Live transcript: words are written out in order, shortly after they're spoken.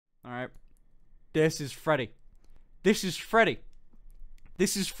All right. This is Freddy. This is Freddy.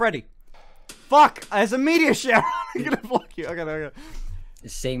 This is Freddy. Fuck! As a media share, I'm gonna block you. Okay.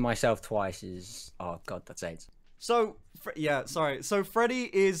 Seeing myself twice is... Oh, God, that's AIDS. So, yeah, sorry. So, Freddy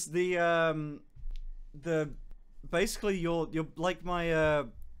is the basically, you're like my,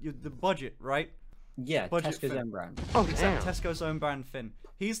 you're the budget, right? Yeah, Budget Tesco's Finn. own brand. Oh, damn. Tesco's own brand Finn.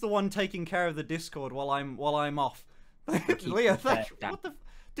 He's the one taking care of the Discord while I'm off. Leah, what the...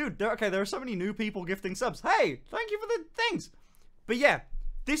 Dude, there are so many new people gifting subs. Hey, thank you for the things. But yeah,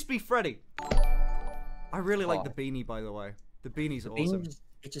 this be Freddy. I really like the beanie, by the way. The beanie's awesome.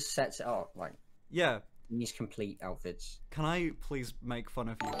 It just sets it up, like... Yeah. These complete outfits. Can I please make fun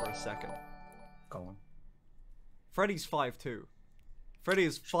of you for a second? Go on. Freddy's 5'2". Freddy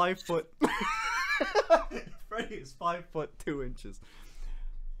is 5 foot... Freddy is 5 foot 2 inches.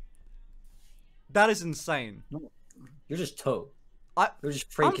 That is insane. No, you're just tall. You're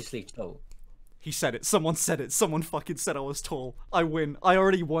just freakishly tall. He said it. Someone said it. Someone fucking said I was tall. I win. I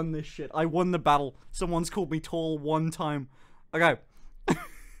already won this shit. I won the battle. Someone's called me tall one time. Okay.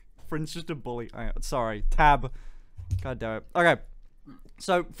 Friend's just a bully. Sorry. Tab. God damn it. Okay.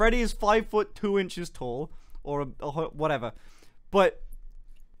 So, Freddy is 5 foot 2 inches tall. Or whatever. But,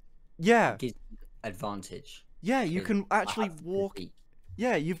 yeah. Gives advantage. Yeah, you can actually walk...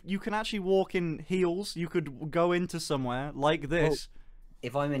 Yeah, you can actually walk in heels. You could go into somewhere like this. Well,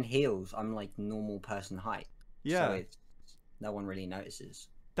 if I'm in heels, I'm like normal person height. Yeah. So no one really notices.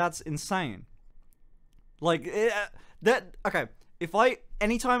 That's insane. Like, okay, if I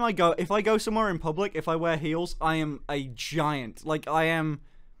go somewhere in public, if I wear heels, I am a giant. Like, I am,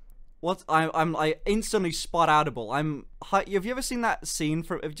 I'm instantly spot outable. Have you ever seen that scene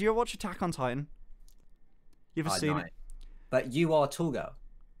from, do you ever watch Attack on Titan? You ever seen it? But you are a tall girl.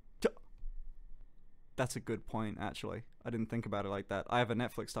 That's a good point, actually. I didn't think about it like that. I have a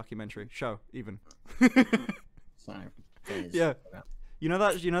Netflix documentary show, even. So, yeah. You know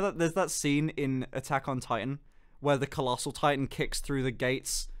that there's that scene in Attack on Titan where the Colossal Titan kicks through the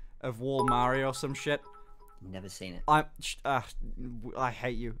gates of Wall Mari or some shit? Never seen it. I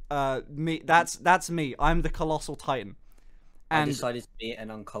hate you. That's me. I'm the Colossal Titan. And I decided to be an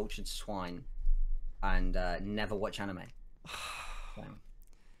uncultured swine and never watch anime. So.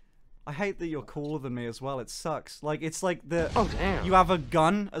 I hate that you're cooler than me as well. It sucks. Like, it's like the... Oh, damn. You have a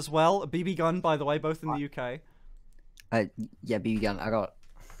gun as well. A BB gun, by the way, both in the UK. Yeah, BB gun. I got...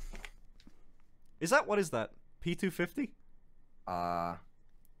 What is that? P250?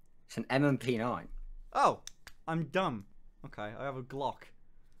 It's an MP9. Oh, I'm dumb. Okay, I have a Glock.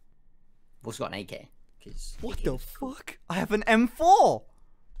 I've also got an AK. What the fuck? I have an M4!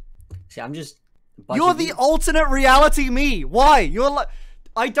 See, I'm just... You're the alternate reality me! Why? You're like...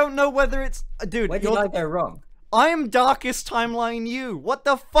 I don't know whether it's... Dude, where did I go wrong? I am darkest timeline you. What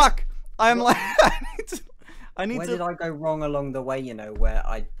the fuck? I am like... I need where to... did I go wrong along the way, you know, where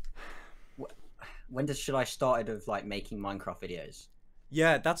I... should I started of, like, making Minecraft videos?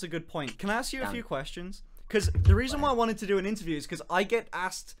 Yeah, that's a good point. Can I ask you a few questions? Because the reason why I wanted to do an interview is because I get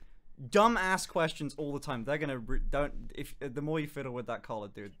asked dumb-ass questions all the time. They're gonna... the more you fiddle with that collar,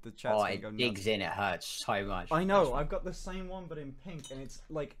 dude, the chat's gonna go nuts. Oh, it digs in, it hurts so much. I know, I've got the same one, but in pink, and it's,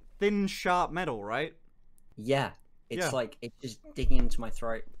 like, thin, sharp metal, right? Yeah. It's like, it's just digging into my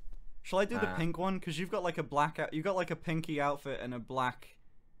throat. Shall I do the pink one? Because you've got, like, you got, like, a pinky outfit and a black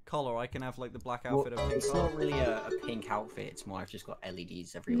collar. I can have, like, the black outfit and pink it's collar. not really a pink outfit. It's more I've just got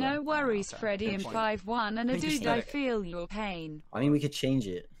LEDs everywhere. No worries, Freddy and 5'1", and a Pink dude, aesthetic. I feel your pain. I mean, we could change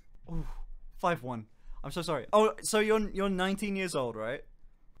it. Ooh, 5'1". I'm so sorry. Oh, so you're 19 years old, right?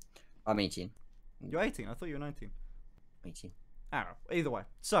 I'm 18. You're 18. I thought you were 19. 18. I don't know. Either way.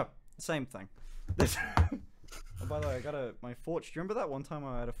 So, same thing. Oh, by the way, I got my fortune. Do you remember that one time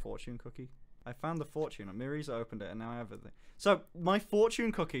I had a fortune cookie? I found the fortune. Miri's opened it, and now I have it. So, my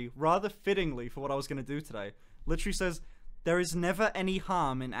fortune cookie, rather fittingly for what I was going to do today, literally says, there is never any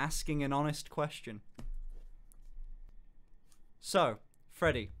harm in asking an honest question. So,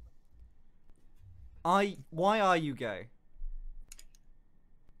 Freddy, why are you gay?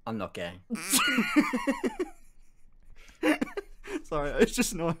 I'm not gay. Sorry, I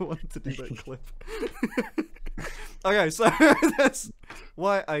just know I wanted to do that clip. Okay, so that's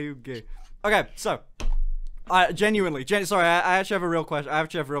why are you gay? Okay, so genuinely, sorry, I actually have a real question. I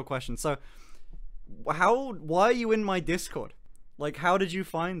actually have a real question. So, why are you in my Discord? Like, how did you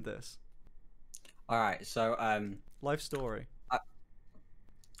find this? All right, so Life story.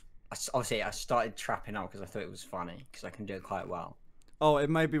 Obviously, I started trapping out because I thought it was funny because I can do it quite well. Oh, it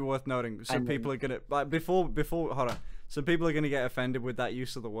may be worth noting. Some people are gonna before hold on. Some people are gonna get offended with that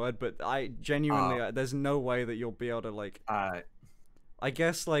use of the word, but I genuinely there's no way that you'll be able to like. I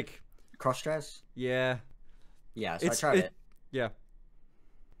guess like Cross-dress? yeah. Yeah, so I tried it. Yeah.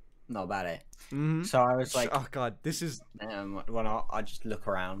 Not bad, eh? Mm-hmm. So I was like, oh god, this is well, I just look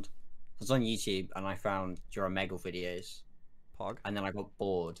around. I was on YouTube and I found your Omegle videos, Pog. and then I got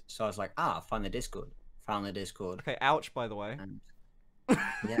bored. So I was like, ah, find the Discord. Found the Discord. Okay, ouch, by the way. And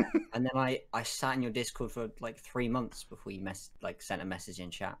yeah, and then I sat in your Discord for like 3 months before you sent a message in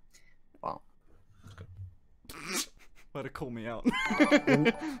chat. Well, Way to call me out.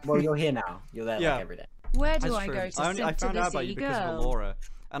 well, you're here now. You're there Yeah. like every day. Where do That's I true. go to I sync to found out this about you because of e-girl? Laura,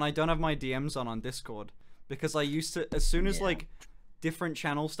 and I don't have my DMs on Discord because I used to. As soon as Yeah. like different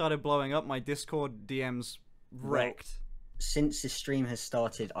channels started blowing up, my Discord DMs wrecked. Since this stream has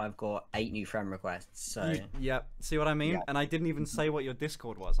started, I've got 8 new friend requests. So Yep. See what I mean? Yeah. And I didn't even say what your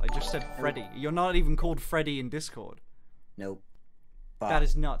Discord was. I just said Freddy. You're not even called Freddy in Discord. nope. But That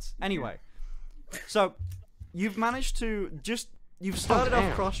is nuts. Anyway, so you've managed to you've started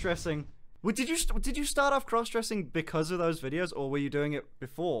off cross-dressing. Well, did you start off cross-dressing because of those videos, or were you doing it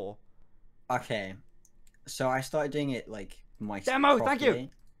before? okay. So I started doing it like Demo, thank you!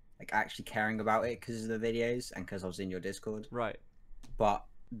 properly, like actually caring about it because of the videos and because I was in your Discord. Right. But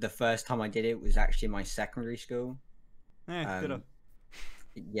the first time I did it was actually in my secondary school. Ditto.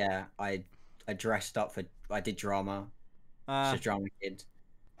 Yeah, I dressed up for. I did drama. I was a drama kid.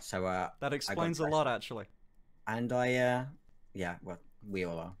 So That explains a lot, actually. and yeah, well, we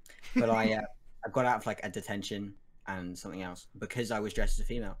all are. But I got out of like a detention and something else because I was dressed as a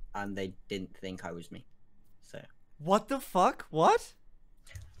female and they didn't think I was me. So What the fuck? What?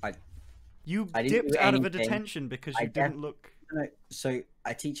 You I didn't dipped do out of a anything. detention because I you didn't look. no, so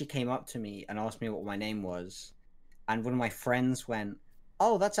a teacher came up to me and asked me what my name was, and one of my friends went,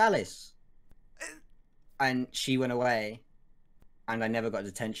 "Oh, that's Alice," and she went away, and I never got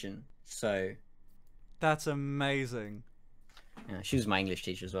detention. So That's amazing. yeah, she was my English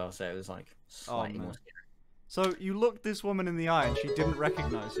teacher as well, so it was like slightly man. more scary. So you looked this woman in the eye and she didn't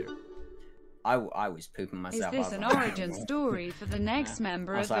recognize you. I was pooping Is myself. I this was an like, origin story for the next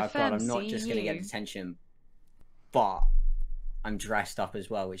member I of was the like, oh god, I'm not FMCU? just gonna get detention, but I'm dressed up as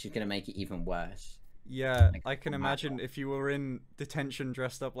well, which is gonna make it even worse. Yeah, Like, I can I'm imagine mad. if you were in detention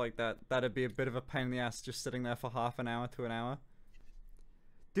dressed up like that, that'd be a bit of a pain in the ass just sitting there for half an hour to an hour.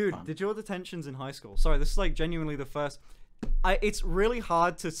 Dude, Fun. did your detentions in high school? Sorry, this is like genuinely the first. It's really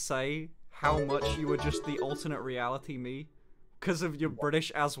hard to say how much you were just the alternate reality me because of your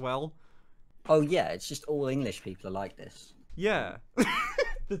British as well. Oh yeah, it's just all English people are like this. Yeah.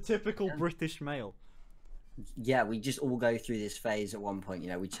 The typical British male. Yeah, we just all go through this phase at one point. You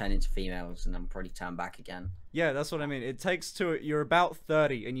know, we turn into females and then probably turn back again. Yeah, that's what I mean. It takes you're about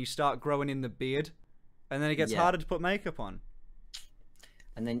 30 and you start growing in the beard, and then it gets Yeah. harder to put makeup on.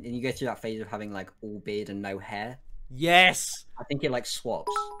 And then you go through that phase of having like all beard and no hair. Yes! I think it like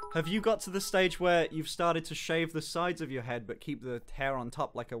swaps. Have you got to the stage where you've started to shave the sides of your head but keep the hair on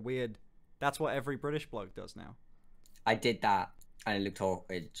top like a weird... That's what every British bloke does now. I did that and it looked awful.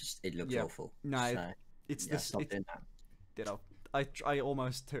 It looked Yeah. awful. No, So, it's yeah, this... stop doing that. Ditto. I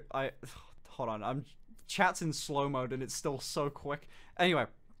almost... Hold on, I'm... Chat's in slow mode and it's still so quick. Anyway.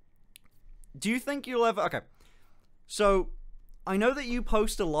 Do you think you'll ever... Okay. So, I know that you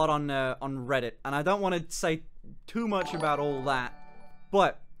post a lot on Reddit, and I don't want to say too much about all that,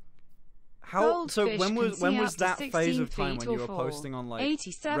 but... So Goldfish when was can see up to that phase 16 of time when feet you or were four, posting on like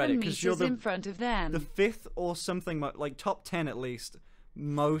 87 Reddit? Because you're meters in front of them. the fifth or something like top 10 at least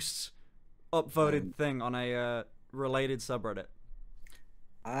most upvoted thing on a related subreddit.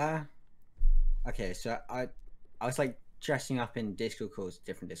 Okay, so I was like dressing up in Discord calls,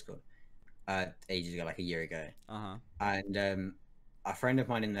 different Discord, ages ago, like a year ago. And a friend of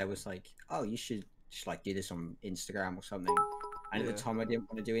mine in there was like, "Oh, you should just like do this on Instagram or something." And Yeah. at the time, I didn't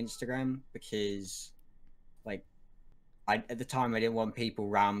want to do Instagram because, like, at the time I didn't want people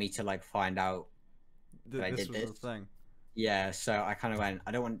around me to like find out that I This did was this. the thing, Yeah, so I kind of went,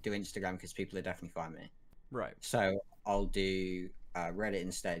 I don't want to do Instagram because people will definitely find me. right? So I'll do Reddit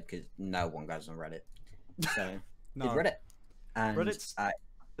instead because no one goes on Reddit. So No, did Reddit, and Reddit's a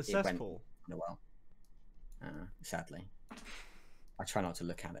went- cesspool. well, sadly, I try not to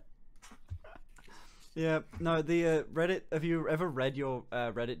look at it. Yeah, no, the Reddit. Have you ever read your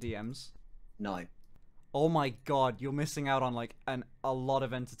Reddit DMs? No, Oh my god, you're missing out on like a lot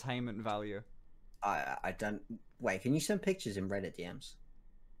of entertainment value. I don't. Wait, can you send pictures in Reddit DMs?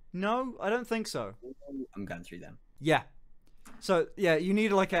 No, I don't think so. I'm going through them. Yeah. So yeah, you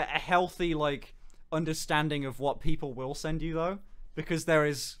need like a healthy like understanding of what people will send you though, because there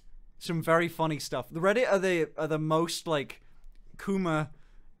is some very funny stuff. The Reddit are the most like Kuma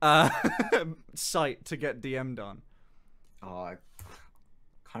site to get DM'd on. Oh,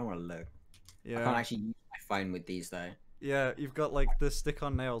 kind of want to look. Yeah. I can't actually use my phone with these though. Yeah, you've got like the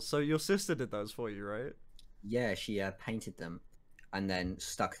stick-on nails. So your sister did those for you, right? Yeah, she painted them, and then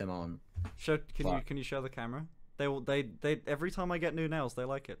stuck them on. Can you show the camera? They every time I get new nails, they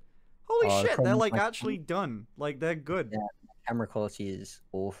like it. Holy shit, they're like actually done. Like they're good. Yeah, camera quality is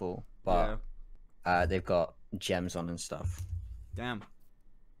awful, but they've got gems on and stuff. Damn.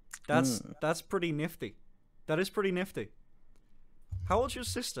 That's pretty nifty. That is pretty nifty. How old's your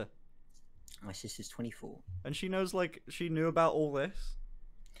sister? My sister's 24. And she knows, like, she knew about all this?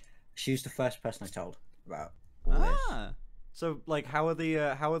 She was the first person I told about all this. So, like, how are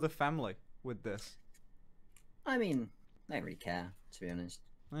the family with this? I mean, they don't really care, to be honest.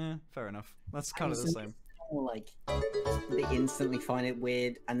 Yeah, fair enough. That's kind of the same. Like, they instantly find it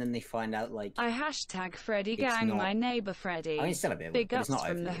weird, and then they find out, like... I hashtag Freddy gang my neighbor Freddy. I mean, it's still a bit Big weird, ups but it's not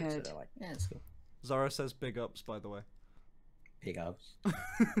from the overly weird, hood. so they're like, yeah, it's cool. Zara says big ups, by the way. Big ups.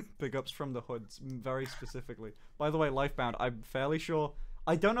 Big ups from the hood, very specifically. By the way, Lifebound, I'm fairly sure...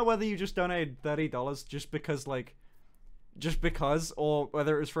 I don't know whether you just donated $30 just because, like... Just because, or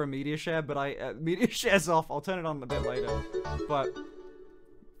whether it was for a media share, but media share's off. I'll turn it on a bit later. But...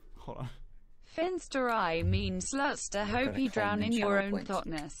 Hold on. Finster I mean slutster hope you drown in your own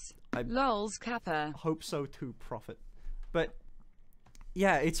thoughtness. Lols kappa. Hope so too, Prophet. But...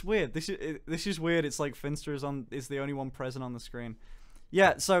 Yeah, it's weird. This is weird. It's like Finster is the only one present on the screen.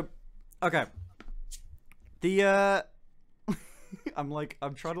 Yeah, so okay. The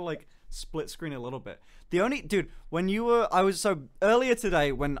I'm trying to like split screen a little bit. The only when you were earlier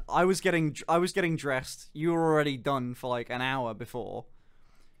today when I was getting dressed, you were already done for like an hour before.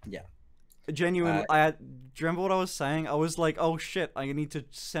 Yeah. Genuinely, do you remember what I was saying? I was like, oh shit, I need to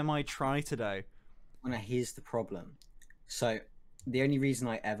semi-try today. Well, now here's the problem. So the only reason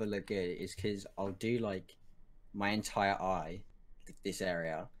I ever look good is because I'll do like my entire eye, this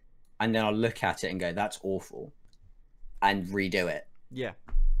area, and then I'll look at it and go, that's awful, and redo it. Yeah.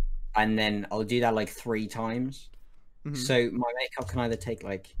 And then I'll do that like 3 times. Mm-hmm. So my makeup can either take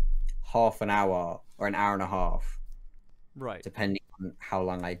like half an hour or an hour and a half. Right. Depending on how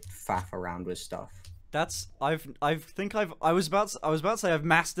long I faff around with stuff. I was about to say I've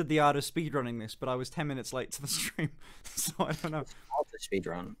mastered the art of speedrunning this, but I was 10 minutes late to the stream, so I don't know. How to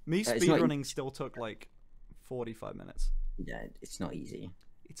speedrun? Me speedrunning still took like 45 minutes. Yeah, it's not easy.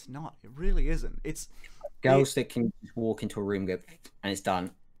 It's not. It really isn't. It's girls that can just walk into a room, go, and it's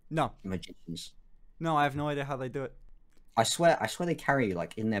done. No. Magicians. No, I have no idea how they do it. I swear they carry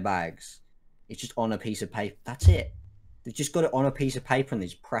like in their bags. It's just on a piece of paper. That's it. They've just got it on a piece of paper and they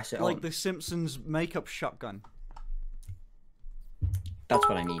just press it on. Like the Simpsons makeup shotgun. That's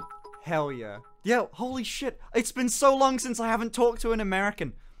what I need. Hell yeah. Yeah, holy shit. It's been so long since I haven't talked to an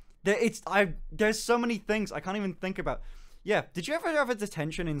American. There's so many things I can't even think about. Yeah, did you ever have a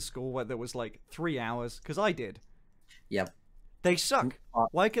detention in school where there was like 3 hours? Because I did. Yep. They suck.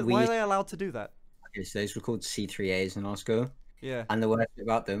 Why are they allowed to do that? Okay, so those were called C3As in our school. Yeah. And the worst bit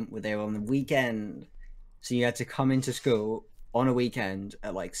about them were they were on the weekend. So you had to come into school on a weekend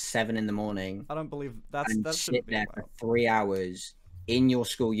at like 7 in the morning. I don't believe that sit there for 3 hours in your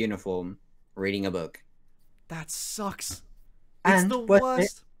school uniform reading a book. That sucks. And it's the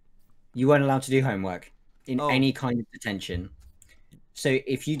worst. You weren't allowed to do homework in any kind of detention. So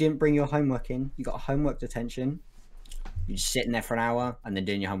if you didn't bring your homework in, you got a homework detention. You're just sitting there for an hour and then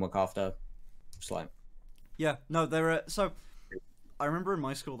doing your homework after. It's like... Yeah, no, so I remember in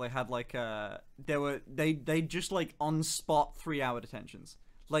my school they had like they just like on spot 3-hour detentions.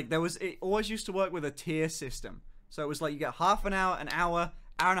 Like it always used to work with a tier system. So it was like you get half an hour, hour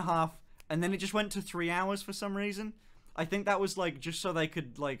and a half, and then it just went to 3 hours for some reason. I think that was like just so they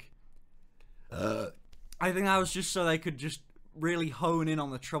could like I think that was just so they could just really hone in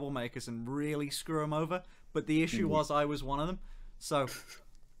on the troublemakers and really screw them over. But the issue was I was one of them. So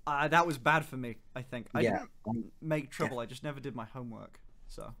that was bad for me, I think. I didn't make trouble. I just never did my homework.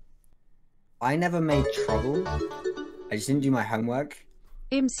 So I never made trouble. I just didn't do my homework.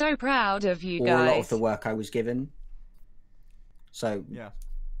 I'm so proud of you or guys. A lot of the work I was given. So yeah,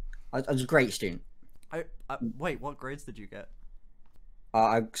 I was a great student. Wait, what grades did you get?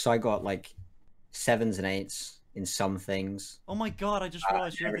 So I got like 7s and 8s in some things. Oh my god! I just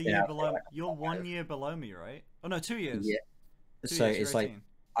realized you're the year below. You're 1 year below me, right? Oh no, 2 years. Yeah. 2 So years, it's like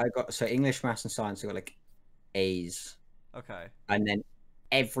I got English, maths, and science. I got like A's. Okay. And then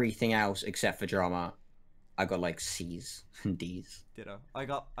everything else except for drama, I got like C's and D's. Ditto.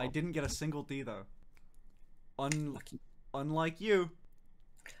 I didn't get a single D though. Unlike you.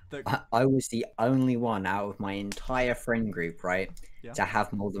 I was the only one out of my entire friend group, right, to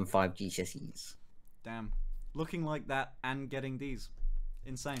have more than 5 GCSEs. Damn. Looking like that and getting D's.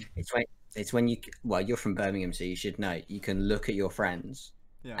 Insane. It's when you, well, you're from Birmingham, so you should know. You can look at your friends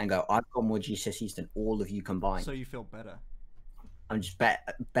and go, I've got more GCSEs than all of you combined. So you feel better. I'm just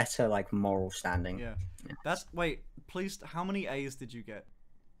better, like, moral standing. Yeah. That's, wait, please, how many A's did you get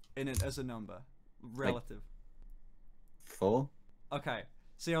in it as a number? Relative. Like 4. Okay.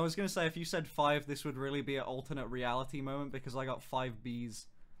 See, I was going to say, if you said 5, this would really be an alternate reality moment, because I got 5 B's.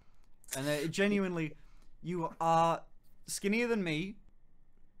 And genuinely, you are skinnier than me.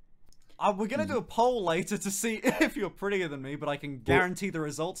 We're going to do a poll later to see if you're prettier than me, but I can guarantee the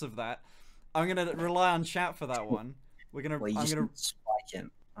results of that. I'm going to rely on chat for that one. We're going to... Well, I'm going to spike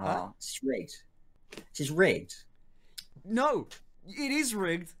him. It's rigged. This is rigged. No, it is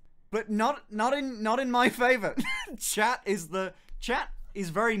rigged, but not in my favor. Chat is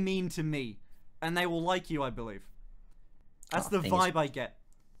very mean to me, and they will like you, I believe. That's the vibe I get.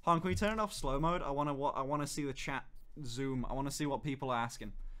 Hold on, can we turn it off slow mode? I want to see the chat zoom. I want to see what people are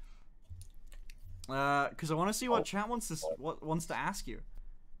asking. Because I want to see what chat wants to ask you.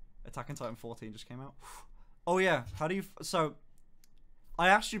 Attack on Titan 14 just came out. Oh yeah, how do you? So, I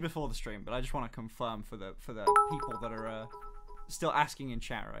asked you before the stream, but I just want to confirm for the people that are still asking in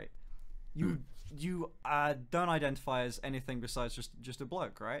chat, right? You don't identify as anything besides just a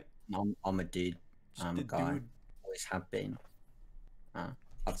bloke, right? I'm a dude. I'm a guy. Dude. Always have been.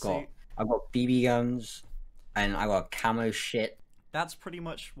 I've got BB guns, and I got camo shit. That's pretty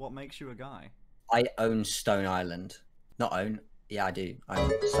much what makes you a guy. I own Stone Island. Not own. Yeah, I do. I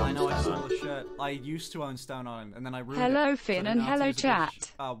know. I saw the shirt. I used to own Stone Island, and then I ruined it. Hello, Finn, and hello,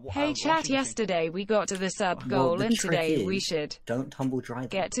 chat. Hey, chat. Yesterday we got to the sub goal, and today we should don't tumble dry.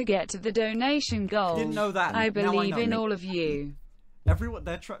 Get to the donation goal. Didn't know that. I believe in all of you. Everyone,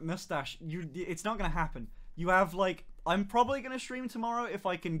 their mustache. It's not gonna happen. You have like. I'm probably gonna stream tomorrow if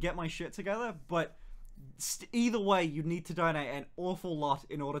I can get my shit together, but either way, you need to donate an awful lot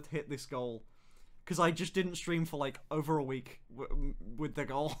in order to hit this goal. Because I just didn't stream for like over a week with the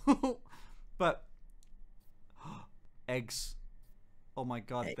goal. But eggs. Oh my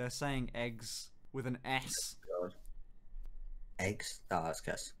god, they're saying eggs with an S. Oh god. Eggs? Oh, that's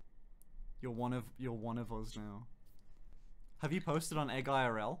cuss. You're one of us now. Have you posted on Egg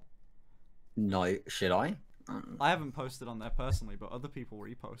IRL? No, should I? I haven't posted on there personally, but other people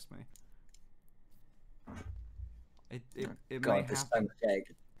repost me. It god, may there's happen. so much egg.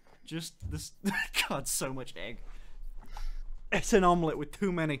 Just this. God, so much egg. It's an omelette with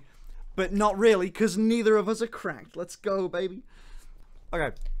too many, but not really, because neither of us are cracked. Let's go, baby.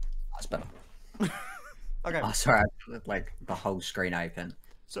 Okay. That's better. Okay. Oh, sorry, I had, like the whole screen open.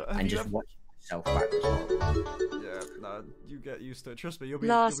 So and just watch myself backwards. Yeah, no, you get used to it. Trust me, you'll be.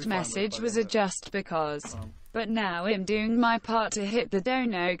 Last message was a just because, but now I'm doing my part to hit the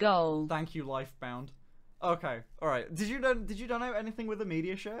dono goal. Thank you, Lifebound. Okay, alright. Did you donate anything with a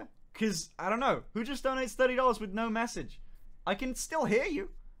media share? Because, I don't know, who just donates $30 with no message? I can still hear you.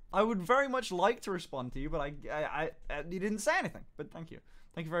 I would very much like to respond to you, but you didn't say anything. But thank you.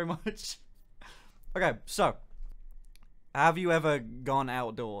 Thank you very much. Okay, so, have you ever gone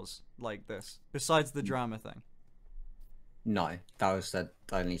outdoors like this? Besides the drama thing? No, that was the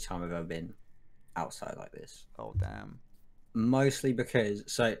only time I've ever been outside like this. Oh, damn. Mostly because,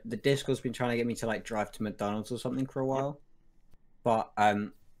 so the Discord's been trying to get me to like drive to McDonald's or something for a while, but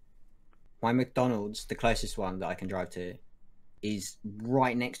my McDonald's, the closest one that I can drive to, is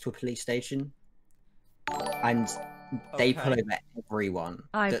right next to a police station, and they pull over everyone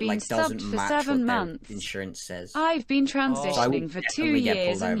that like doesn't match what their insurance says. I've been transitioning for 2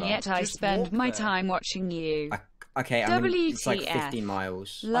 years, and yet I spend my time watching you. Okay, I mean, it's like 15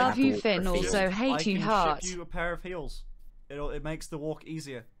 miles. Love you, Finn. Also hate you, Heart. I can ship you a pair of heels. It makes the walk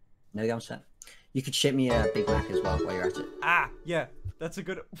easier. No, I'm set. You could ship me a Big Mac as well while you're at it. Ah, yeah, that's a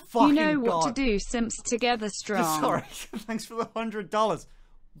good. Fucking you know what to do, Simps together strong. Sorry, thanks for the $100,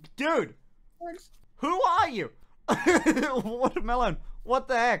 dude. Who are you? Watermelon. What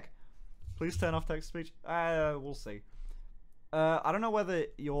the heck? Please turn off text speech. We'll see. I don't know whether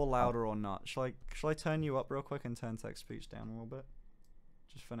you're louder or not. Shall I turn you up real quick and turn text speech down a little bit,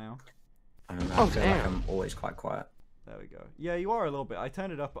 just for now? I don't know. I feel like I'm always quite quiet. There we go. Yeah, you are a little bit. I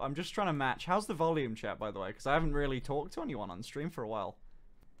turned it up. I'm just trying to match. How's the volume, chat, by the way? Because I haven't really talked to anyone on stream for a while.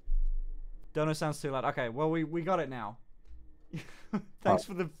 Don't know, sounds too loud. Okay, well, we got it now. Thanks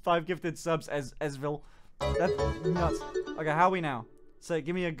for the 5 gifted subs, Esville. That's nuts. Okay, how are we now? So,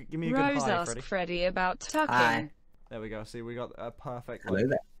 give me a good Rose hi, asked Freddy. Freddy about tucking. Hi. There we go. See, we got a perfect... Hello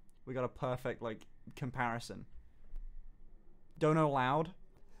there. We got a perfect, like, comparison. Don't know loud.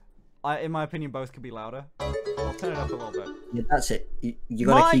 in my opinion, both could be louder. I'll turn it up a little bit. Yeah, that's it. You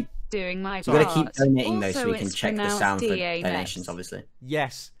gotta keep doing my You gotta keep donating also, those so we can check the sound for donations, neps. obviously.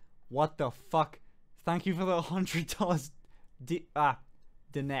 Yes. What the fuck? Thank you for the $100. The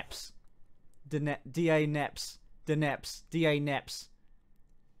neps. DA neps. The neps. DA neps.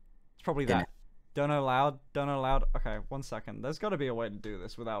 It's probably that. Don't know loud. Don't know loud. Okay, 1 second. There's got to be a way to do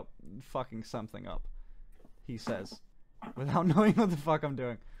this without fucking something up. He says, without knowing what the fuck I'm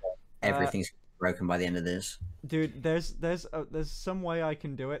doing. Everything's broken by the end of this. Dude, there's some way I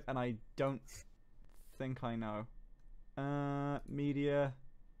can do it, and I don't think I know. Media.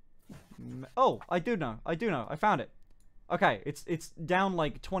 Oh, I do know. I found it. Okay, it's down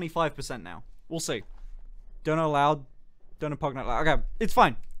like 25% now. We'll see. Don't know loud. Don't know pug not loud. Okay, it's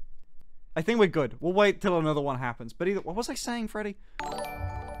fine. I think we're good. We'll wait till another one happens. But either, what was I saying, Freddy?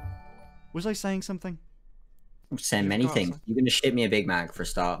 Was I saying something? I'm saying many things. You're gonna ship me a Big Mac for a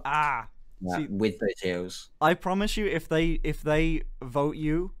start. Ah, yeah, see, with those heels. I promise you, if they vote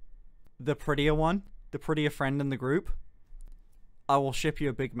you the prettier one, the prettier friend in the group, I will ship you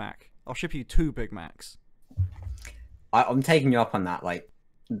a Big Mac. I'll ship you 2 Big Macs. I'm taking you up on that. Like,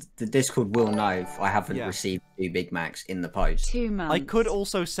 the Discord will know if I haven't received 2 Big Macs in the post. 2 months. I could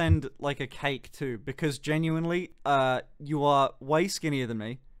also send like a cake too, because genuinely, you are way skinnier than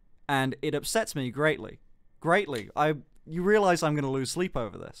me, and it upsets me greatly. You realize I'm gonna lose sleep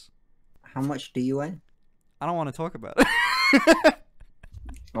over this. How much do you weigh? I don't want to talk about it.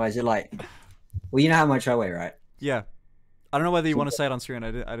 Why is it like? Well, you know how much I weigh, right? Yeah. I don't know whether you want to say it on screen.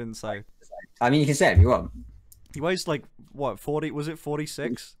 I didn't say. I mean, you can say it if you want. He weighs like what? 40? Was it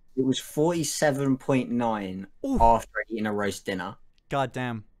 46? It was 47.9 after eating a roast dinner. God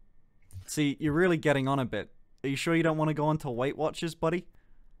damn. See, you're really getting on a bit. Are you sure you don't want to go on to Weight Watchers, buddy?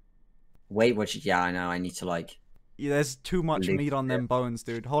 Weight Watchers? Yeah, I know. I need to like. Yeah, there's too much meat on them bones,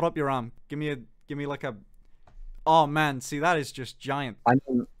 dude. Hold up your arm. Give me like a. Oh man, see that is just giant. I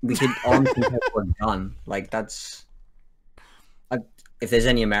mean, we could arm compare one gun. Like that's. If there's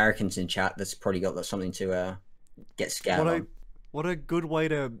any Americans in chat, that's probably got something to get scared on. What a good way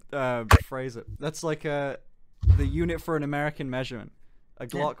to phrase it. That's like the unit for an American measurement. A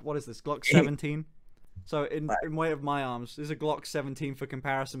Glock. What is this? Glock 17. So in weight of my arms, there's a Glock 17 for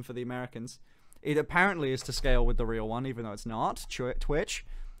comparison for the Americans. It apparently is to scale with the real one, even though it's not. Twitch.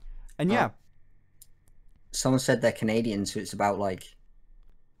 And yeah. Someone said they're Canadian, so it's about like,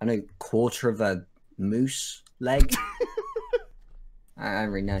 I don't know, quarter of a moose leg. I don't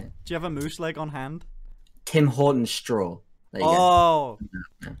really know. Do you have a moose leg on hand? Tim Hortons straw. There you go.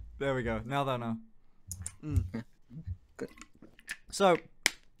 Yeah. There we go. Now they know. Yeah. Good. So,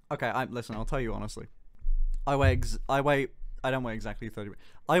 okay, listen, I'll tell you honestly. I don't weigh exactly 30.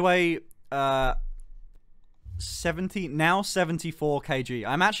 I weigh 74 kg.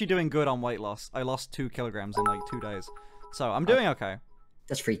 I'm actually doing good on weight loss. I lost 2 kilograms in like 2 days. So, I'm doing okay.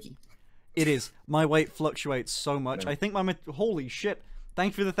 That's freaky. It is. My weight fluctuates so much. I think holy shit.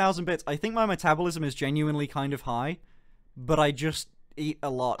 Thank you for the 1,000 bits. I think my metabolism is genuinely kind of high, but I just eat a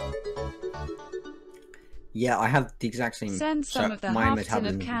lot. Yeah, I have the exact same. Send some of the half tin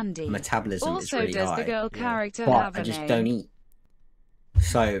of candy. Metabolism also, is really does high, the girl character but have I a just name? don't eat.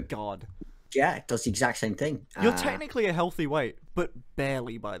 So God. Yeah, it does the exact same thing. You're technically a healthy weight, but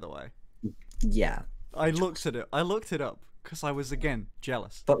barely, by the way. Yeah. I looked at it. I looked it up because I was again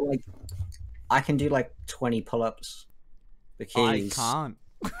jealous. But like, I can do like 20 pull-ups because I can't.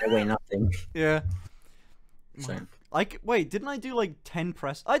 They weigh nothing. Yeah. So. Wait, didn't I do like 10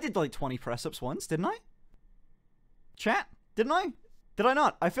 press? I did like 20 press-ups once, didn't I? Chat, didn't I? Did I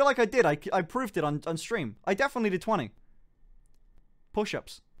not? I feel like I did. I proved it on stream. I definitely did 20.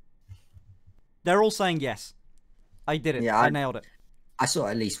 Push-ups. They're all saying yes. I did it. Yeah, I nailed it. I saw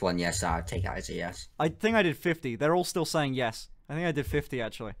at least one yes, so I'd take it as a yes. I think I did 50. They're all still saying yes. I think I did 50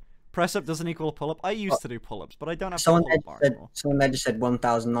 actually. Press-up doesn't equal a pull-up. I used to do pull-ups, but I don't have someone pull-up bar anymore. Someone there just said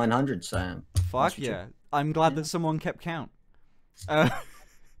 1,900, so... Fuck yeah. I'm glad that someone kept count.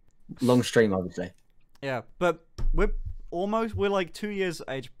 Long stream, obviously. Yeah, but we're like 2 years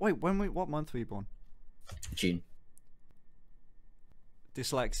age. Wait, what month were you born? June.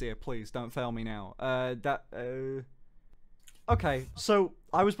 Dyslexia, please don't fail me now. Okay, so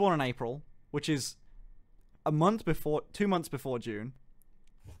I was born in April, which is 2 months before June.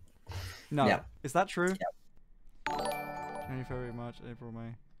 No, yeah. Is that true? Yeah. January, February, March, April,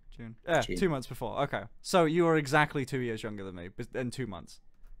 May, June. Yeah, June. 2 months before. Okay, so you are exactly 2 years younger than me, in 2 months.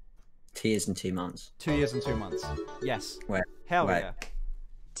 2 years and 2 months. 2 years and 2 months. Yes. Where? Hell Where? yeah.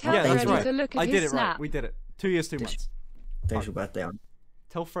 Tell yeah, that's right. To look at I did it snap. right. We did it. 2 years, 2 months. There's your birthday on.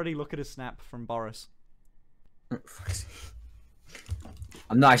 Tell Freddy look at his snap from Boris.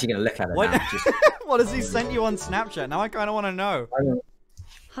 I'm not actually gonna look at it What? now. Just... What has he sent you on Snapchat? Now I kind of want to know.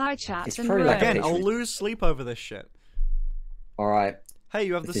 Hi, chat. It's And probably like Again, I'll lose sleep over this shit. All right. Hey,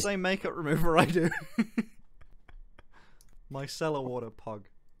 you have the same makeup remover I do. Micellar water, pug.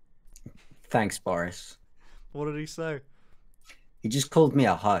 Thanks, Boris. What did he say? He just called me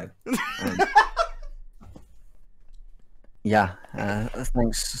a hoe. Yeah.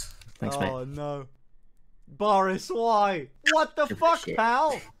 Thanks. Thanks, mate. Oh no, Boris, why? What the fuck, Shit.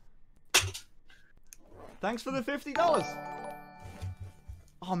 pal? Thanks for the $50.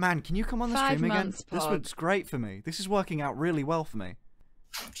 Oh man, can you come on the 5 stream again? months, This Pog. was great for me. This is working out really well for me.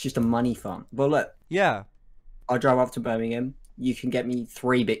 It's just a money farm. But look, Yeah. I'll drive up to Birmingham. You can get me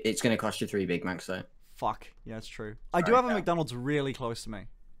 3 big. It's gonna cost you 3 Big Macs though. Fuck. Yeah, it's true. I do have a McDonald's really close to me.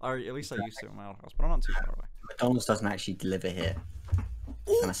 Or at least I used to in my old house, but I'm not too far away. McDonald's doesn't actually deliver here.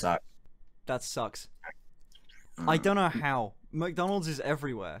 Kind of sucks. That sucks. I don't know how. McDonald's is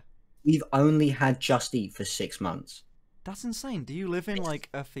everywhere. We've only had Just Eat for 6 months. That's insane. Do you live in like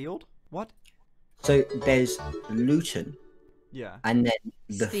a field? What? So there's Luton, Yeah. and then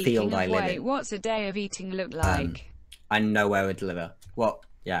the Speaking field of I live weight, in. what's a day of eating look like? I know where would deliver. Well,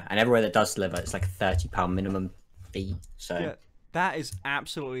 yeah, and everywhere that does deliver, it's like a £30 minimum fee. So Yeah. That is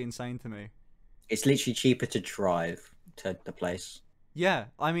absolutely insane to me. it's literally cheaper to drive to the place. Yeah,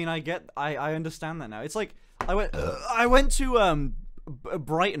 I mean, I understand that now. It's like I went to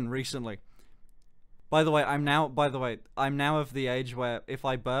Brighton recently. By the way, I'm now of the age where if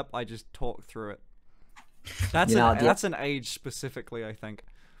I burp, I just talk through it. That's that's an age specifically, I think.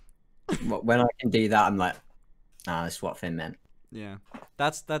 When I can do that, I'm like, nah, that's what Finn meant. Yeah,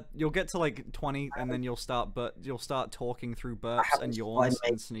 that you'll get to like 20, and then you'll start talking through burps and yawns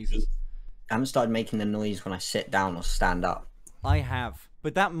and sneezes. I haven't started making the noise when I sit down or stand up. I have,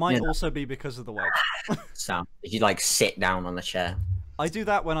 but that might also be because of the weight. So if you like sit down on the chair. I do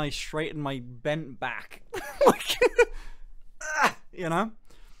that when I straighten my bent back, like, you know.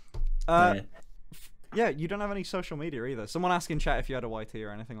 Yeah, you don't have any social media either. Someone asked in chat if you had a YT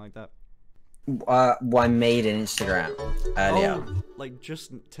or anything like that. Well, I made an Instagram earlier. Oh, like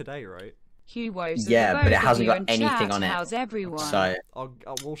just today, right? Yeah, but it hasn't got anything on it. How's everyone? So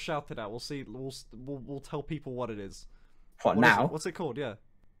we'll shout it out. We'll see. We'll tell people what it is. What What now? What's it called? Yeah.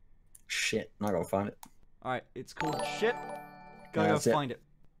 Shit, I gotta find it. All right, it's called shit. Go That's it. find it.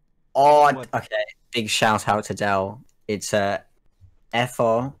 Oh, What? okay. Big shout out to Dell. It's a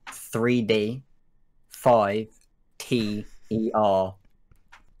FR3D 5TER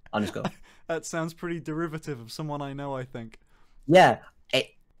underscore. That sounds pretty derivative of someone I know, I think. Yeah,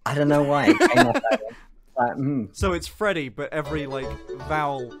 I don't know why. It came off that way. So it's Freddy, but every like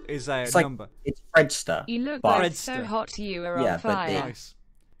vowel is a It's like number. it's Fredster. You look but- both so hot you are Yeah, on but fire. Nice.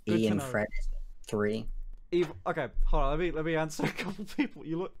 Good E to and know. Fred is 3. Okay, hold on. Let me answer a couple people.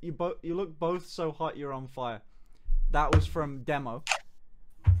 You look both so hot you're on fire. That was from Demo.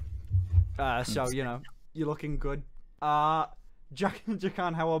 So you know you're looking good.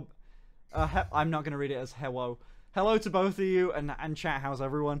 Jacan, how? I'm not gonna read it as hello. Hello to both of you and chat. How's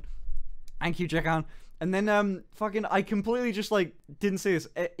everyone? Thank you, Jacan. And then fucking I completely just like didn't see this.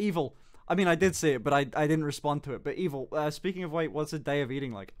 Evil. I mean I did see it, but I didn't respond to it. But Evil. Speaking of weight, what's a day of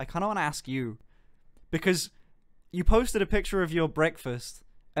eating like? I kind of want to ask you. Because you posted a picture of your breakfast,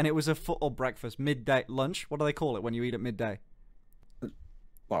 and it was midday, lunch. What do they call it when you eat at midday?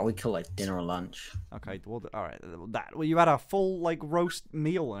 What we call like dinner or lunch. Okay, well, all right, well, you had a full like roast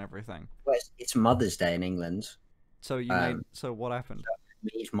meal and everything. Well, it's Mother's Day in England. So you made. So what happened?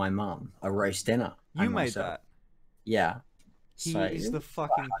 Me and my mum a roast dinner. You and made myself. that. Yeah. He So, is the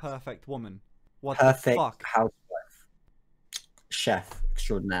fucking perfect woman. What perfect the fuck? housewife, chef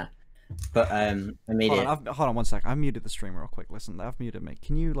extraordinaire. But I made it. Hold on 1 sec. I muted the stream real quick. Listen, I've muted me.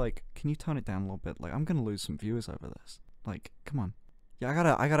 Can you tone it down a little bit? Like, I'm gonna lose some viewers over this. Like, come on.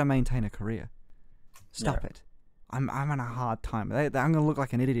 Yeah, I gotta maintain a career. Stop it. I'm in a hard time. I'm gonna look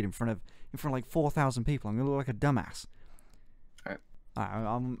like an idiot in front of like 4,000 people. I'm gonna look like a dumbass. Alright.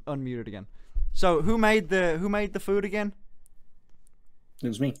 I'm unmuted again. So who made the food again? It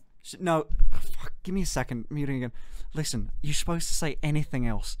was me. No, fuck, give me a second. Muting again. Listen, you're supposed to say anything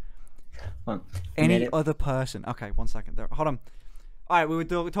else. Any other person. Okay, 1 second there. Hold on. Alright, we were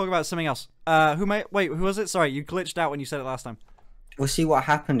talking about something else. Wait, who was it? Sorry, you glitched out when you said it last time. Well, see, what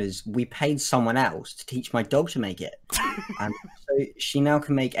happened is we paid someone else to teach my dog to make it. And so she now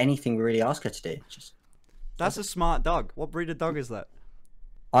can make anything we really ask her to do. That's a smart dog. What breed of dog is that?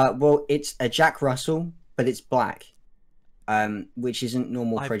 Well, it's a Jack Russell, but it's black. Which isn't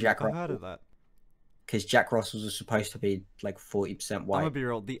normal for a Jack I've Russell. heard of that. Because Jack Russells are supposed to be like 40% white. I'm gonna be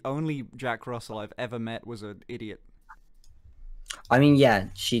real. The only Jack Russell I've ever met was an idiot. I mean, yeah,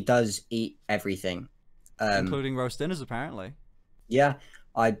 she does eat everything, including roast dinners, apparently. Yeah,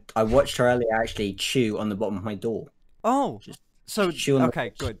 I watched her earlier actually chew on the bottom of my door. Oh, Just so chew on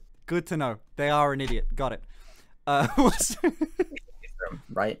okay, good to know. They are an idiot. Got it.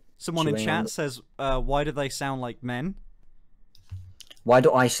 Right. Someone in chat says, "Why do they sound like men?" Why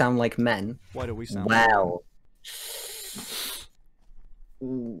do I sound like men? Why do we sound? Wow.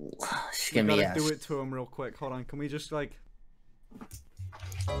 We gotta do it to him real quick. Hold on. Can we just like?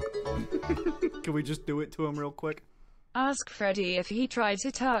 Can we just do it to him real quick? Ask Freddy if he tried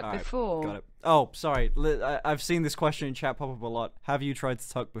to tuck before. Got it. Oh, sorry. I've seen this question in chat pop up a lot. Have you tried to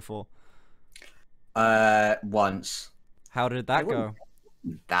tuck before? Once. How did that go?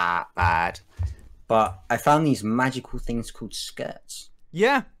 That bad. But I found these magical things called skirts.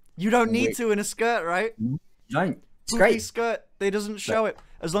 Yeah, you don't need to in a skirt, right? You don't. It's Poopy great. Skirt. They doesn't show it.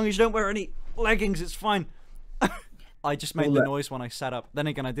 As long as you don't wear any leggings, it's fine. I just made the noise when I sat up. Then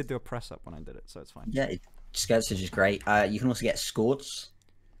again, I did do a press up when I did it, so it's fine. Yeah, skirts are just great. You can also get skirts.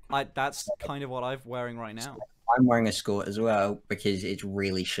 That's kind of what I'm wearing right now. I'm wearing a skirt as well because it's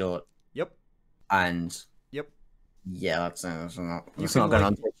really short. Yep. And yep. Yeah, that's not going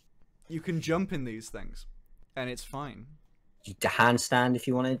on. You can jump in these things, and it's fine. The handstand if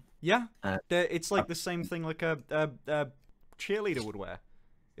you wanted. Yeah, it's like the same thing like a cheerleader would wear.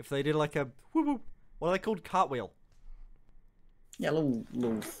 If they did like a what are they called? Cartwheel. Yeah, a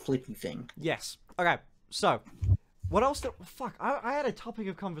little flippy thing. Yes. Okay. So, what else? Fuck. I had a topic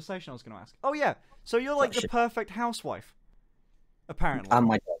of conversation I was going to ask. Oh yeah. So you're like the perfect housewife. Apparently. And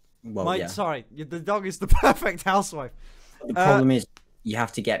my dog. Well, yeah. Sorry, the dog is the perfect housewife. The problem is you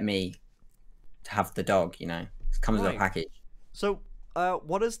have to get me to have the dog. You know, it comes with a package. So,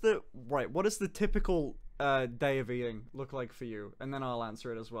 what is the typical day of eating look like for you? And then I'll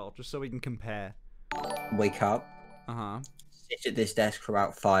answer it as well, just so we can compare. Wake up. Sit at this desk for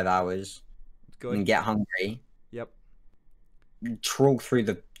about 5 hours. Good. And get hungry. Yep. Trawl through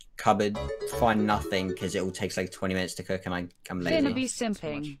the cupboard, find nothing because it all takes like 20 minutes to cook, and I'm lazy. Gonna be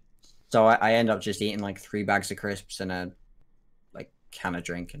simping. So I end up just eating like 3 bags of crisps and a can of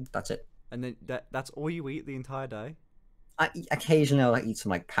drink, and that's it. And then that's all you eat the entire day? Occasionally I'll eat some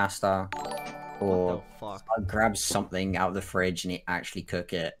like pasta, or I'll grab something out of the fridge and actually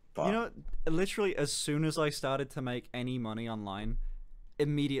cook it. But... You know, literally as soon as I started to make any money online,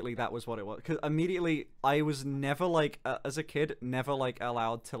 immediately that was what it was. Because immediately I was never like, as a kid, never like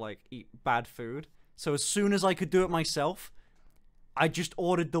allowed to like eat bad food. So as soon as I could do it myself, I just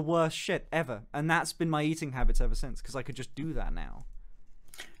ordered the worst shit ever. And that's been my eating habits ever since, because I could just do that now.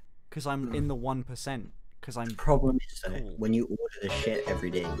 Because I'm in the 1%. Because I'm problem is though, when you order the shit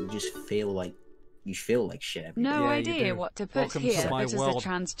every day, you just feel like shit every day. No idea what to put here, but as a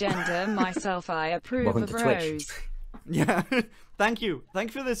transgender myself, I approve of Rose. Yeah, thank you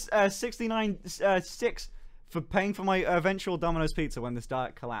for this 69.6 for paying for my eventual Domino's pizza when this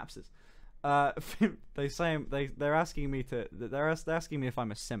diet collapses. They're asking me they're asking me if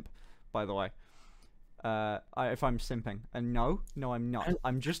I'm a simp, by the way. If I'm simping, and no, I'm not.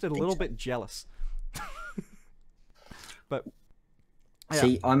 I'm just a little bit jealous. But yeah.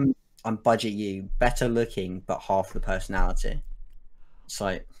 See, I'm budget you, better looking, but half the personality. It's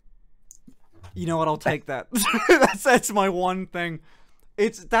like, you know what? I'll take that. that's my one thing.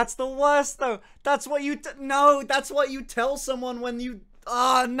 That's the worst though. That's what you that's what you tell someone when you.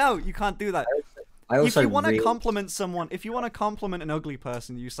 No, you can't do that. If you want to compliment someone, if you want to compliment an ugly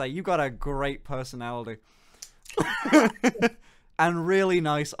person, you say you got a great personality and really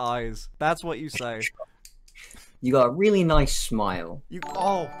nice eyes. That's what you say. You got a really nice smile.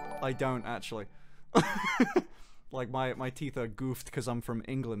 I don't actually. Like my teeth are goofed because I'm from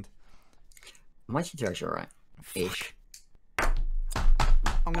England. My teeth are actually alright. Ish.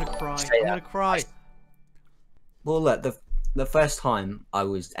 I'm gonna cry. Well, look, the first time I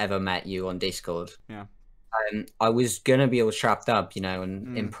was ever met you on Discord, yeah, I was gonna be all strapped up, you know,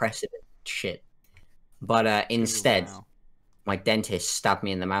 and impressive and shit. But instead, my dentist stabbed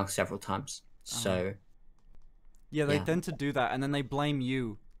me in the mouth several times. So. Yeah, they tend to do that, and then they blame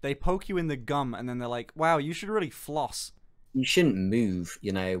you. They poke you in the gum, and then they're like, "Wow, you should really floss." You shouldn't move,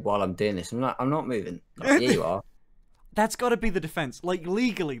 you know, while I'm doing this. I'm not moving. Like, yeah, you are. That's got to be the defense. Like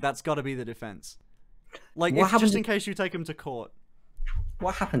legally, that's got to be the defense. Like, just in case you take him to court.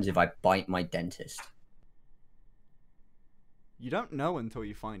 What happens if I bite my dentist? You don't know until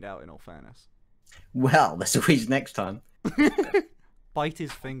you find out. In all fairness. Well, that's always next time. Bite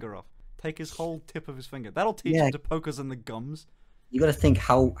his finger off. Take his whole tip of his finger. That'll teach him to poke us in the gums. You got to think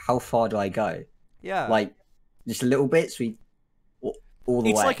how far do I go? Yeah. Like just a little bit. So all the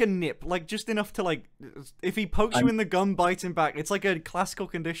way. It's like a nip, like just enough to like. If he pokes you in the gum, bite him back. It's like a classical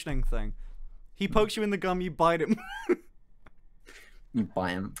conditioning thing. He pokes you in the gum, you bite him. You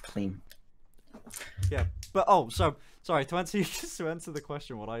bite him clean. Yeah, but sorry to answer the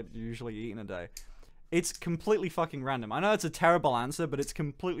question, what I usually eat in a day. It's completely fucking random. I know it's a terrible answer, but it's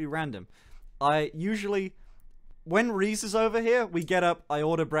completely random. I usually, when Reese is over here, we get up, I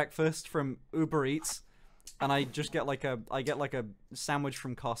order breakfast from Uber Eats, and I just get like a sandwich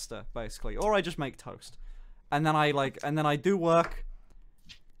from Costa, basically, or I just make toast, and then I do work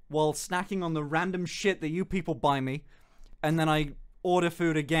while snacking on the random shit that you people buy me, and then I order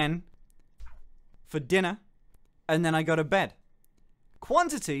food again for dinner, and then I go to bed.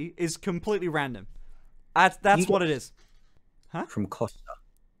 Quantity is completely random. That's what it is. Huh? From Costa.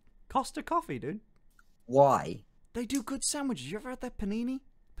 Costa Coffee, dude. Why? They do good sandwiches. You ever had that panini?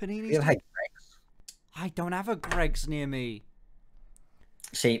 Panini. You ever had Greg's? I don't have a Greg's near me.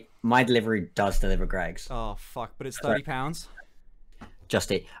 See, my delivery does deliver Greg's. Oh fuck! But it's £30.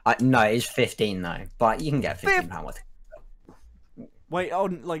 Just it. No, it's 15 though. But you can get £15 worth. Wait, oh,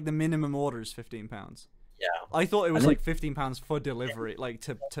 like the minimum order is £15. Yeah. I thought it was like £15 for delivery, like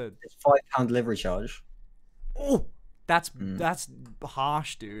to. It's £5 delivery charge. Oh, that's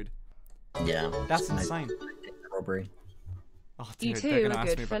harsh, dude. Yeah. That's insane. Robbery. Oh, dude, you two are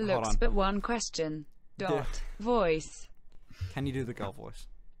good for looks, but one question. Voice. Can you do the girl voice?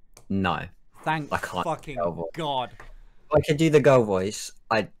 No. Thank fucking God. If I could do the girl voice,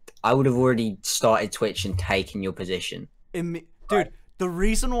 I would have already started Twitch and taken your position. Dude, the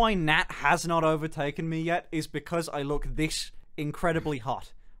reason why Nat has not overtaken me yet is because I look this incredibly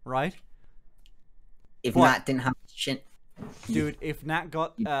hot, right? If Nat didn't have shit. Dude, if Nat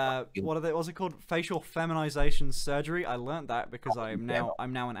got what's it called? Facial feminization surgery. I learned that because I'm now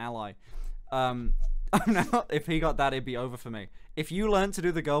an ally. If he got that, it'd be over for me. If you learned to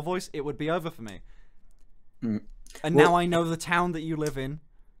do the girl voice, it would be over for me. And now I know the town that you live in,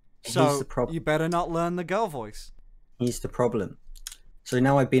 so you better not learn the girl voice. Here's the problem. So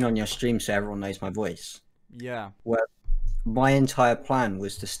now I've been on your stream, so everyone knows my voice. Yeah. Well, my entire plan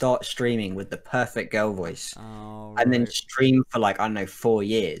was to start streaming with the perfect girl voice, and then stream for like, I don't know, 4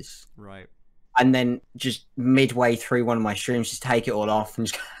 years. Right. And then just midway through one of my streams, just take it all off and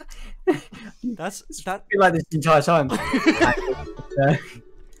just. That's be like this the entire time.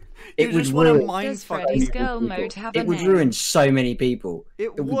 It would ruin. Freddy's girl mode have it would ruin so many people.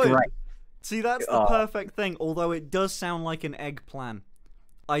 It would. Be great. See, that's the perfect thing. Although it does sound like an egg plan.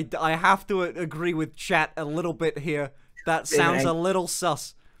 I have to agree with chat a little bit here. That sounds a little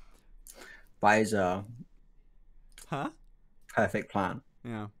sus. Huh? Perfect plan.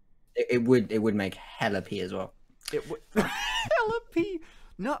 Yeah. It would make hella pee as well. It would hella pee.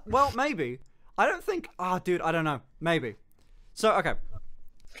 No, well, maybe. I don't think. Dude, I don't know. Maybe. So okay.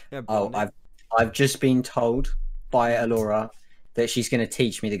 Yeah, I've just been told by Alora that she's going to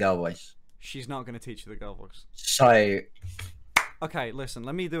teach me the girl voice. She's not going to teach you the girl voice. So. Okay, listen.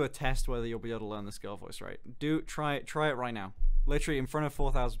 Let me do a test whether you'll be able to learn this girl voice, right? Try it right now. Literally in front of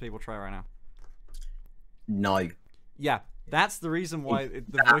 4,000 people. Try it right now. No. Yeah, that's the reason why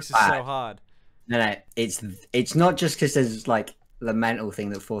the voice is so hard. No, it's not just because there's like the mental thing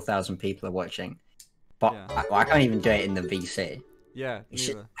that 4,000 people are watching, but I can't even do it in the VC. Yeah,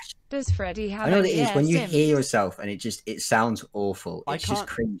 neither. Does Freddy have? I know what it is when you hear yourself and it sounds awful. It's just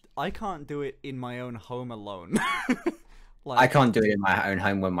cringe. I can't do it in my own home alone. Like, I can't do it in my own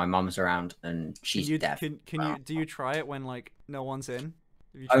home when my mum's around and she's deaf. Do you try it when like no one's in?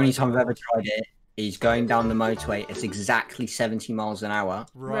 Only time I've ever tried it is going down the motorway. It's exactly 70 miles an hour.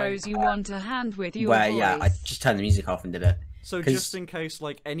 Right. Rose, you want a hand with your voice? Yeah, I just turned the music off and did it. So just in case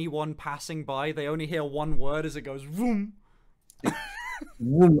like anyone passing by, they only hear one word as it goes vroom.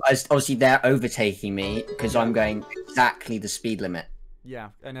 Obviously they're overtaking me because I'm going exactly the speed limit. Yeah,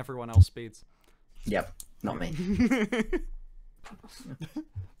 and everyone else speeds. Yep, not me.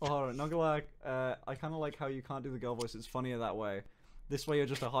 Alright, not gonna lie, I kind of like how you can't do the girl voice. It's funnier that way. This way you're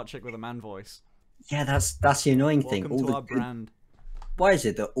just a hot chick with a man voice. Yeah, that's the annoying thing. Welcome to our brand. Why is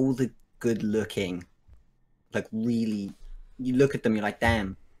it that all the good looking, like really, you look at them, you're like,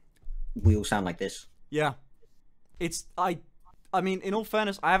 damn, we all sound like this. Yeah. I mean, in all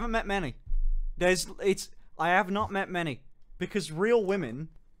fairness, I haven't met many. I have not met many. Because real women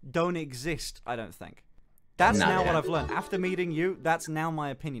don't exist, I don't think. That's now what I've learned. After meeting you, that's now my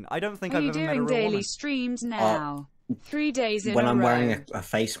opinion. I don't think I've ever met a real woman. Are you doing daily streams now? 3 days in a row. When I'm wearing a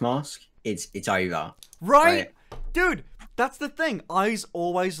face mask, it's over. Right? Dude, that's the thing. Eyes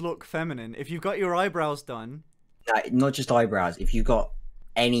always look feminine. If you've got your eyebrows done. No, not just eyebrows. If you've got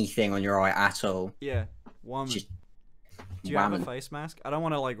anything on your eye at all. Yeah. Do you have a face mask? I don't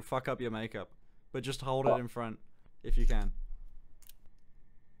want to like fuck up your makeup, but just hold it in front if you can.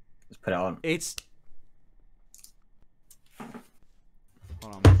 Let's put it on. It's.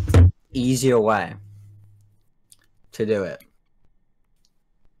 Hold on. Easier way to do it.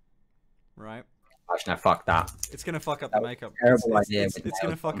 Right. Actually, no, fuck that. It's gonna fuck up the makeup. Terrible idea. It's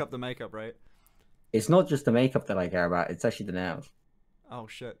gonna fuck up the makeup, right? It's not just the makeup that I care about. It's actually the nails. Oh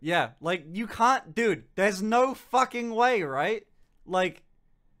shit. Yeah, like you can't, dude. There's no fucking way, right? Like,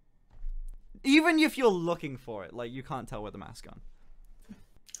 even if you're looking for it, like you can't tell with the mask on.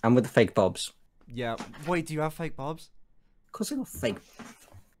 And with the fake bobs. Yeah. Wait, do you have fake bobs? Of course, I got fake.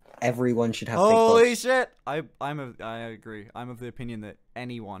 Everyone should have fake bobs. Holy shit! I agree. I'm of the opinion that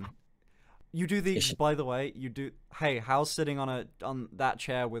anyone. You do the. By the way, you do. Hey, how's sitting on that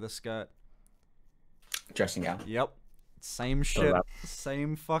chair with a skirt? Dressing gown. Yep. Same shit.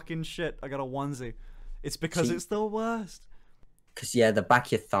 Same fucking shit. I got a onesie. It's because it's the worst. Because, yeah, the back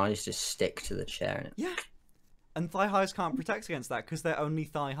of your thighs just stick to the chair. Yeah. And thigh highs can't protect against that because they're only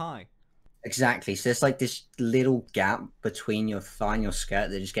thigh high. Exactly. So there's like this little gap between your thigh and your skirt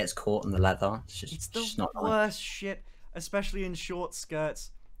that just gets caught in the leather. It's the not worst shit. Especially in short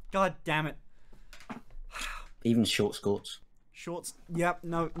skirts. God damn it. Even short skirts. Shorts. Yep.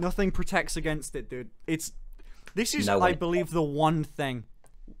 No, nothing protects against it, dude. This is, I believe, the one thing.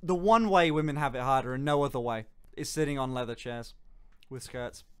 The one way women have it harder and no other way is sitting on leather chairs with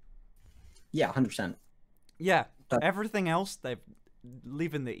skirts. Yeah, 100%. Yeah. Everything else, they're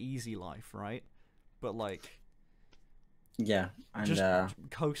living the easy life, right? But, like... Yeah. And, just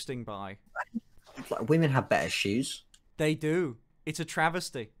coasting by. Like, women have better shoes. They do. It's a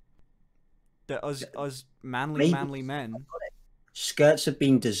travesty. That us manly men... Skirts have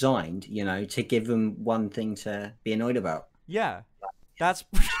been designed, you know, to give them one thing to be annoyed about. Yeah, that's.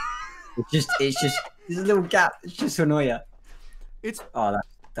 it's just there's a little gap. It's just to annoy you. It's. Oh,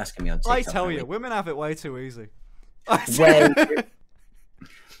 that's gonna be on TikTok. I tell you, women have it way too easy.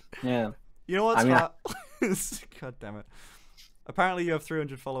 Yeah. You know what's hot? God damn it! Apparently, you have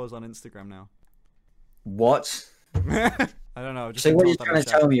 300 followers on Instagram now. What? I don't know. So what you're trying to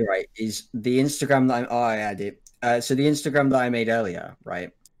tell me, right, is the Instagram that I added. So the Instagram that I made earlier, right?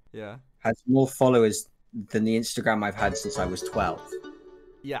 Yeah. Has more followers than the Instagram I've had since I was 12.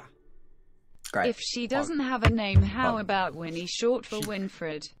 Yeah. Great. If she doesn't have a name, how about Winnie, short for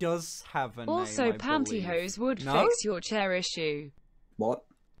Winfred? Does have a name. Also, pantyhose would fix your chair issue. What?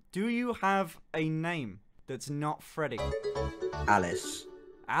 Do you have a name that's not Freddy? Alice.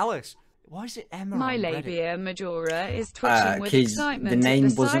 Alice. Why is it Emma? My labia majora is twitching with excitement. The name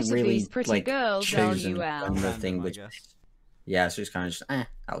at the wasn't sight really of these pretty like girls. chosen. LUL. And the thing was, yeah, so it's kind of just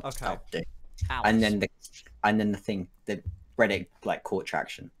I'll do. Alice. And then the thing, the Reddit like caught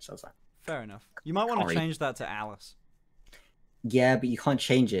traction. So I was like, fair enough. You might want to change that to Alice. Yeah, but you can't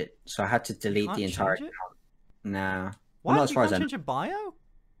change it, so I had to delete the entire account. Nah. Why? Not as far you can't as change your bio?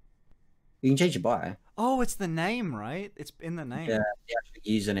 You can change your bio. Oh, it's the name, right? It's in the name. Yeah, the actual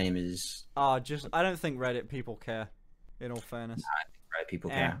username is. Oh, I don't think Reddit people care. In all fairness. Nah, I think Reddit people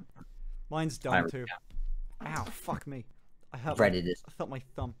care. Mine's dumb too. Ow, fuck me. I hurt Reddit is. I felt my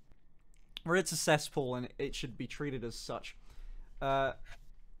thumb. Reddit's a cesspool and it should be treated as such. What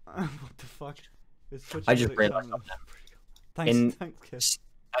the fuck? I just realized something. Thanks, Kiss.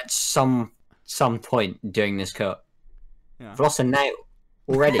 At some point during this cut, yeah. I've lost a nail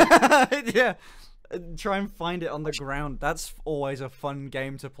already. Yeah. Try and find it on the ground. That's always a fun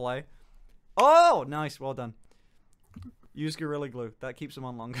game to play. Oh, nice. Well done. Use Gorilla Glue. That keeps them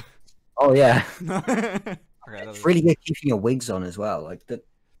on longer. Oh, yeah. Okay, it's really good keeping your wigs on as well. Like, that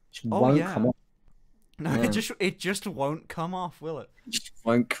won't come off. No, it just won't come off, will it? It just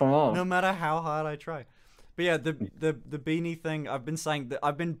won't come off. No matter how hard I try. But yeah, the beanie thing, I've been saying that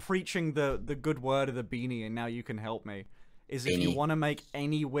I've been preaching the good word of the beanie, and now you can help me. Is if you want to make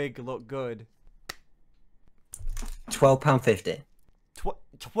any wig look good, £12.50.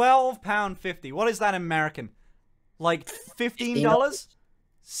 £12.50. What is that in American? Like $15?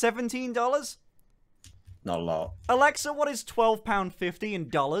 $17? Not a lot. Alexa, what is £12.50 in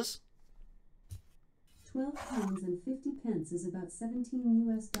dollars? £12.50 is about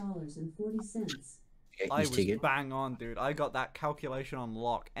 $17 I was bang on, dude. I got that calculation on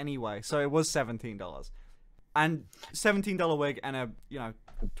lock anyway, so it was $17. And $17 wig and a, £20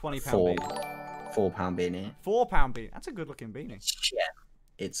 beanie. £4 beanie. £4 beanie. That's a good looking beanie. Yeah.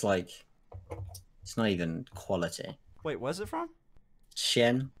 It's like, it's not even quality. Wait, where's it from?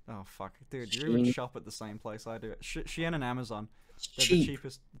 Shein. Oh fuck, dude, you even shop at the same place I do. Shein and Amazon. They're cheap.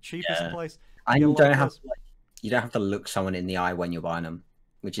 The cheapest place. And you don't have to look someone in the eye when you're buying them,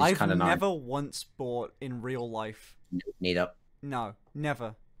 which is kind of nice. I've never once bought in real life Need up. No,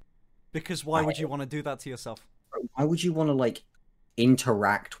 never. Because why would you want to do that to yourself? Why would you want to like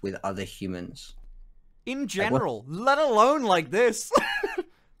interact with other humans? In general, let alone like this.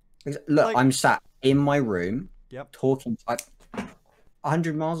 Look, like, I'm sat in my room, talking like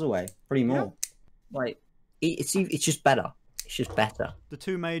 100 miles away, pretty more. Yep. Like it's just better. It's just better. The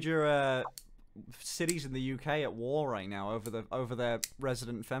two major cities in the UK at war right now over their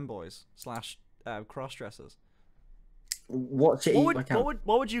resident femboys / cross-dressers. What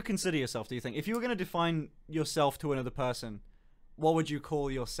would you consider yourself, do you think? If you were going to define yourself to another person, what would you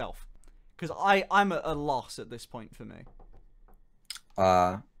call yourself? Because I'm at a loss at this point for me.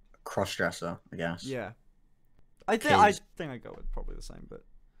 Cross-dresser, I guess. Yeah. I think I go with probably the same, but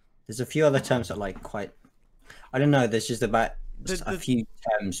there's a few other terms that like quite, I don't know, there's just about a few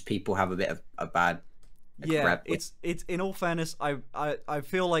terms people have a bit of a bad it's in all fairness, I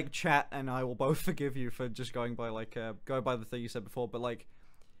feel like chat and I will both forgive you for just going by the thing you said before, but like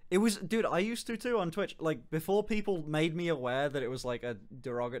it was, dude, I used to too on Twitch, like before people made me aware that it was like a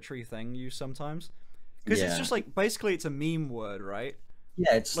derogatory thing used sometimes, because it's just like basically it's a meme word, right?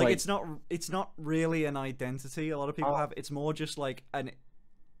 Yeah, it's like it's not really an identity a lot of people have. It's more just like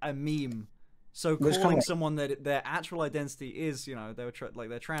a meme. So calling someone that their actual identity is, you know, they're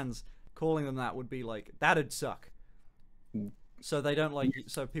trans, calling them that would be like, that'd suck. So they don't like,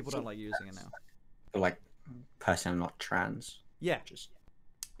 so people don't like using it now. Like, personally, I'm not trans. Yeah,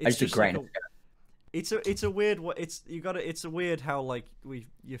 it's just great. Like it's a weird it's a weird how like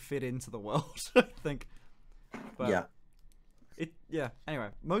you fit into the world. I think. But anyway,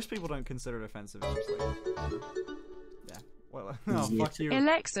 most people don't consider it offensive. It's just like, yeah. Well, fuck you.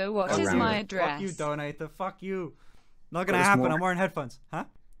 Alexa, what is my address? Fuck you, donator. Fuck you. Not gonna happen. I'm wearing headphones. Huh?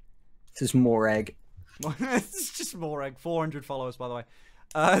 This is more egg. It's just more egg. 400 followers, by the way.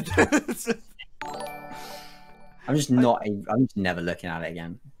 I'm just never looking at it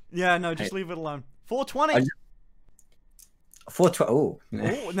again. Yeah, no, just leave it alone. 420.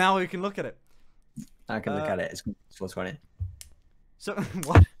 420. Oh, now we can look at it. I can look at it. It's 420. So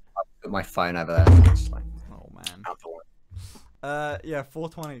what? I put my phone over there. It's like, oh man. Yeah,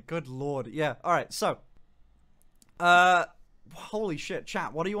 420. Good lord. Yeah. All right. So, holy shit,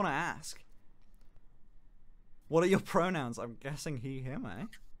 chat. What do you want to ask? What are your pronouns? I'm guessing he, him, eh?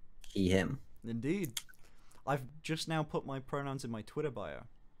 He, him. Indeed. I've just now put my pronouns in my Twitter bio.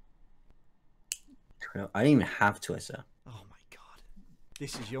 I don't even have Twitter. Oh my god.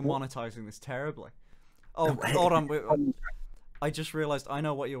 You're monetizing this terribly. Oh, hold on. I just realized I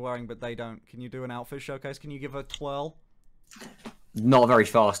know what you're wearing, but they don't. Can you do an outfit showcase? Can you give a twirl? Not a very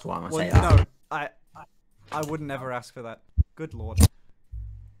fast one, I say that. No, I would never ask for that. Good lord.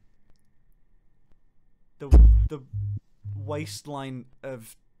 The waistline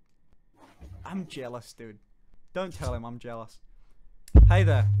of... I'm jealous, dude. Don't tell him I'm jealous. Hey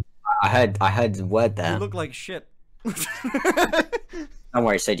there. I heard the word there. You look like shit. Don't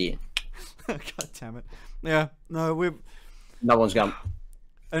worry, so do you. God damn it. Yeah, no, no one's gone.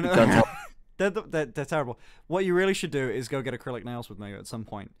 They're terrible. What you really should do is go get acrylic nails with me at some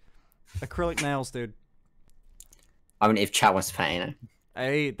point. Acrylic nails, dude. I mean, if chat wants to pay, you know.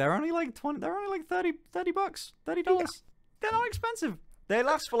 Hey, they're only like 20. They're only like $30 bucks, $30. Yeah. They're not expensive. They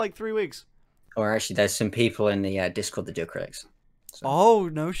last for like 3 weeks. Or actually, there's some people in the Discord that do acrylics. So. Oh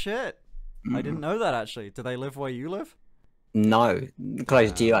no shit! I didn't know that actually. Do they live where you live? No,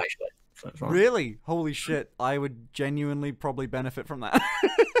 close to you actually. So really? Holy shit! I would genuinely probably benefit from that.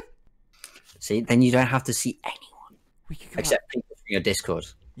 See, then you don't have to see anyone except people from your Discord.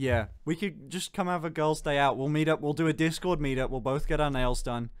 Yeah, we could just come have a girls' day out. We'll meet up. We'll do a Discord meetup. We'll both get our nails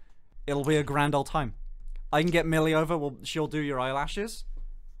done. It'll be a grand old time. I can get Millie over. She'll do your eyelashes.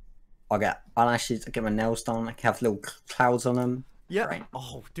 I'll get eyelashes. I'll get my nails done. I can have little clouds on them. Yeah. Right.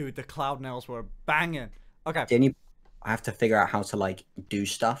 Oh, dude, the cloud nails were banging. Okay. I have to figure out how to like do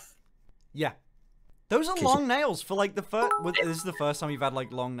stuff. Yeah. Those are long nails for like the first. This is the first time you've had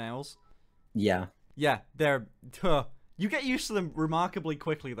like long nails. Yeah. Yeah, they're. You get used to them remarkably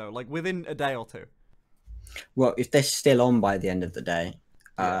quickly though, like within a day or two. Well, if they're still on by the end of the day,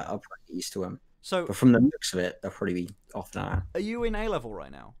 I'll probably get used to them. So, but from the looks of it, they'll probably be off now. Are you in A level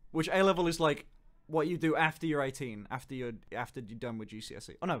right now? Which A level is like what you do after you're 18, after you're done with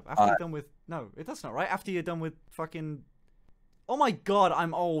GCSE. Oh no, after you're done with that's not right. After you're done with fucking. Oh my god,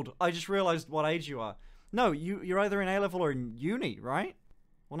 I'm old. I just realized what age you are. No, you're either in A level or in uni, right?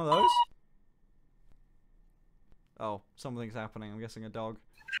 One of those. Oh, something's happening. I'm guessing a dog.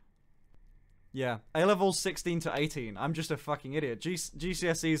 Yeah, A level's 16 to 18. I'm just a fucking idiot.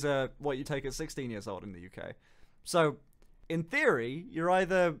 GCSEs are what you take at 16 years old in the UK. So, in theory, you're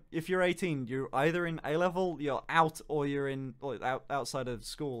either, if you're 18, you're either in A level, you're out, or you're in outside of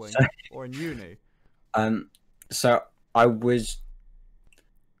schooling or in uni. So I was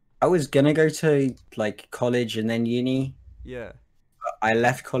gonna go to like college and then uni. Yeah. I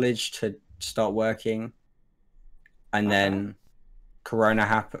left college to start working, and then Corona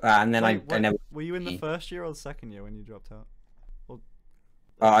happened, and then I never. Were you in the first year or the second year when you dropped out?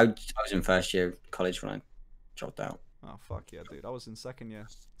 I was in first year of college when I dropped out. Oh fuck yeah, dude! I was in second year.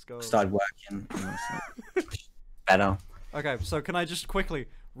 Let's go. Started working. Better. Okay, so can I just quickly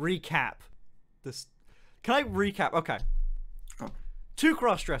recap this? Can I recap? Okay. Oh. 2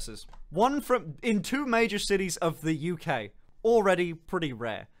 cross-dressers. One in 2 major cities of the UK. Already pretty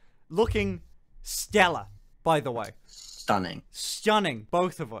rare. Looking stellar, by the way. Stunning. Stunning,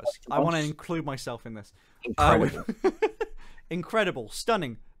 both of us. I want to include myself in this. Incredible. Incredible,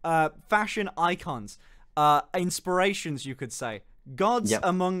 stunning. Fashion icons. Inspirations, you could say. Gods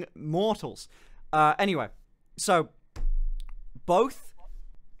among mortals. Anyway, so both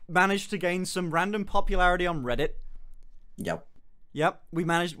managed to gain some random popularity on Reddit. Yep.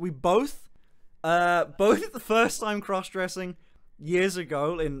 We both the first time cross-dressing years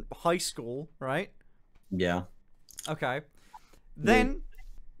ago in high school, right? Yeah. Okay. Then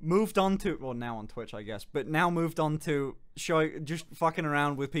moved on to, well, now on Twitch, I guess, but now moved on to just fucking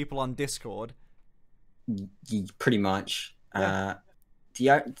around with people on Discord. Pretty much. Yeah.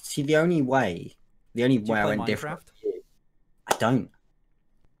 The only way I went different. I don't.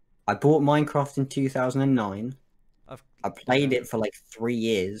 I bought Minecraft in 2009. I played it for like 3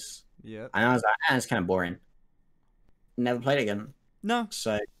 years. Yeah. And I was like, it's kind of boring. Never played it again. No.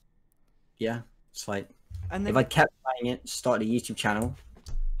 So, yeah, it's like, and then, if I kept playing it, started a YouTube channel.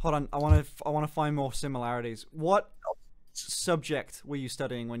 Hold on, I want to find more similarities. What subject were you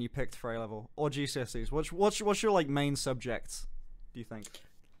studying when you picked for A level or GCSEs? What's your like main subjects? Do you think?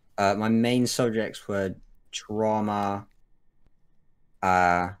 My main subjects were drama,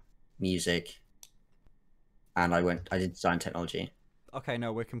 music, and I did design technology. Okay,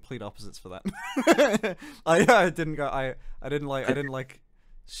 no, we're complete opposites for that. I didn't like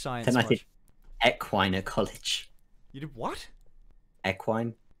science. Then I did equine at college. You did what?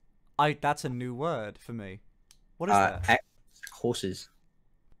 Equine. That's a new word for me. What is that? Horses.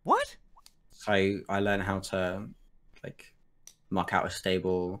 What? So I learned how to like mark out a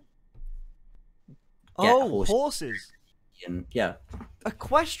stable. Oh, horses. And yeah.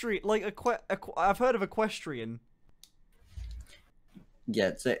 Equestrian, like I've heard of equestrian.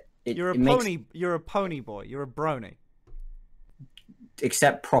 Yeah, you're a pony. You're a pony boy. You're a brony.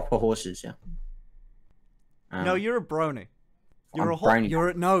 Except proper horses, yeah. No, you're a brony. You're a horse.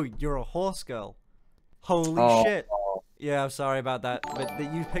 You're a horse girl. Holy shit. Yeah, I'm sorry about that. But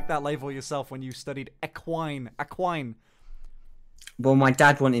you picked that label yourself when you studied equine. Equine. Well, my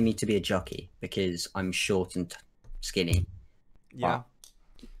dad wanted me to be a jockey because I'm short and skinny. Yeah.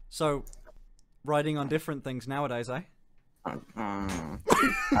 So, riding on different things nowadays, eh? I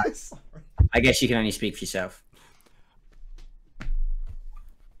guess you can only speak for yourself.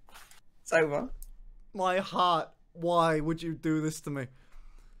 It's over. My heart. Why would you do this to me?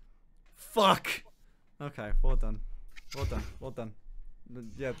 Fuck. Okay, well done. Well done.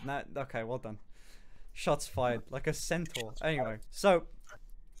 Yeah, okay, well done. Shots fired. Like a centaur. Anyway, so...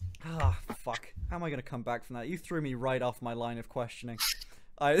 fuck. How am I going to come back from that? You threw me right off my line of questioning.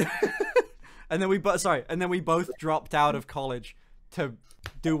 And then we both dropped out of college to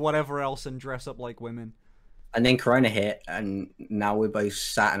do whatever else and dress up like women. And then Corona hit, and now we're both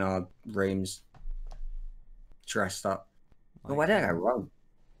sat in our rooms, dressed up. But why did I go wrong?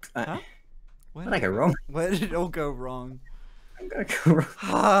 Huh? Where did I go wrong? Where did it all go wrong? I'm gonna go wrong.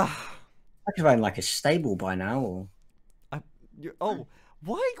 I could have been like a stable by now. Or...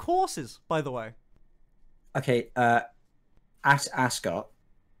 why horses? By the way. Okay. At Ascot.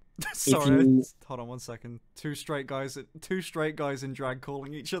 Sorry. Hold on 1 second. Two straight guys in drag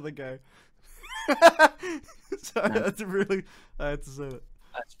calling each other gay. Sorry, I had to say that.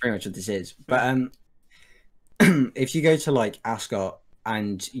 That's pretty much what this is. But if you go to like Ascot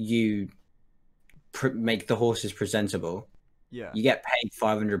and you make the horses presentable, yeah, you get paid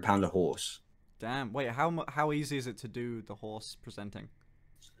 £500 a horse. Damn. Wait, how easy is it to do the horse presenting?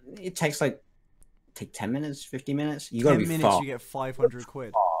 It takes 10 minutes, 15 minutes. You gotta be 10 minutes, fast. you get 500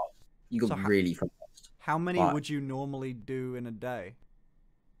 quid. You got really fast. How many would you normally do in a day?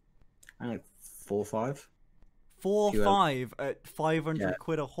 I don't know, 4 or 5. 4 or 5 at 500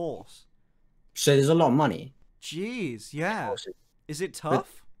 quid a horse. So there's a lot of money. Jeez, yeah. Is it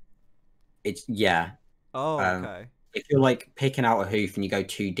tough? Yeah. Oh, okay. If you're like picking out a hoof and you go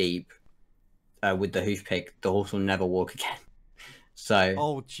too deep, with the hoof pick, the horse will never walk again. So.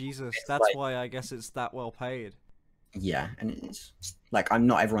 Oh Jesus, that's why I guess it's that well paid. Yeah, and it's like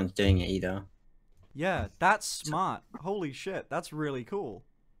not everyone's doing it either. Yeah, that's smart. Holy shit, that's really cool.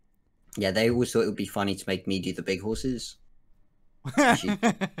 Yeah, they always thought it would be funny to make me do the big horses. Because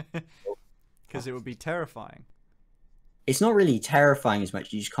it would be terrifying. It's not really terrifying as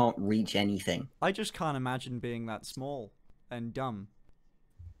much. You just can't reach anything. I just can't imagine being that small and dumb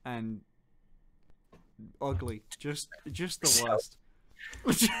and ugly. Just the worst.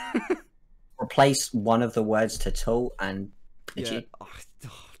 Replace one of the words to tall and itchy. Yeah. Oh,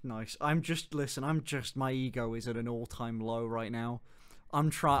 nice. My ego is at an all-time low right now.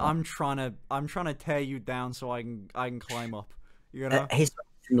 I'm trying to tear you down so I can climb up. You know? He's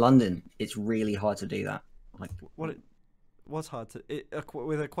from London. It's really hard to do that. Like what's hard to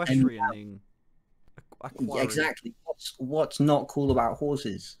with equestrian? Exactly. What's not cool about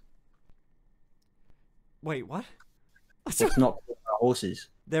horses? Wait, what? What's not cool about horses?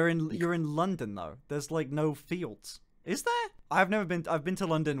 You're in London though. There's like no fields. Is there? I've been to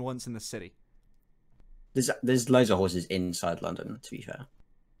London once in the city. There's loads of horses inside London, to be fair.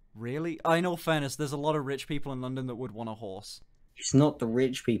 Really? In all fairness, there's a lot of rich people in London that would want a horse. It's not the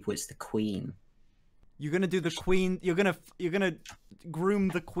rich people, it's the Queen. You're gonna do the Queen. You're gonna groom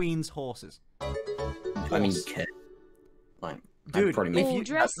the Queen's horses. I mean, you could. Like, dude, if you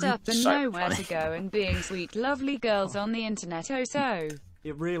dressed up and nowhere to go and being sweet, lovely girls on the internet, it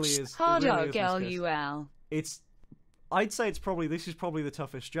really is. Hard really girl. I'd say this is probably the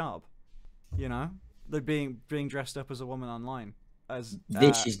toughest job. You know, the being dressed up as a woman online.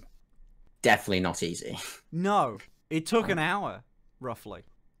 This is definitely not easy. No, it took an hour, roughly,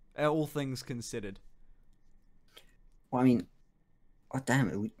 all things considered. Well, I mean, oh damn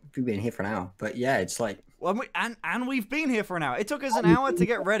it, we've been here for an hour, but yeah, it's like. Well, and we've been here for an hour. It took us an hour to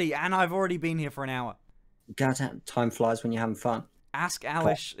get ready, and I've already been here for an hour. God, time flies when you're having fun. Ask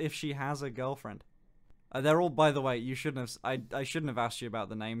Alice if she has a girlfriend. They're all, by the way, you shouldn't have. I shouldn't have asked you about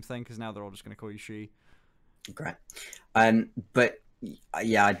the name thing because now they're all just gonna call you she. Great. But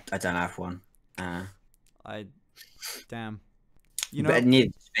yeah, I don't have one. Damn. You know. But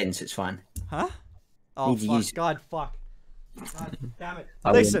neither Vince, it's fine. Huh? Oh fuck! God, fuck! God damn it!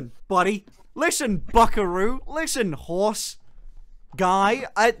 Listen, buddy. Listen, buckaroo. Listen, horse. Guy.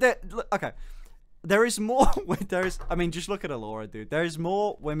 Okay. There is more. I mean, just look at Alora, dude. There is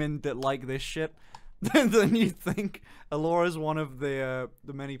more women that like this shit than you think. Alora's one of the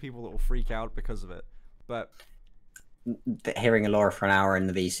many people that will freak out because of it. But hearing Alora for an hour in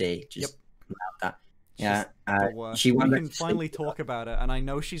the VC, just that. Yeah, we can finally talk about it, and I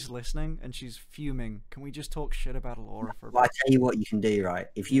know she's listening and she's fuming. Can we just talk shit about Alora for a bit? Well, I tell you what you can do, right?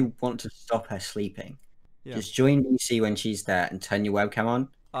 If you want to stop her sleeping, just join VC when she's there and turn your webcam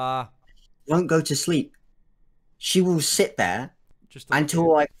on. Don't go to sleep. She will sit there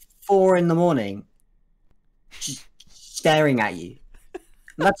until like 4 in the morning, just staring at you. And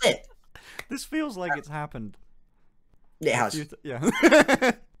that's it. This feels like it's happened. It has. Yeah.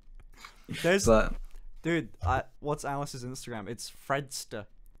 Dude, what's Alice's Instagram? It's Fredster,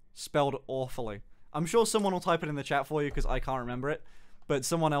 spelled awfully. I'm sure someone will type it in the chat for you because I can't remember it, but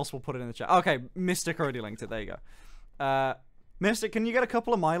someone else will put it in the chat. Okay, Mystic already linked it. There you go. Mystic, can you get a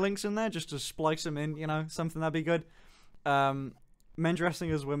couple of my links in there just to splice them in? You know, something that'd be good. Men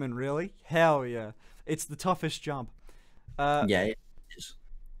dressing as women, really? Hell yeah! It's the toughest job. Yeah, it is.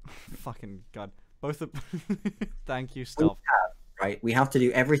 Fucking god. Both of. Thank you, stop. We have to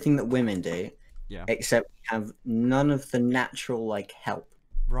do everything that women do. Yeah. Except we have none of the natural like help.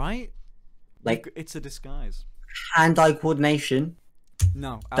 Right? Like it's a disguise. Hand-eye coordination.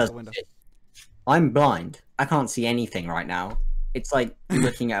 No, out the window. I'm blind. I can't see anything right now. It's like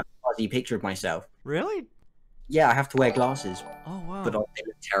looking at a fuzzy picture of myself. Really? Yeah, I have to wear glasses. Oh wow. But they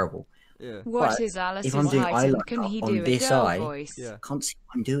look terrible. Yeah. What is Alice's if I'm doing height and can he do a girl voice? Yeah. I can't see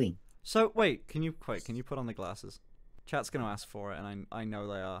what I'm doing. So wait, can you put on the glasses? Chat's gonna ask for it, and I know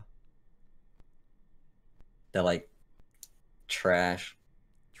they are. They're like trash.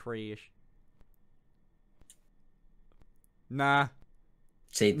 Trash. Nah.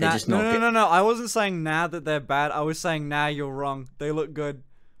 See, they're just not good. No. I wasn't saying nah that they're bad. I was saying nah, you're wrong. They look good.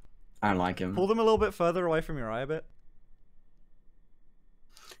 I don't like them. Pull them a little bit further away from your eye a bit.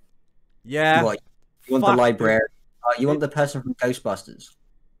 Yeah. What? You want the librarian? You want the person from Ghostbusters?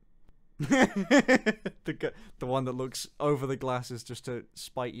 the one that looks over the glasses just to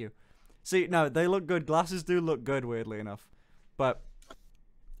spite you. See, no, they look good. Glasses do look good, weirdly enough.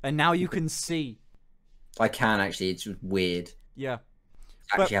 And now you can see. I can, actually. It's weird. Yeah.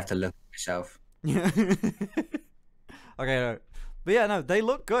 I actually have to look at myself. Yeah. Okay, no. But yeah, no, they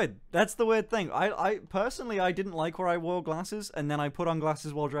look good. That's the weird thing. I personally, I didn't like where I wore glasses, and then I put on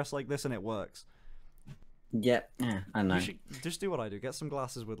glasses while dressed like this, and it works. Yeah, I know. You should just do what I do. Get some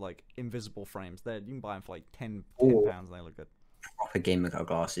glasses with like invisible frames. You can buy them for like 10 pounds, and they look good. Proper gamer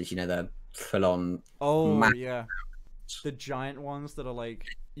glasses, you know, they're full on. Oh yeah, the giant ones that are like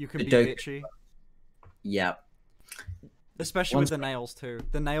you can be bitchy. Yeah. Especially with the nails too.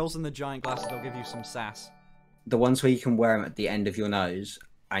 The nails and the giant glasses, they'll give you some sass. The ones where you can wear them at the end of your nose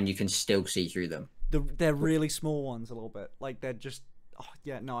and you can still see through them. They're really small ones a little bit. Like they're just... Oh,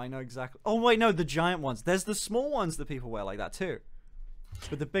 yeah, no, I know exactly. Oh, wait, no, the giant ones. There's the small ones that people wear like that too.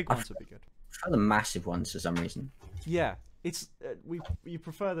 But the big ones would be good. I prefer the massive ones for some reason. Yeah, it's... you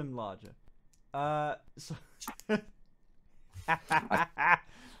prefer them larger. So...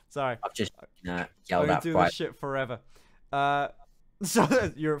 Sorry. I've just yelled I'm gonna out do this shit forever. So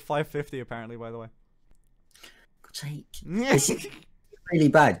you're at 550 apparently, by the way. God's sake. It's really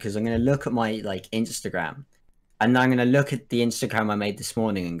bad because I'm gonna look at my Instagram, and then I'm gonna look at the Instagram I made this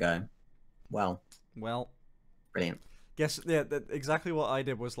morning and go, well, brilliant. Guess exactly what I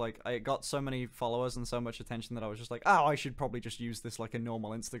did was like I got so many followers and so much attention that I was just like, oh, I should probably just use this like a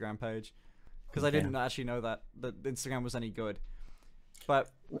normal Instagram page, because I didn't actually know that Instagram was any good.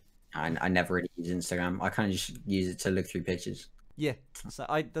 But I never really use Instagram. I kind of just use it to look through pictures. Yeah, so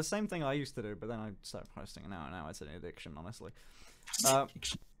the same thing I used to do, but then I started posting now it's an addiction, honestly. Can't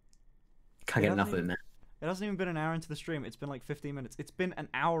get enough of it, man. It hasn't even been an hour into the stream. It's been like 15 minutes. It's been an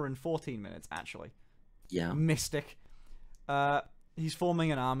hour and 14 minutes, actually. Yeah. Mystic. He's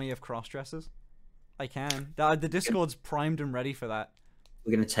forming an army of cross-dressers. I can. The Discord's primed and ready for that.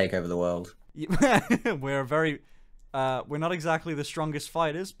 We're going to take over the world. We're not exactly the strongest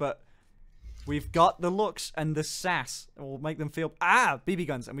fighters, but we've got the looks and the sass. And we'll make them feel... BB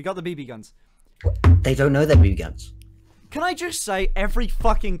guns. And we got the BB guns. They don't know they're BB guns. Can I just say, every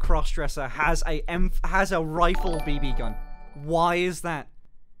fucking crossdresser has a rifle BB gun. Why is that?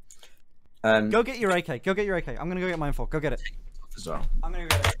 Go get your AK. Go get your AK. I'm gonna go get mine for. Go get it. As well. I'm gonna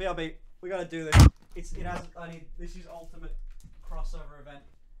go get it. BRB. We gotta do this. This is ultimate crossover event.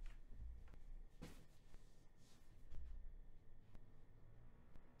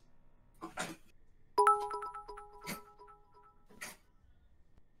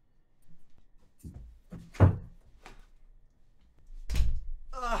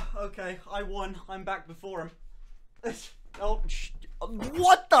 Okay, I won. I'm back before him.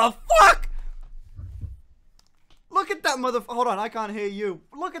 What the fuck? Look at that motherfucker. Hold on, I can't hear you.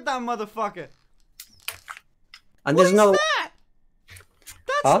 Look at that motherfucker. And there's another. That?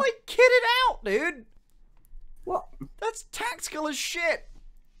 That's like kitted out, dude. What? That's tactical as shit.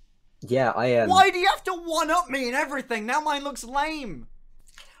 Yeah, I am. Why do you have to one-up me and everything? Now mine looks lame.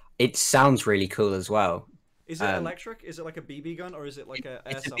 It sounds really cool as well. Is it electric? Is it like a BB gun, or is it like a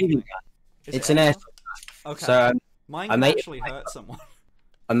airsoft? It's a BB gun. It's an airsoft. Okay. So mine can actually hurt someone.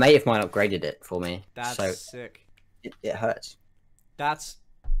 A mate of mine upgraded it for me. That's sick. It hurts. That's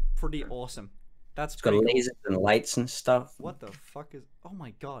pretty awesome. That's it's got lasers and lights and stuff. What the fuck is... Oh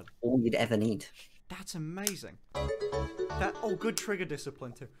my god. All you'd ever need. That's amazing. Good trigger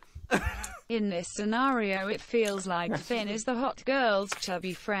discipline too. In this scenario, it feels like Finn is the hot girl's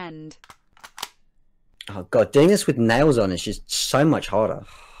chubby friend. Oh god, doing this with nails on is just so much harder.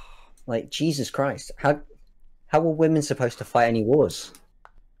 Like, Jesus Christ. How are women supposed to fight any wars?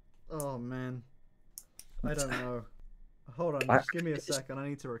 Oh man. I don't know. Hold on, just give me a second. I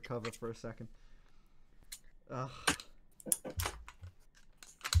need to recover for a second.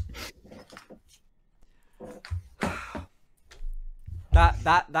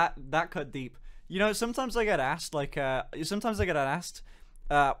 That cut deep. You know, sometimes I get asked,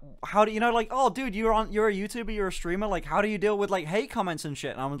 how do you know, like, oh dude, you're a YouTuber, you're a streamer, like how do you deal with like hate comments and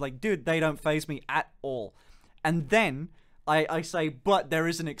shit? And I was like, dude, they don't faze me at all. And then I say, but there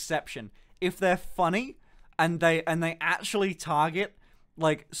is an exception. If they're funny and they actually target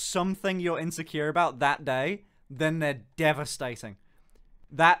like something you're insecure about that day, then they're devastating.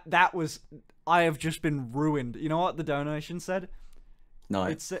 That was, I have just been ruined. You know what the donation said? No.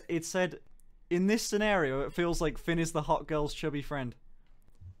 It said, in this scenario, it feels like Finn is the hot girl's chubby friend.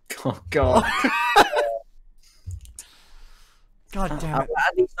 Oh god. God damn it.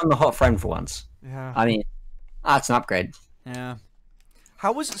 At least I'm the hot friend for once. Yeah. I mean, that's an upgrade. Yeah.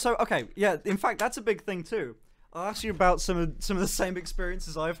 How was it? So, okay, yeah, in fact, that's a big thing too. I'll ask you about some of the same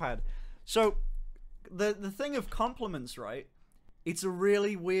experiences I've had. So, the thing of compliments, right? It's a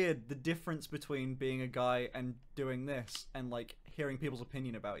really weird, the difference between being a guy and doing this and, like, hearing people's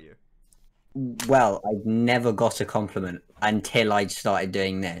opinion about you. Well, I never got a compliment until I started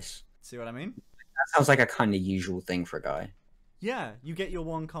doing this. See what I mean? That sounds like a kind of usual thing for a guy. Yeah, you get your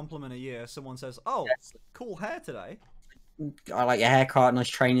one compliment a year. Someone says, "Oh, cool hair today. I like your haircut. Nice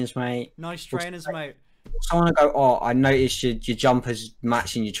trainers, mate. Nice trainers, mate." Someone will go, "Oh, I noticed your jumpers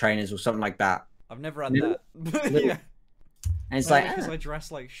matching your trainers," or something like that. I've never had that. Yeah. And it's maybe like because I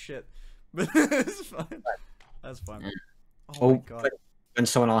dress like shit. But it's fine. That's fine. Yeah. Oh my god. When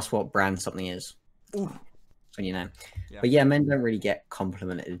someone asks what brand something is, Ooh. so you know. Yeah. But yeah, men don't really get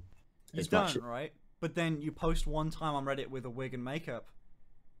complimented You as don't, much. right? But then you post one time on Reddit with a wig and makeup,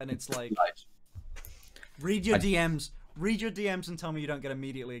 and it's like, read your DMs. Read your DMs and tell me you don't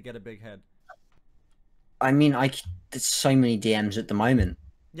immediately get a big head. I mean, there's so many DMs at the moment.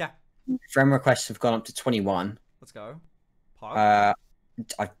 Yeah. Friend requests have gone up to 21. Let's go.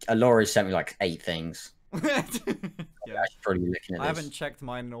 Alora sent me like 8 things. Yeah. I should probably be looking at this. I haven't checked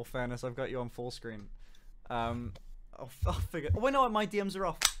mine in all fairness. I've got you on full screen. I'll figure. Oh, wait, no, my DMs are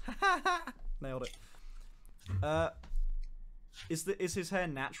off. Nailed it. Is his hair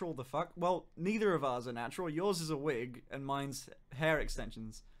natural? The fuck? Well, neither of ours are natural. Yours is a wig, and mine's hair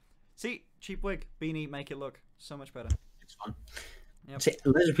extensions. See, cheap wig, beanie, make it look so much better. It's fun. Yep. See,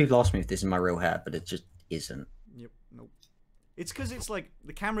 loads of people ask me if this is my real hair, but it just isn't. Yep. Nope. It's because it's like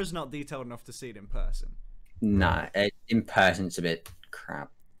the camera's not detailed enough to see it in person. Nah, in person it's a bit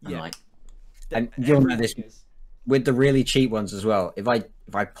crap. Yeah. And you'll know this with the really cheap ones as well. If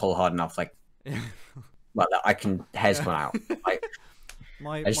I pull hard enough, like, well, I can hair's come out. Like,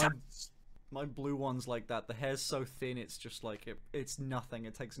 my blue ones like that. The hair's so thin, it's just like it's nothing.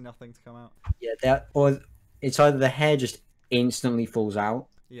 It takes nothing to come out. Yeah, or it's either the hair just instantly falls out.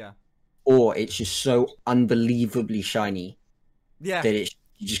 Yeah. Or it's just so unbelievably shiny. Yeah. That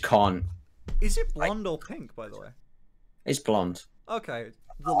you just can't. Is it blonde or pink, by the way? It's blonde. Okay.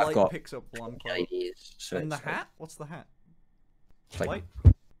 The light picks up blonde color. So and the hat? What's the hat? Like, white?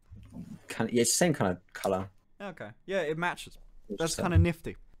 Yeah, it's the same kind of color. Okay. Yeah, it matches. That's kind of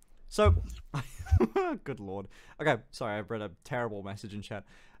nifty. So, good lord. Okay, sorry, I've read a terrible message in chat.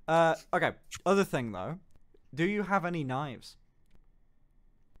 Okay, other thing though. Do you have any knives?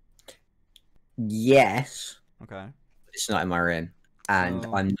 Yes. Okay. It's not in my room, and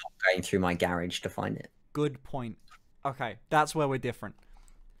I'm not going through my garage to find it. Good point. Okay, that's where we're different.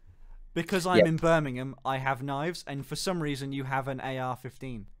 Because I'm in Birmingham, I have knives, and for some reason you have an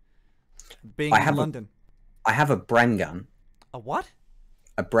AR-15. Being in London. I have a Bren gun. A what?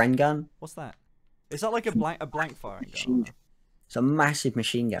 A Bren gun? What's that? Is that like a blank firing gun? It's a massive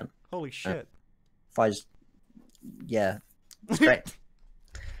machine gun. Holy shit. Fires. Yeah. It's great.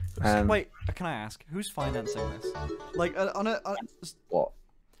 Wait, can I ask, who's financing this? Like, what?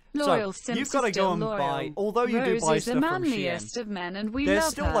 Loyal so, you've got to go and buy, although you do buy stuff from Shein, of men and we there's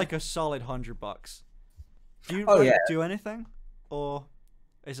love still her. like a solid $100. Do you do anything? Or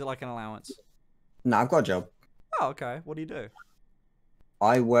is it like an allowance? No, I've got a job. Oh, okay. What do you do?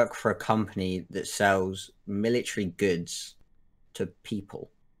 I work for a company that sells military goods to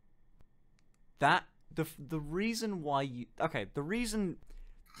people. The reason why you... Okay,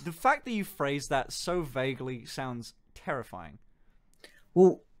 the fact that you phrase that so vaguely sounds terrifying.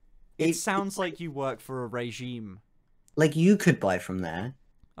 Well, it sounds like you work for a regime. Like you could buy from there,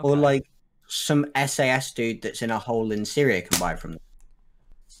 or like some SAS dude that's in a hole in Syria can buy from there.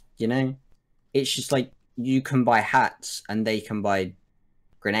 You know, it's just like you can buy hats and they can buy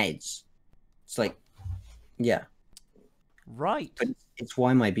grenades. It's like, yeah, right. But it's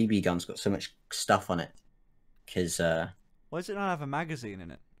why my BB gun's got so much stuff on it. Because why does it not have a magazine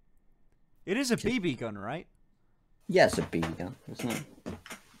in it? It is a BB gun, right? Yeah, it's a BB gun, isn't it?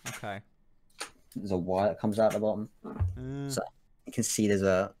 Okay. There's a wire that comes out the bottom. So you can see there's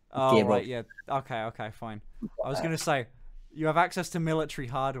a gearbox. Right, yeah. Okay, fine. I was going to say, you have access to military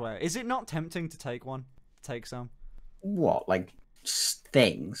hardware. Is it not tempting to take one? Take some? What, like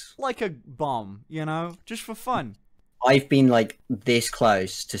things? Like a bomb, you know? Just for fun. I've been like this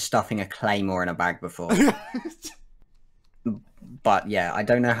close to stuffing a claymore in a bag before. But yeah, I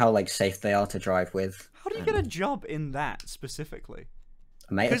don't know how like safe they are to drive with. How do you get a job in that specifically?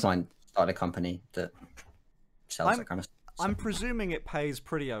 A mate of mine started a company that sells that kind of stuff. I'm presuming it pays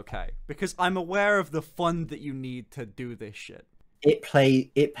pretty okay because I'm aware of the fund that you need to do this shit. It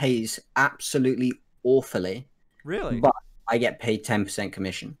pays absolutely awfully. Really? But I get paid 10%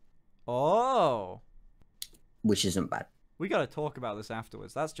 commission. Oh. Which isn't bad. We got to talk about this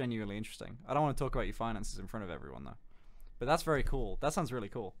afterwards. That's genuinely interesting. I don't want to talk about your finances in front of everyone though. But that's very cool. That sounds really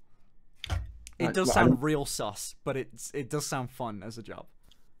cool. It does sound real sus, but it does sound fun as a job.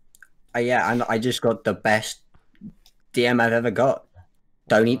 Yeah, and I just got the best DM I've ever got.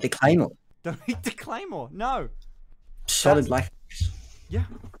 Don't eat the claymore. Don't eat the claymore. No. Solid life. Yeah.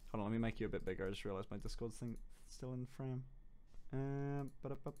 Hold on, let me make you a bit bigger. I just realized my Discord thing is still in frame. There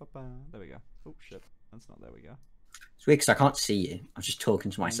we go. Oh shit, that's not. There we go. It's weird because I can't see you. I'm just talking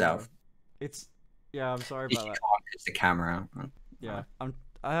to myself. It's yeah. I'm sorry You about that. can't, it's the camera. Yeah.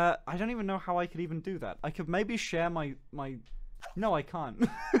 I don't even know how I could even do that. I could maybe share my. No, I can't.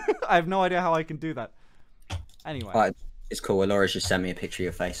 I have no idea how I can do that. Anyway. Right, it's cool. Laura's just sent me a picture of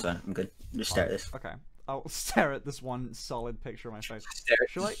your face, so I'm good. Just stare at this. Okay. I'll stare at this one solid picture of my face.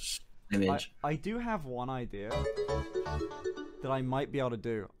 Shall I? Image. I do have one idea that I might be able to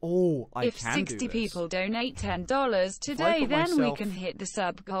do. Oh, I if can do this. 60 people donate $10 today, then we myself... can hit the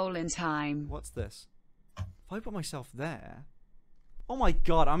sub goal in time. What's this? If I put myself there... Oh my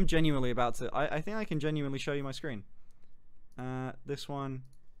god, I'm genuinely about to... I think I can genuinely show you my screen. This one,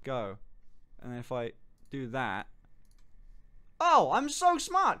 go. And if I do that... Oh, I'm so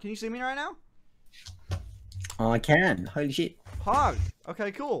smart! Can you see me right now? Oh, I can. Holy shit. Hug.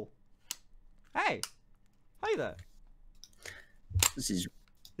 Okay, cool. Hey. Hey there. This is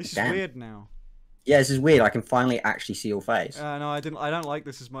weird now. Yeah, this is weird. I can finally actually see your face. No, I don't like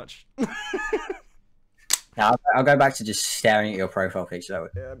this as much. Now, I'll go back to just staring at your profile picture.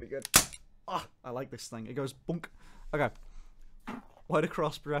 Yeah, that'd be good. Oh, I like this thing. It goes bunk. Okay. Why do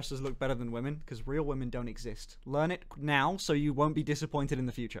cross-dressers look better than women? Because real women don't exist. Learn it now so you won't be disappointed in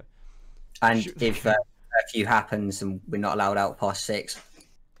the future. And if a few happens and we're not allowed out past 6.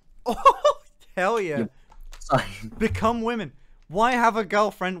 Oh, hell yeah. Become women. Why have a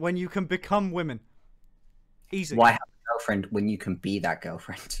girlfriend when you can become women? Easy. Why have a girlfriend when you can be that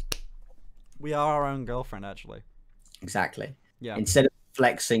girlfriend? We are our own girlfriend, actually. Exactly. Yeah. Instead of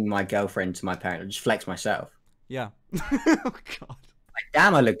flexing my girlfriend to my parents, I'll just flex myself. Yeah. Oh, God. Like,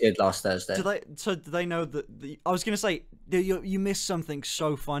 damn, I look good last Thursday. Do they know that... I was going to say, you missed something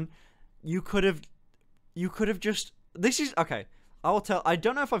so fun. You could have just... This is... Okay. I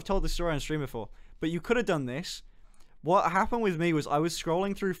don't know if I've told this story on stream before, but you could have done this. What happened with me was I was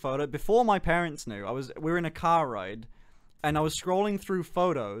scrolling through photos before my parents knew. We were in a car ride, and I was scrolling through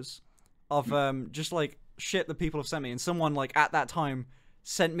photos of just like shit that people have sent me, and someone like at that time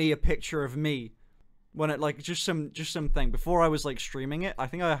sent me a picture of me when it like just something before I was like streaming it. I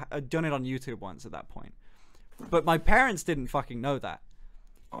think I'd done it on YouTube once at that point, but my parents didn't fucking know that.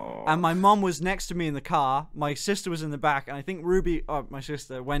 Oh. And my mom was next to me in the car. My sister was in the back, and I think Ruby, my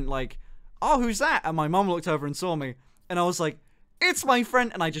sister, went like, "Oh, who's that?" And my mom looked over and saw me. And I was like, "It's my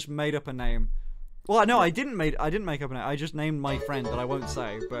friend," and I just made up a name. Well, no, I didn't make up a name. I just named my friend that I won't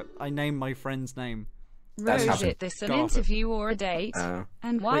say, but I named my friend's name. Rose, is this an interview or a date?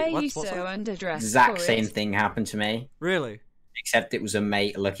 And why are you so underdressed? Exact same thing happened to me. Really? Except it was a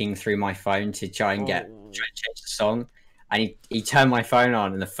mate looking through my phone to try and change the song, and he turned my phone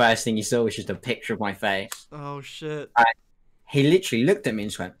on, and the first thing he saw was just a picture of my face. Oh shit! And he literally looked at me and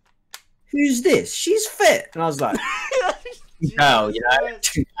just went, "Who's this? She's fit." And I was like, "No, you know."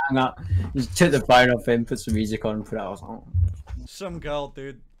 Hung up, just took the phone off him, put some music on, and put it. I was like, "Oh." Some girl,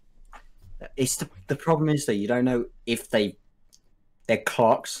 dude. It's the problem is that you don't know if they're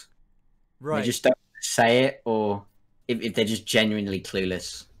clocks, right? They just don't say it, or if they're just genuinely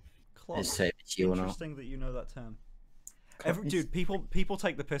clueless as to if it's you or not. Interesting that you know that term. Dude, people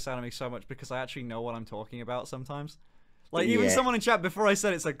take the piss out of me so much because I actually know what I'm talking about sometimes. Like even someone in chat before I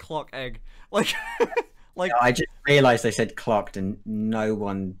said it said clock egg. Like like I just realized they said clocked, and no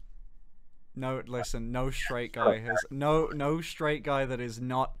one. No, listen, no straight guy has no straight guy that is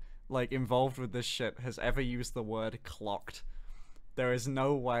not like involved with this shit has ever used the word clocked. There is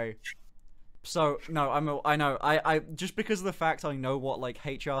no way. So no, I know I just because of the fact I know what like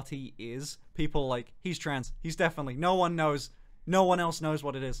HRT is, people like he's trans. He's definitely no one else knows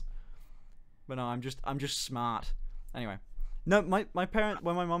what it is. But no, I'm just smart. Anyway, no, my parent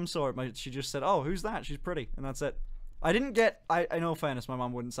when my mum saw it, she just said, "Oh, who's that? She's pretty," and that's it. I didn't get. In all fairness, my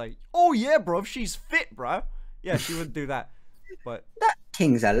mum wouldn't say, "Oh yeah, bro, she's fit, bro." Yeah, she wouldn't do that. But that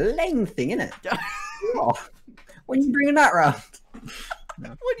thing's a lame thing, isn't it? Oh, when you bringing that round?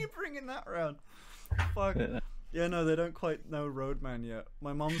 When you bringing that round? Fuck. Yeah, no, they don't quite know Roadman yet.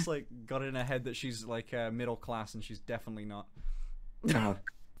 My mom's like got it in her head that she's like middle class, and she's definitely not. Oh,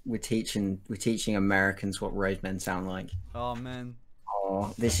 we're teaching Americans what roadmen sound like. Oh man.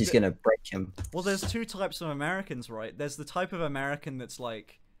 Oh, this is gonna break him. Well, there's two types of Americans, right? There's the type of American that's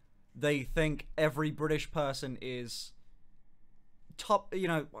like, they think every British person is top, you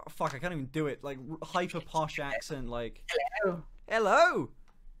know, fuck, I can't even do it. Like hyper posh accent, like hello.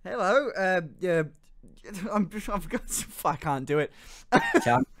 Yeah, I've got. I can't do it.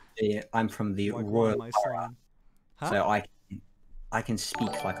 I'm from the Royal Borough, so I can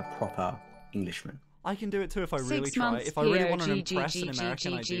speak like a proper Englishman. I can do it too if I really try. If I really want to impress an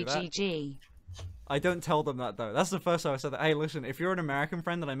American, I do that. I don't tell them that though. That's the first time I said that. Hey, listen, if you're an American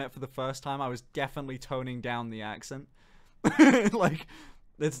friend that I met for the first time, I was definitely toning down the accent. Like,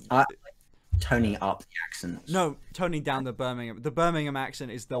 it's toning up the accents. No, toning down the Birmingham. The Birmingham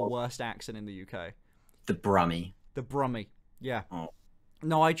accent is the worst accent in the UK. The Brummy. The Brummy. Yeah. Oh.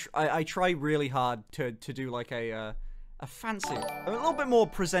 No, I try really hard to do like a fancy, a little bit more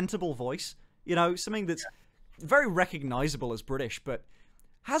presentable voice. You know, something that's very recognizable as British, but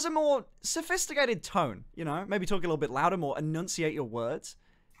has a more sophisticated tone. You know, maybe talk a little bit louder, more enunciate your words.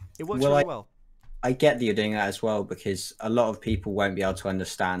 It works really well. I get that you're doing that as well, because a lot of people won't be able to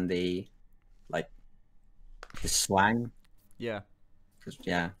understand the slang. Yeah.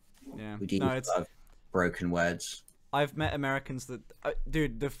 Yeah. We do a lot of broken words. I've met Americans that,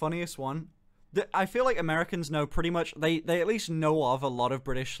 dude, the funniest one. I feel like Americans know pretty much. They at least know of a lot of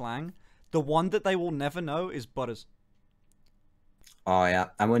British slang. The one that they will never know is butters. Oh yeah,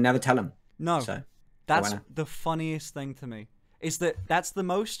 and we'll never tell them. No, so, that's the funniest thing to me. Is that's the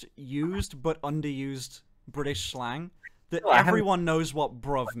most used but underused British slang. That everyone knows what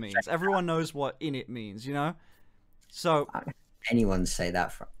bruv means. Everyone knows what in it means, you know? So anyone say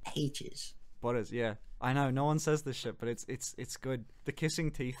that for ages. Butters, yeah. I know, no one says this shit, but it's good. The kissing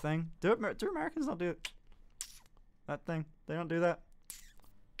teeth thing. Do Americans not do it? That thing? They don't do that?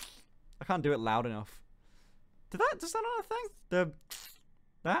 I can't do it loud enough. Does that not a thing?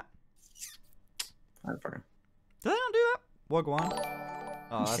 That? I don't know. Do they not do that? Wagwan.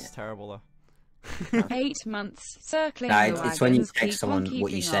 Oh, that's terrible though. 8 months circling. No, it's when you text someone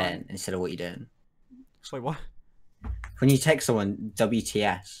what you're saying instead of what you're doing. Wait, what? When you text someone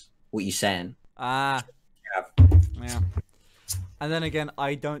WTS, what you saying? Ah. Yeah. And then again,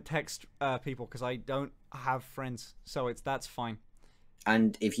 I don't text people because I don't have friends, so that's fine.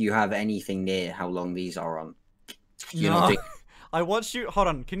 And if you have anything near how long these are on, you're no. not doing... I watched you. Hold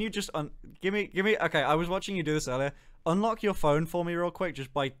on. Can you just give me? Okay, I was watching you do this earlier. Unlock your phone for me real quick,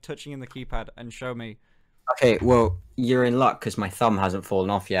 just by touching in the keypad, and show me. Okay, well, you're in luck because my thumb hasn't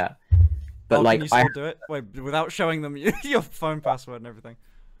fallen off yet. But like, can you still do it? Wait, without showing them your phone password and everything.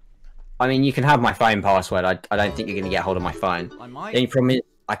 I mean, you can have my phone password. I don't think you're gonna get hold of my phone. I might. The only problem is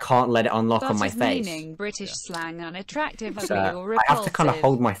I can't let it unlock on my face. Meaning British slang unattractive, so or repulsive. I have to kind of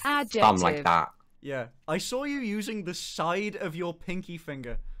hold my thumb like that. Yeah, I saw you using the side of your pinky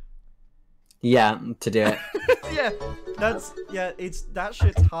finger. Yeah, to do it. Yeah, that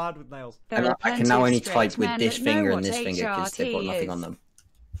shit's hard with nails. I can now only type with this finger and this finger because they've got nothing on them.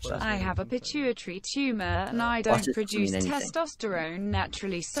 So. I have a pituitary tumor and I don't produce testosterone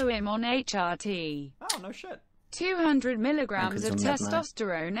naturally, so I'm on HRT. Oh, no shit. 200 milligrams of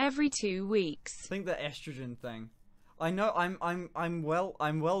testosterone every 2 weeks. I think the estrogen thing. I know I'm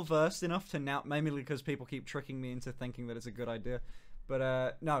well versed enough to now, mainly because people keep tricking me into thinking that it's a good idea.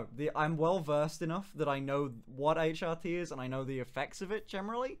 But no, I'm well versed enough that I know what HRT is and I know the effects of it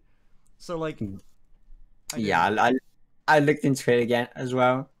generally. So like, I looked into it again as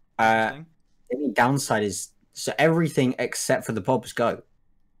well. The only downside is so everything except for the bobs go.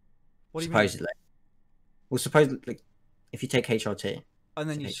 What do you supposedly? mean? Well, supposedly, if you take HRT and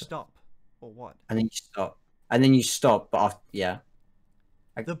then you stop, or what? And then you stop, but after, yeah.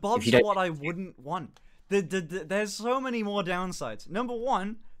 The bobs are what I wouldn't want. There's so many more downsides. Number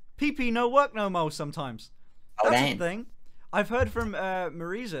one, PP no work no more sometimes. That's the thing. I've heard from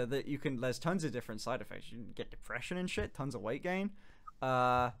Marisa that there's tons of different side effects. You can get depression and shit, tons of weight gain.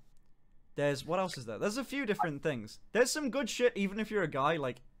 What else is there? There's a few different things. There's some good shit, even if you're a guy,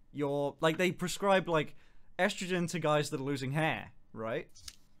 they prescribe estrogen to guys that are losing hair, right?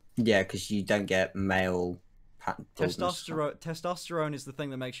 Yeah, because you don't get male testosterone is the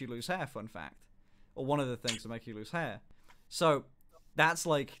thing that makes you lose hair, fun fact. Or one of the things that make you lose hair. So that's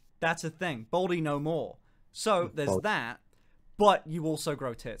a thing. Baldy no more. So there's that, but you also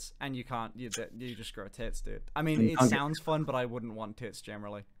grow tits, and you just grow tits, dude. I mean, it sounds fun, but I wouldn't want tits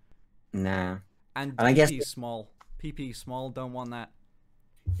generally. Nah. And I guess PP small, don't want that.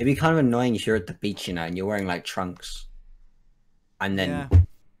 It'd be kind of annoying if you're at the beach, and you're wearing trunks, and then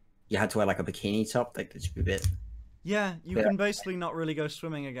you had to wear a bikini top, this would be a bit. Yeah, you can basically not really go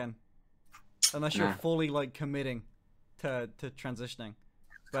swimming again, unless you're fully committing to transitioning.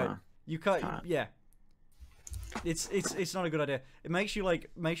 But you can't. Yeah. It's not a good idea. It makes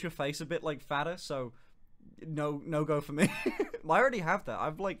your face a bit fatter, so no go for me. I already have that.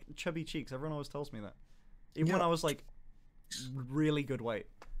 I've chubby cheeks. Everyone always tells me that. Even when I was really good weight.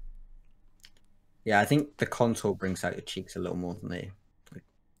 Yeah, I think the contour brings out your cheeks a little more than the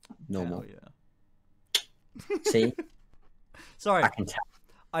normal. Hell yeah. See? Sorry. I can tell.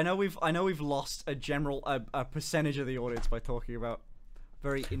 I know we've lost a percentage of the audience by talking about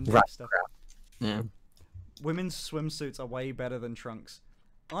very in-depth stuff. Yeah. Women's swimsuits are way better than trunks.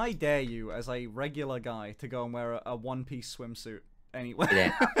 I dare you, as a regular guy, to go and wear a one-piece swimsuit anyway.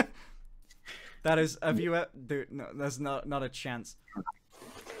 Yeah. That is, have you dude, no, there's not a chance.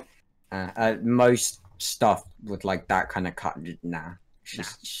 Most stuff with like that kind of cut, nah.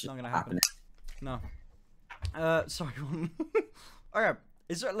 It's not gonna happen. No. Sorry. Okay.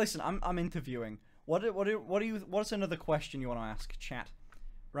 Listen, I'm interviewing. What's another question you want to ask, chat?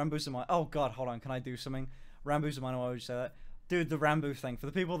 Ramboozamino. Oh god, hold on. Can I do something? Ramboozamino, why would you say that? Dude, the Rambo thing. For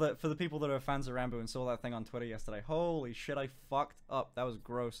the people that are fans of Rambo and saw that thing on Twitter yesterday. Holy shit, I fucked up. That was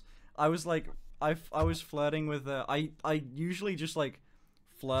gross. I was like, I was flirting with I usually just like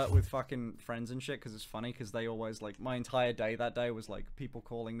flirt with fucking friends and shit because it's funny because they always like my entire day that day was like people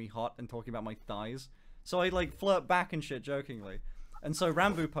calling me hot and talking about my thighs. So I like flirt back and shit jokingly. And so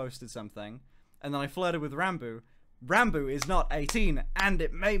Rambo posted something and then I flirted with Rambo. Rambo is not 18 and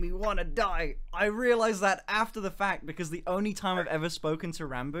it made me want to die. I realized that after the fact because the only time I've ever spoken to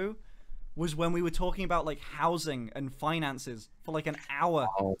Rambo was when we were talking about like housing and finances for like an hour.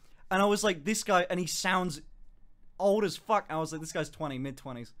 Oh. And I was like, this guy, and he sounds old as fuck. I was like, this guy's 20,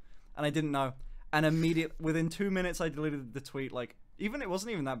 mid-20s. And I didn't know. And within 2 minutes, I deleted the tweet. Like, it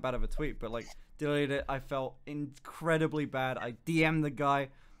wasn't even that bad of a tweet, but like, deleted it. I felt incredibly bad. I DM'd the guy.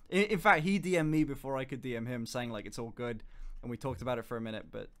 In fact, he DM'd me before I could DM him, saying like, it's all good. And we talked about it for a minute.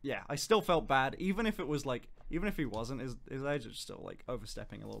 But yeah, I still felt bad. Even if it was like, even if he wasn't, his age is still like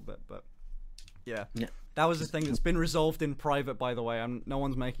overstepping a little bit. But yeah. That was the thing that's been resolved in private, by the way. No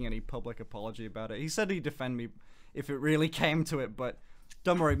one's making any public apology about it. He said he'd defend me if it really came to it, but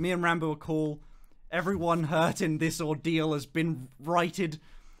don't worry. Me and Rambo are cool. Everyone hurt in this ordeal has been righted,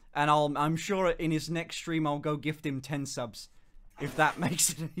 and I'm sure in his next stream I'll go gift him 10 subs, if that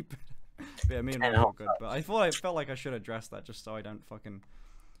makes it any better. But yeah, me and Rambo are good, but I felt like I should address that just so I don't fucking...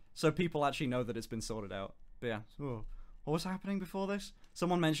 So people actually know that it's been sorted out. But yeah, ooh. What was happening before this?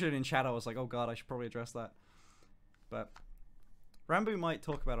 Someone mentioned it in chat. I was like, oh god, I should probably address that. But Rambo might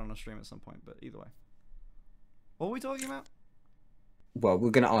talk about it on a stream at some point, but either way. What were we talking about? Well,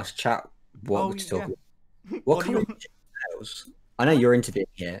 we're going to ask chat what we're talking about. What colour are your nails? I know you're interviewing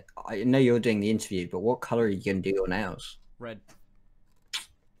here. I know you're doing the interview, but what colour are you going to do your nails? Red.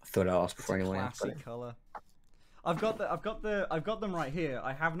 I thought I'd ask before anyone else. Classic colour. I've got them right here.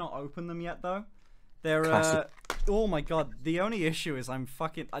 I have not opened them yet though. They're oh my god, the only issue is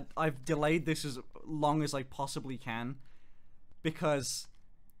I've delayed this as long as I possibly can because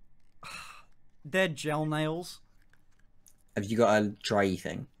they're gel nails. Have you got a dry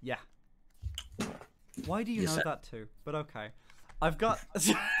thing? Yeah. Why do you know that too? But okay. I've got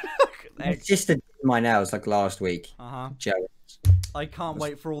my sister did my nails like last week. Jealous. I can't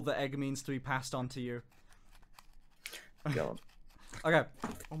wait for all the egg memes to be passed on to you. God. Okay.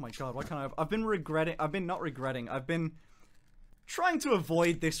 Oh my god, why can't I've been trying to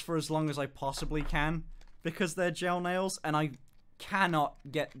avoid this for as long as I possibly can because they're gel nails and I cannot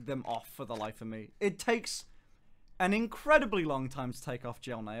get them off for the life of me. It takes an incredibly long time to take off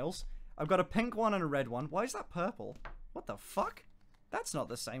gel nails. I've got a pink one and a red one. Why is that purple? What the fuck? That's not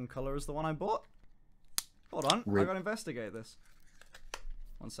the same color as the one I bought. Hold on, I gotta investigate this.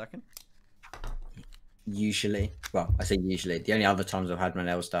 1 second. Usually, well, I say usually. The only other times I've had my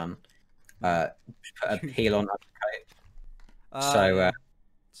nails done, put a peel on so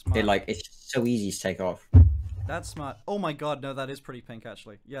it's so easy to take off. That's smart. Oh my god, no, that is pretty pink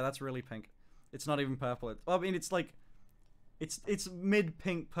actually. Yeah, that's really pink. It's not even purple. I mean, it's like, it's mid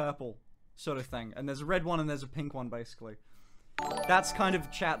pink purple sort of thing. And there's a red one and there's a pink one basically. That's kind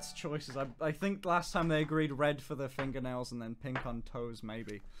of chat's choices. I think last time they agreed red for the fingernails and then pink on toes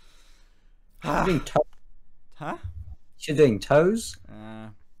maybe. You're doing toes? Huh? You're doing toes?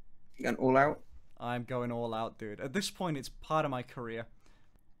 You going all out? I'm going all out, dude. At this point, it's part of my career.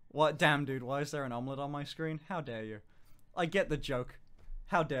 What? Damn, dude. Why is there an omelet on my screen? How dare you? I get the joke.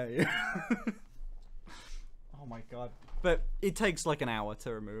 How dare you? Oh my god. But it takes like an hour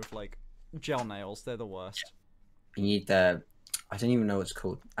to remove, like, gel nails. They're the worst. You need the... I don't even know what it's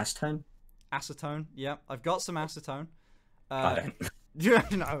called. Acetone? Acetone, yeah. I've got some acetone. I don't.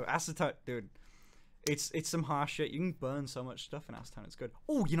 No, acetone, dude. It's some harsh shit. You can burn so much stuff in acetone. It's good.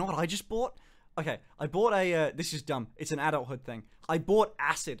 Oh, you know what I just bought? Okay, I bought a... this is dumb. It's an adulthood thing. I bought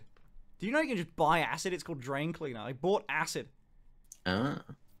acid. Do you know you can just buy acid? It's called drain cleaner. I bought acid. Ah.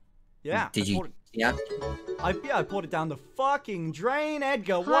 Yeah. Did you... Yeah. I bought it down the fucking drain,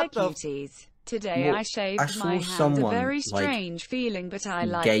 Edgar. Hi, what the... cuties. Today I shaved my hand. Someone, a very strange feeling, but I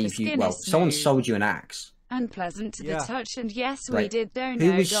like gave the skin you, is smooth someone sold you an axe. And pleasant to the touch, and yes, Right. we did donate.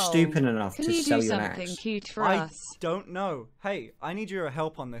 Who was stupid enough Can to you sell do you an something axe? cute for I us? don't know. Hey, I need your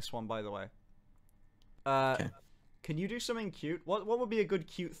help on this one, by the way. Okay. Can you do something cute? What would be a good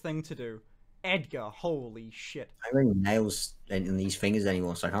cute thing to do? Edgar, holy shit. I don't have any nails in these fingers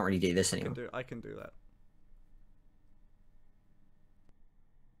anymore, so I can't really do this anymore. I can do that.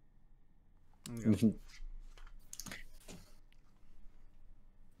 Okay.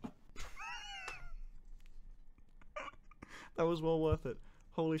 That was well worth it.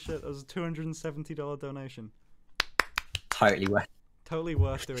 Holy shit, that was a $270 donation. Totally worth. Totally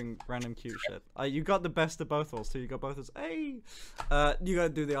worth doing random cute shit. You got the best of both worlds too. You got both as hey. You gotta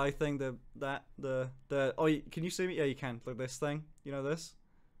do the eye thing. Oh, can you see me? Yeah, you can. Like this thing. You know this?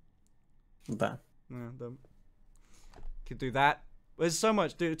 That. Yeah, could do that. There's so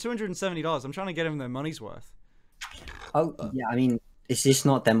much, dude. $270. I'm trying to get them their money's worth. Oh yeah, I mean, is this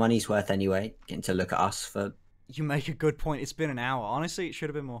not their money's worth anyway? Getting to look at us for. You make a good point. It's been an hour. Honestly, it should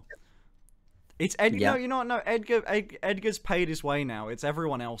have been more. It's Edgar. Yeah. No, you know what? No, Edgar's paid his way now. It's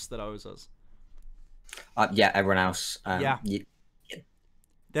everyone else that owes us. Yeah, everyone else. Yeah.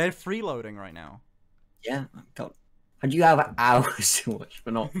 They're freeloading right now. Yeah. God. And you have hours to watch,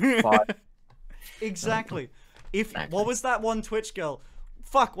 but not 5. Exactly. What was that one Twitch girl?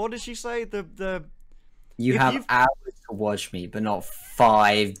 Fuck. What did she say? You have hours to watch me, but not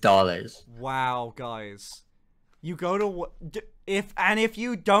 $5. Wow, guys. You go to if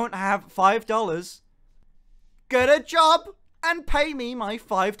you don't have $5, get a job and pay me my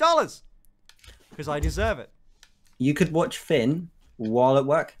 $5 because I deserve it. You could watch Finn while at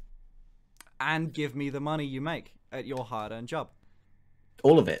work and give me the money you make at your hard-earned job.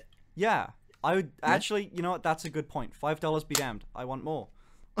 All of it. Yeah, I would actually. You know what? That's a good point. $5 be damned. I want more.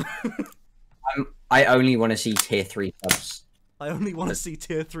 I only want to see tier 3 subs. I only want to see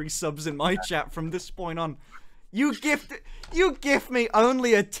tier 3 subs in my chat from this point on. You gift me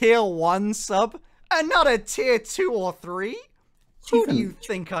only a tier 1 sub and not a tier 2 or 3? Who do you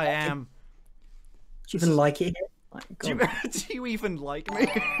think I am? Do you even like it here? Do you even like me?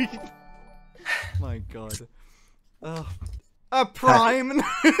 My god. A prime.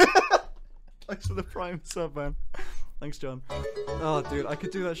 Thanks for the prime sub, man. Thanks, John. Oh, dude, I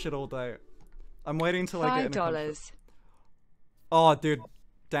could do that shit all day. I'm waiting till I get $5. Oh, dude.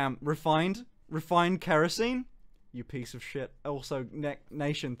 Damn. Refined kerosene? You piece of shit. Also,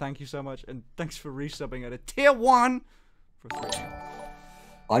 Nation, thank you so much. And thanks for resubbing at a tier 1 for 3.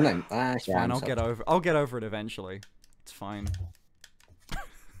 I know. It's fine. I'll get over it eventually. It's fine.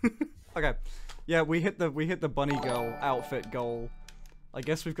 Okay. Yeah, we hit the bunny girl outfit goal. I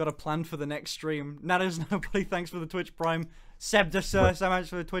guess we've got a plan for the next stream. Natters Nobody, thanks for the Twitch Prime. Sebda Sir, so much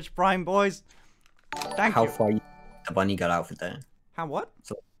for the Twitch Prime, boys. Thank you. How far the bunny girl outfit there? How what?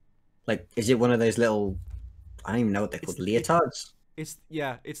 So, like, is it one of those little? I don't even know what they're called. Leotards? It's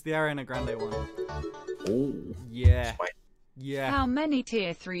the Ariana Grande one. Oh. Yeah. Yeah. How many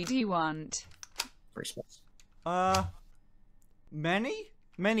tier 3 do you want? Christmas.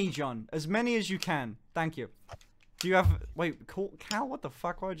 Many, John. As many as you can. Thank you. Do you have... Wait, cool. Cal, what the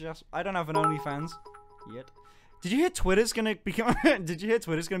fuck? Why'd you ask? I don't have an OnlyFans yet. Did you hear Twitter's gonna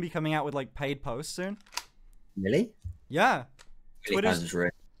be coming out with, like, paid posts soon? Really? Yeah. OnlyFans is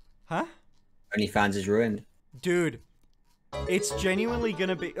ruined. Huh? OnlyFans is ruined. Dude. It's genuinely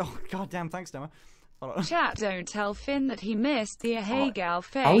gonna be... Oh, goddamn. Thanks, Demo. Chat, don't tell Finn that he missed the hey gal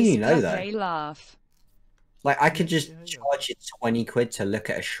face. How do you know that? Laugh. Like, I could just charge you 20 quid to look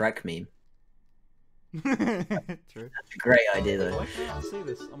at a Shrek meme. True. That's a great idea, though. Why can't I see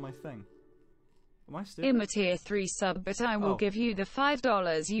this on my thing? Am I stupid? I'm a tier 3 sub, but I will give you the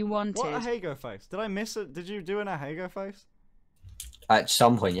 $5 you wanted. What, a Hago face? Did I miss it? Did you do an Hago face? At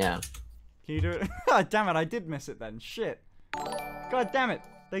some point, yeah. Can you do it? God damn it, I did miss it then. Shit. God damn it.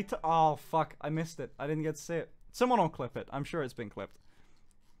 Oh, fuck. I missed it. I didn't get to see it. Someone will clip it. I'm sure it's been clipped.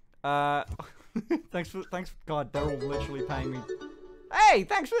 Thanks. God, they're all literally paying me. Hey,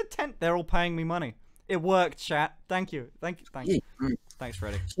 thanks for the 10. They're all paying me money. It worked, chat. Thank you. Thanks,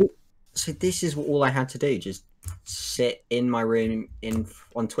 Freddy. So this is all I had to do. Just sit in my room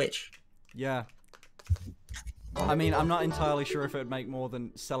on Twitch. Yeah. I mean, I'm not entirely sure if it would make more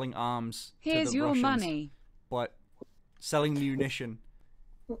than selling arms. Here's to the your Russians, money. But selling munition.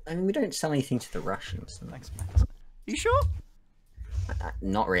 I mean, we don't sell anything to the Russians. So. Thanks, Max. You sure?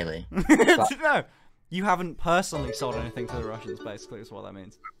 Not really. No, you haven't personally sold anything to the Russians. Basically, is what that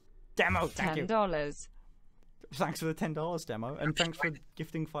means. Demo, thank you. $10. Thanks for the $10, Demo, and thanks for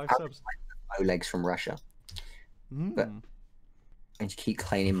gifting 5 subs. Oleg's from Russia. But I just keep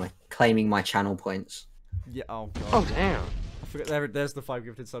claiming my channel points. Yeah. Oh god. Oh damn. I forgot. There's the 5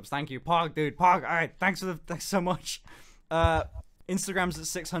 gifted subs. Thank you, Pog, dude. Pog. All right. Thanks so much. Instagram's at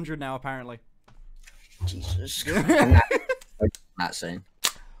 600 now, apparently. Jesus. That soon.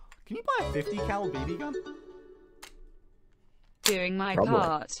 Can you buy a 50 cal BB gun? Doing my Probably.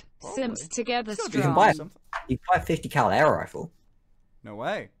 part. Simps together Still, You can strong. buy a 50 cal air rifle. No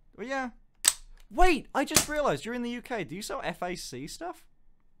way. Well, yeah. Wait, I just realized you're in the UK. Do you sell FAC stuff?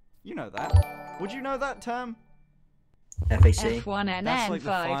 You know that. Would you know that term? FAC.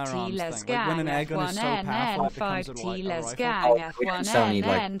 F1NN5T less Like when gang. an air gun is so powerful, it becomes a F1NN5T a less rifle. gang. We don't sell any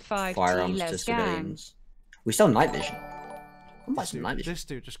like F1NN5T firearms to less gang. civilians. We sell night vision. I'll buy some night vision. This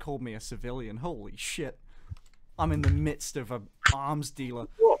dude just called me a civilian. Holy shit. I'm in the midst of a arms dealer.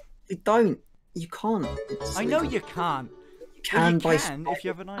 What? You don't. You can't. I know you can't. You can Well, you buy. can if you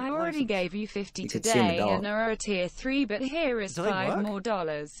have a night I already license. gave you 50 You could see in the today dark. and are a tier 3, but here is Do they $5 work? more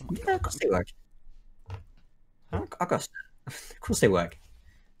dollars. Yeah, of course they work. Huh? I got. Of course they work.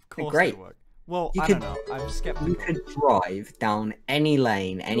 Of course great. they work. Well, You I could- don't know. I'm skeptical. You could drive down any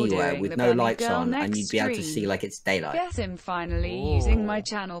lane anywhere doing with the no bunny lights girl on, and next you'd be able to stream. see like it's daylight. Guess I'm finally Ooh. using my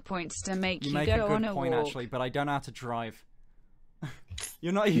channel points to make You you make go a good on a point, walk. actually, but I don't know how to drive.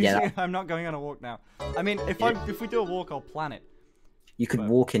 You're not using Yeah. it. I'm not going on a walk now. I mean, if we do a walk, I'll plan it. You could But-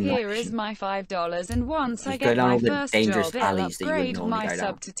 walk in. Here is my $5, and once I Just go get down my all the first dangerous job, I'll alleys that you wouldn't upgrade normally my go down.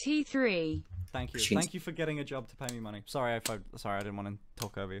 sub to T3. Thank you. Machines. Thank you for getting a job to pay me money. Sorry sorry, I didn't want to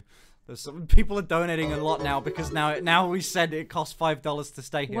talk over you. There's some people are donating a lot now because now we said it costs $5 to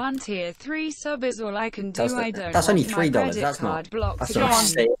stay here. One tier 3 sub is all I can do. I don't That's only want my $3. credit That's card not. blocked That's again. not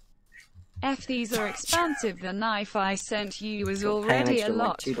safe. F, these are expensive. The knife I sent you was You're paying already a extra, like,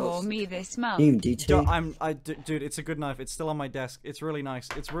 lot $2. for me this month. You do too. Dude, it's a good knife. It's still on my desk. It's really nice.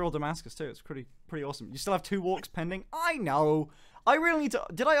 It's real Damascus too. It's pretty awesome. You still have 2 walks pending. I know. I really need to.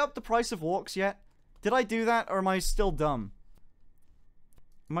 Did I up the price of walks yet? Did I do that, or am I still dumb?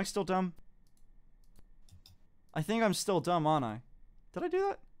 Am I still dumb? I think I'm still dumb, aren't I? Did I do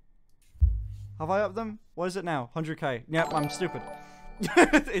that? Have I upped them? What is it now? 100k. Yep, I'm stupid.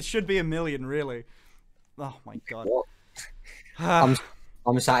 It should be 1 million, really. Oh my god. What?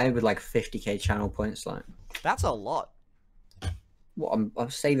 I'm sat here with like 50k channel points. Like, That's a lot. what? I'm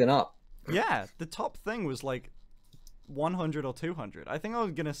saving up. Yeah, the top thing was like 100 or 200. I think I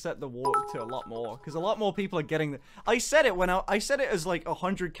was gonna set the walk to a lot more because a lot more people are getting the. I said it when I said it as like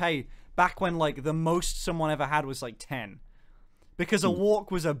 100k back when like the most someone ever had was like 10, because a walk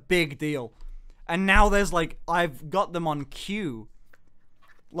was a big deal, and now there's like I've got them on queue.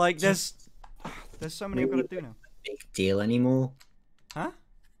 Like there's so many I've got to do now. Big deal anymore? Huh?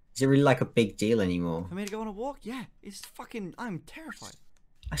 Is it really like a big deal anymore? For me to go on a walk? Yeah, it's fucking. I'm terrified.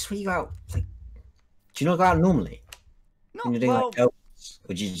 I swear you go out. Like, do you not go out normally? No, When you're doing well, like elbows,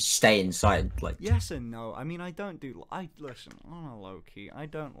 would you just stay inside? Like, yes and no. I mean, I don't do. Listen on a low key. I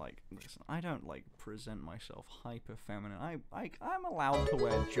don't like. Listen, I don't like present myself hyper feminine. I'm allowed to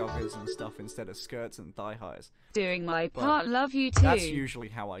wear joggers and stuff instead of skirts and thigh highs. Doing my But part, love you too. That's usually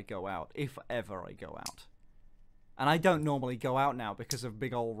how I go out, if ever I go out. And I don't normally go out now because of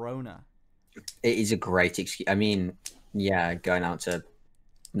big old Rona. it is a great excuse. I mean, yeah, going out to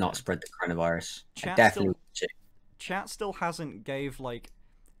not spread the coronavirus. I definitely would too. Chat still hasn't gave like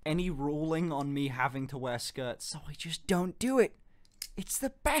any ruling on me having to wear skirts, so I just don't do it. It's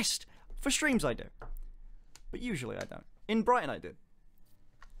the best. For streams I do, but usually I don't. In Brighton I did.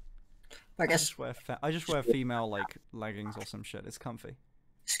 I guess I just wear female like leggings or some shit. It's comfy.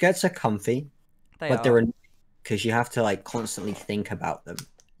 skirts are comfy, but they're because you have to like constantly think about them.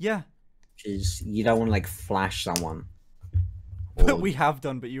 Yeah. Because you don't want to like flash someone. We have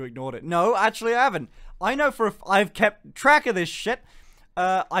done, but you ignored it. No, actually, I haven't. I know I've kept track of this shit.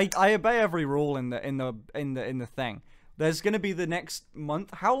 I obey every rule in the thing. There's gonna be the next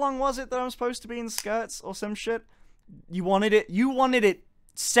month. How long was it that I'm supposed to be in skirts or some shit? You wanted it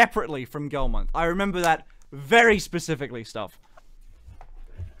separately from Girl Month. I remember that very specifically, stuff.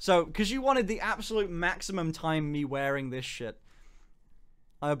 So, because you wanted the absolute maximum time me wearing this shit.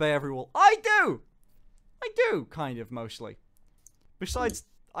 I obey every rule. I do, kind of, mostly. Besides,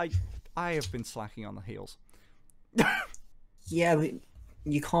 I have been slacking on the heels. Yeah, but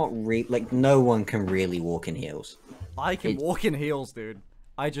you can't like no one can really walk in heels. I can walk in heels, dude.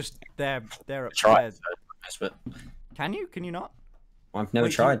 They're Try upstairs. it, but Can you? Can you not? I've never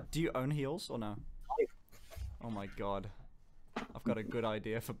Wait, tried. Do you own heels or no? Oh my god. I've got a good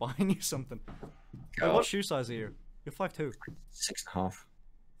idea for buying you something. Wait, what shoe size are you? You're 5'2". 6.5.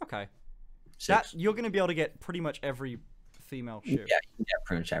 Okay. 6. You're gonna be able to get pretty much every female shoe. Yeah, you can get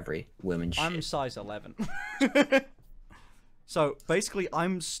pretty much every women's I'm shit. size 11. So basically,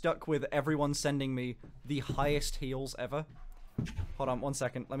 I'm stuck with everyone sending me the highest heels ever. Hold on 1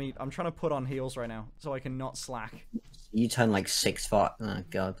 second. I'm trying to put on heels right now so I can not slack. You turn like 6 foot. Oh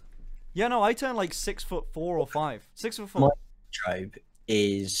god. Yeah, no, I turn like 6'4" or 5. 6'4". My wardrobe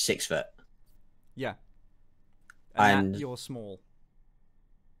is 6 foot. Yeah. And you're small.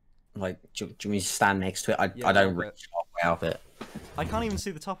 Like, do you want me to stand next to it? I don't reach halfway up it. I can't even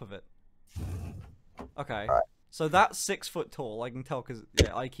see the top of it. Okay. Right. So that's 6 foot tall. I can tell because,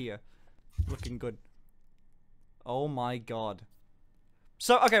 yeah, IKEA. Looking good. Oh my god.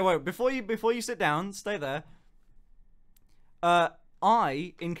 So, okay, wait. Before you sit down, stay there.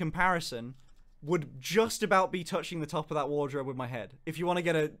 I, in comparison, would just about be touching the top of that wardrobe with my head. If you want to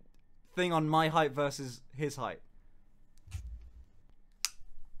get a thing on my height versus his height.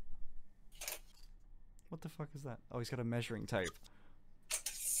 What the fuck is that? Oh, he's got a measuring tape.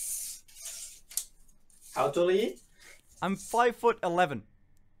 How tall are you? I'm 5'11".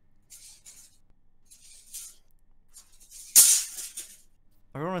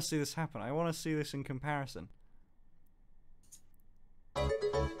 I want to see this happen. I want to see this in comparison.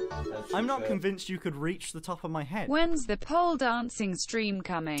 I'm not convinced you could reach the top of my head. When's the pole dancing stream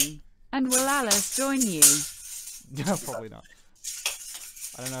coming? And will Alice join you? No, probably not.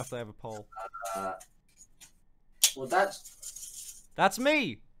 I don't know if they have a pole. Well, that's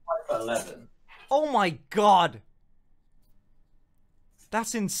me! 5'11". Oh my god!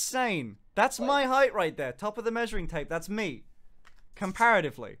 That's insane. That's my height right there. Top of the measuring tape. That's me.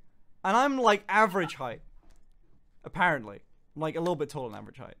 Comparatively. And I'm like average height. Apparently. I'm like a little bit taller than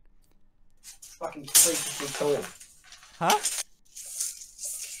average height. Fucking freakishly tall. Huh?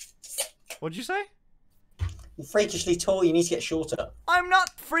 What'd you say? You're freakishly tall, you need to get shorter. I'm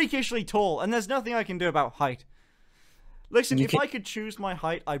not freakishly tall, and there's nothing I can do about height. Listen, if I could choose my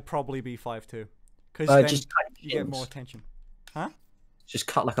height, I'd probably be 5'2". Because then you get more attention. Huh? Just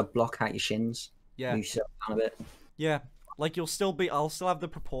cut like a block out your shins. Yeah. You sit down a bit. Yeah. Like I'll still have the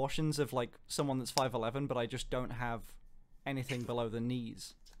proportions of like someone that's 5'11", but I just don't have anything below the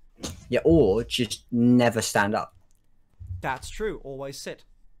knees. Yeah, or just never stand up. That's true. Always sit.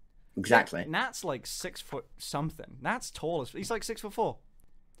 Exactly. Nat's like 6 foot something. Nat's tall as he's like 6'4".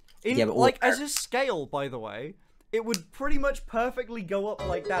 Yeah, but like as a scale, by the way, it would pretty much perfectly go up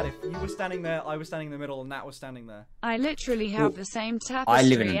like that if you were standing there, I was standing in the middle, and Nat was standing there. I literally have the same tapestry I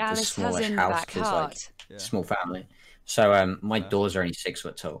live in a Alice has smallish in house back because heart. like small family. So my doors are only 6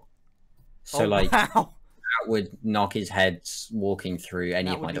 foot tall. So like wow. that would knock his head walking through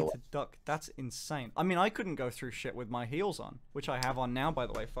any of my doors. Duck. That's insane. I mean, I couldn't go through shit with my heels on, which I have on now, by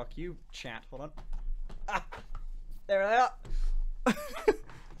the way. Fuck you, chat. Hold on. Ah, there they are.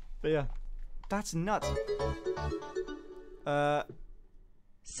 But yeah, that's nuts.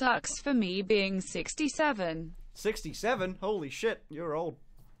 Sucks for me being 67. 67? Holy shit, you're old.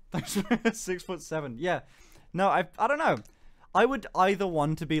 6'7". Yeah. No, I don't know. I would either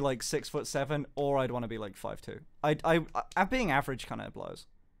want to be like 6'7" or I'd want to be like 5'2". I being average kind of blows.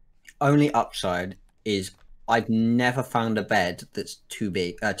 Only upside is I've never found a bed that's too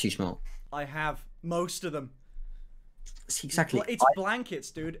small. I have most of them. See, exactly. It's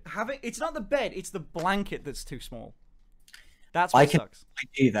blankets, dude. It's not the bed, it's the blanket that's too small. That's what sucks. I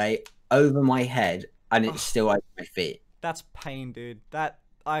duvet over my head and it's still over my feet. That's pain, dude.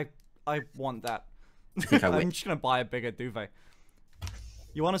 I want that. I I'm just gonna buy a bigger duvet.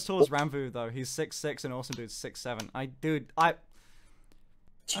 You want as tall as Ramvu though? He's 6'6" and Awesome Dude's 6'7".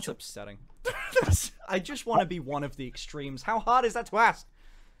 That's upsetting. I just want to be one of the extremes. How hard is that to ask?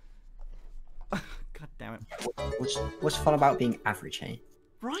 God damn it. What's fun about being average, hey?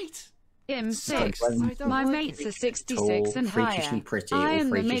 Right. I'm 6. My mates are 66 and higher. Pretty, I am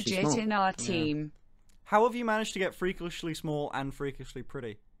the midget midget in our team. How have you managed to get freakishly small and freakishly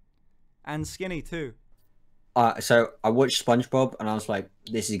pretty? And skinny too. So I watched SpongeBob and I was like,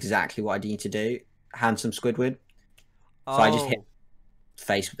 this is exactly what I need to do. Handsome Squidward. So I just hit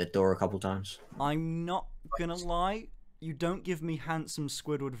face with the door a couple times. I'm not gonna lie, you don't give me handsome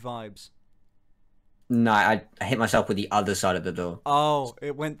Squidward vibes. No, I hit myself with the other side of the door. Oh,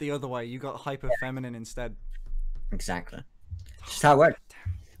 it went the other way. You got hyper feminine instead. Exactly. Just how it worked.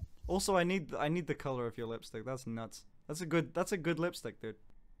 Also, I need the color of your lipstick. That's nuts. That's a good lipstick, dude.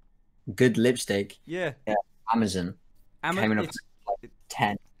 Good lipstick. Yeah. Amazon. Came in at like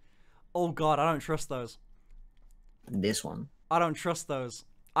 10. Oh god, I don't trust those. This one. I don't trust those.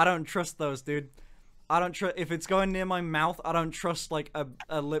 I don't trust those, dude. I don't trust if it's going near my mouth. I don't trust like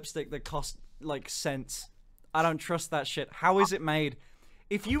a lipstick that costs like cents. I don't trust that shit. How is it made?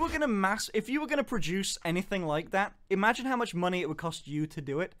 If you were gonna produce anything like that, imagine how much money it would cost you to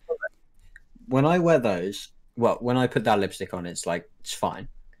do it. When I wear those, well, when I put that lipstick on, it's fine.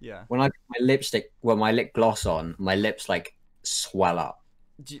 Yeah. When I put my lip gloss on, my lips like swell up.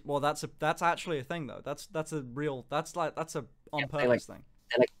 Well, that's actually a thing though. That's a on purpose thing.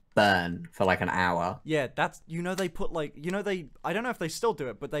 They're like burn for like an hour. Yeah, that's they put like I don't know if they still do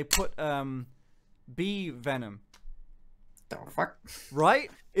it, but they put bee venom. The fuck?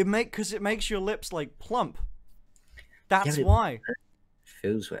 Right? Because it makes your lips like plump. That's why. It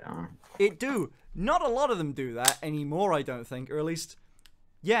feels weird. It do. Not a lot of them do that anymore, I don't think, or at least.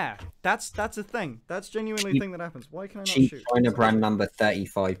 Yeah, that's a thing. That's genuinely a thing that happens. Why can I not shoot? China brand number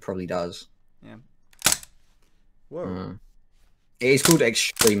 35 probably does. Yeah. Whoa. It is called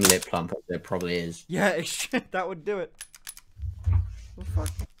Extreme Lip Plump. It probably is. Yeah, that would do it. Oh, fuck.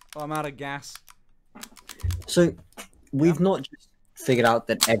 Oh, I'm out of gas. So, we've not just figured out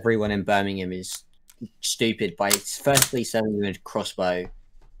that everyone in Birmingham is stupid by firstly selling you a crossbow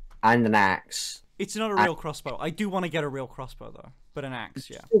and an axe. It's not a real crossbow. I do want to get a real crossbow, though. But an axe,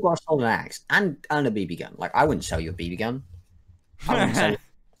 yeah. Still got to sell an axe and a BB gun. Like, I wouldn't sell you a BB gun. I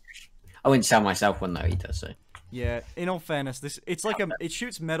wouldn't sell myself one, though, either, so... Yeah, in all fairness, it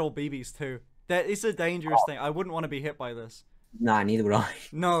shoots metal BBs too. That is a dangerous thing. I wouldn't want to be hit by this. Nah, neither would I.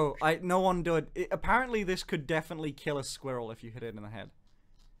 No, no one would. Apparently, this could definitely kill a squirrel if you hit it in the head.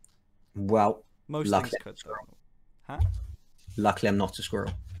 Well, most things could. Huh? Luckily, I'm not a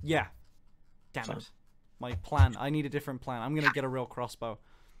squirrel. Yeah. Damn it. My plan. I need a different plan. I'm gonna get a real crossbow.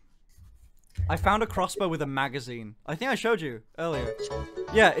 I found a crossbow with a magazine. I think I showed you earlier.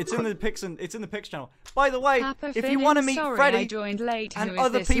 Yeah, it's in the pics channel. By the way, if you want to meet Freddy and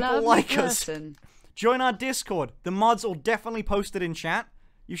other people like us, join our Discord. The mods will definitely post it in chat.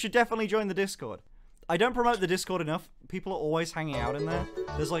 You should definitely join the Discord. I don't promote the Discord enough. People are always hanging out in there.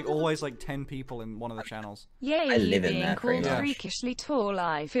 There's like always like 10 people in one of the channels. Yeah, I live in there pretty much. Freakishly tall.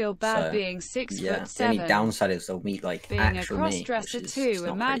 I feel bad being 6'7". The only downside is they'll meet like being a cross-dresser too.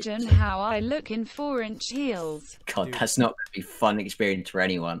 Imagine how I look in 4-inch heels. God, dude, that's not gonna be a fun experience for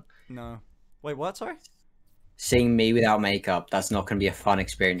anyone. No. Wait, what? Sorry. Seeing me without makeup, that's not gonna be a fun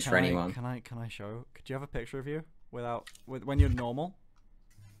experience for anyone. Can I show? Could you have a picture of you when you're normal?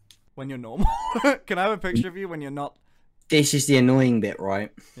 When you're normal? Can I have a picture of you when you're not? This is the annoying bit,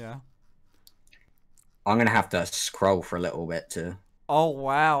 right? Yeah. I'm gonna have to scroll for a little bit to... Oh,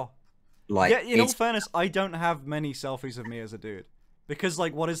 wow. Like, yeah, in all fairness, I don't have many selfies of me as a dude. Because,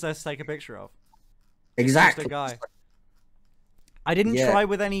 like, what is there to take a picture of? Exactly. Just a guy. I didn't try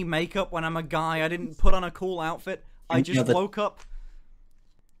with any makeup when I'm a guy. I didn't put on a cool outfit. I just woke up.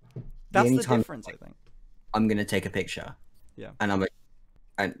 That's the difference, I think. I'm gonna take a picture. Yeah. And I'm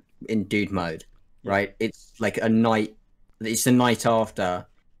in dude mode, right? It's like a night. It's the night after,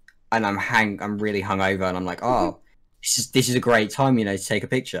 and I'm really hungover, and I'm like, oh, this is a great time, to take a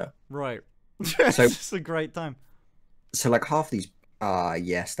picture. Right. So it's a great time. So like half these.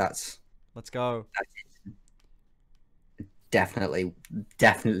 Yes, that's. Let's go. Definitely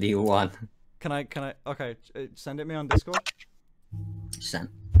one. Can I? Okay, send it me on Discord. Send.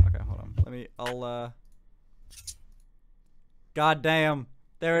 Okay, hold on. I'll. God damn.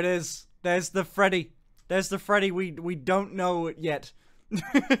 There it is. There's the Freddy. There's the Freddy we don't know it yet.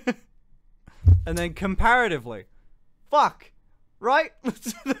 And then comparatively. Fuck. Right?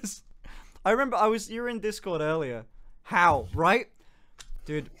 I remember you were in Discord earlier. How? Right?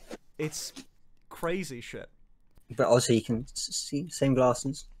 Dude, it's crazy shit. But also you can see same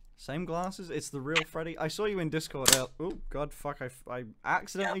glasses. Same glasses? It's the real Freddy. I saw you in Discord. Oh god, fuck! I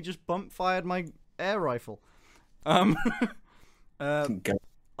accidentally just bump fired my air rifle.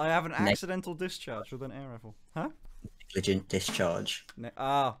 I have an accidental discharge with an air rifle. Huh? Negligent discharge.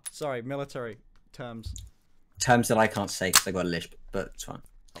 Sorry, military terms. Terms that I can't say because I got a lisp, but it's fine.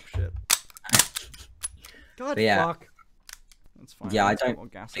 Oh shit. God, yeah. fuck. That's fine. Yeah, I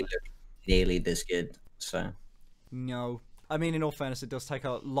don't think they look nearly this good, so. No. I mean, in all fairness, it does take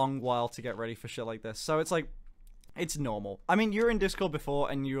a long while to get ready for shit like this. So it's like, it's normal. I mean, you were in Discord before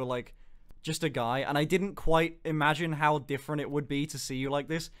and you were like, just a guy, and I didn't quite imagine how different it would be to see you like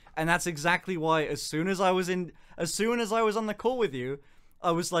this, and that's exactly why as soon as I was on the call with you, I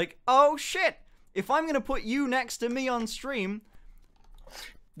was like, oh shit, if I'm gonna put you next to me on stream,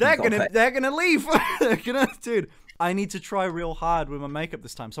 they're gonna leave. Dude, I need to try real hard with my makeup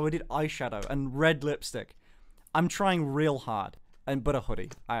this time, so I did eyeshadow and red lipstick. I'm trying real hard, but a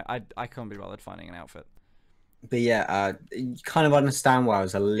hoodie. I can't be bothered finding an outfit. But yeah, you kind of understand why I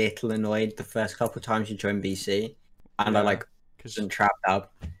was a little annoyed the first couple of times you joined BC, and I like wasn't trapped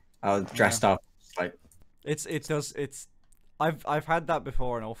up. I was dressed up like. I've had that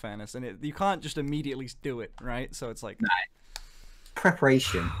before in all fairness, and you can't just immediately do it, right? So it's like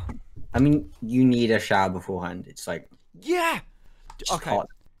preparation. I mean, you need a shower beforehand. It's like okay. Hot.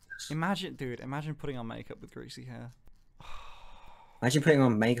 Imagine putting on makeup with greasy hair. Imagine putting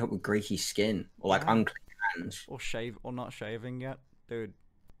on makeup with greasy skin or like unclean hands. Or not shaving yet, dude.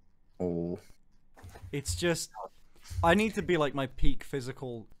 Oh. It's just, I need to be like my peak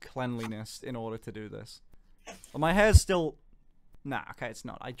physical cleanliness in order to do this. Well, my hair's still, nah, okay, it's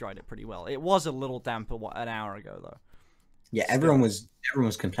not. I dried it pretty well. It was a little damp an hour ago though. Yeah, everyone was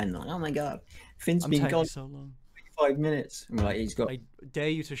complaining like, oh my god, Finn's been gone so long. 5 minutes. I'm like, he's got. I dare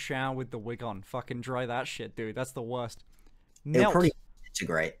you to shower with the wig on. Fucking dry that shit, dude. That's the worst. It'll Melt. probably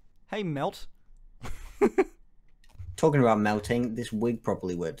integrate. Hey, melt. Talking about melting, this wig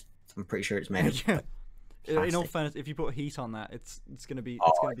probably would. I'm pretty sure it's made of. Yeah. Like, in all fairness, if you put heat on that, it's gonna be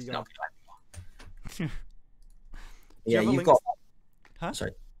not gone. Yeah, you've got. Huh?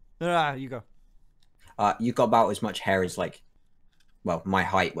 Sorry. Ah, you go. You've got about as much hair as like, well, my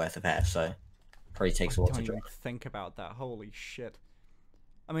height worth of hair. So probably takes a while to dry. Think about that. Holy shit.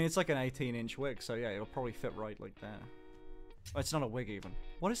 I mean, it's like an 18-inch wig, so yeah, it'll probably fit right like there. Oh, it's not a wig even.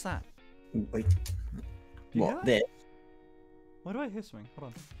 What is that? Wait. You What? This? Why do I hear something?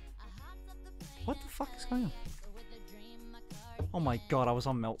 Hold on. What the fuck is going on? Oh my god, I was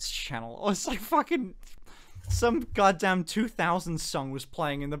on Melt's channel. Oh, it's like fucking... Some goddamn 2000 song was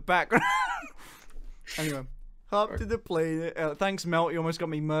playing in the background. Anyway. Hop to the plane. Thanks, Melt. You almost got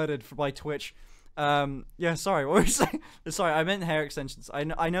me murdered by Twitch. Yeah, sorry. What were you saying? Sorry, I meant hair extensions.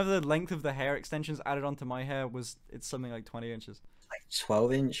 I know the length of the hair extensions added onto my hair it's something like 20 inches. Like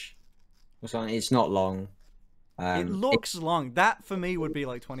 12-inch or something. It's not long. It looks long. That for me would be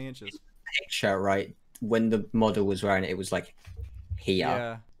like 20 inches. Picture, right? When the model was wearing it, it was like here.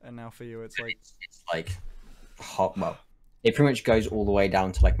 Yeah, and now for you, it's like it's like hot. Well, it pretty much goes all the way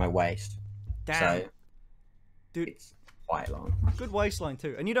down to like my waist. damn, So dude, it's quite long. good waistline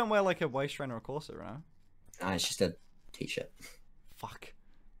too. And you don't wear like a waist trainer or a corset, right? Nah, it's just a t-shirt. Fuck.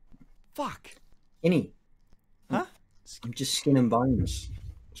 Any? Huh? I'm just skin and bones.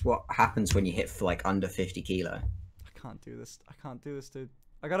 It's what happens when you hit for like under 50 kilo. I can't do this. I can't do this, dude.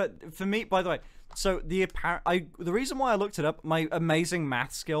 I gotta. For me, by the way. So the reason why I looked it up, my amazing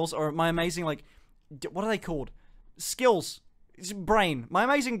math skills or my amazing like, what are they called? Skills. It's brain. My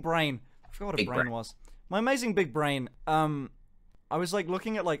amazing brain. I forgot what a brain was. My amazing big brain. I was like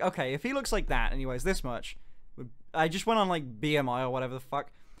looking at like, okay, if he looks like that and he weighs this much, I just went on like BMI or whatever the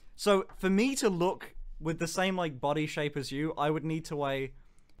fuck. So for me to look with the same like body shape as you, I would need to weigh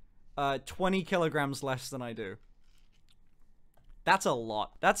 20 kilograms less than I do. That's a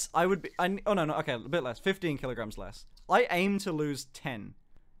lot. Oh no, okay, a bit less. 15 kilograms less. I aim to lose 10.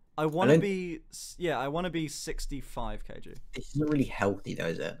 I want to be, I want to be 65 kg. It's not really healthy though,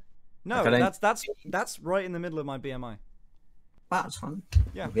 is it? No, that's right in the middle of my BMI. That's fun.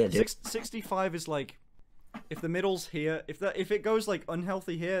 Yeah, 65 is like, if the middle's here, if it goes like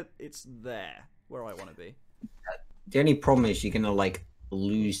unhealthy here, it's there where I want to be. The only problem is you're gonna like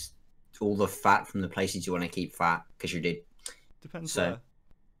lose all the fat from the places you want to keep fat because you did. Depends. So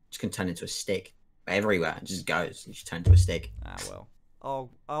it's gonna turn into a stick everywhere. It just goes. You just turn into a stick. Ah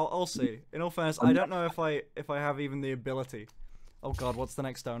well. I'll see. In all fairness, I don't know if I have even the ability. Oh god, what's the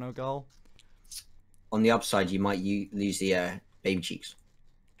next dono goal? On the upside, you might lose the baby cheeks.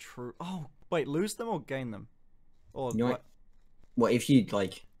 True. Oh wait, lose them or gain them? Or you know what? If you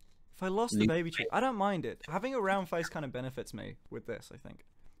like. If I lost the baby cheek, I don't mind it. Having a round face kind of benefits me with this, I think,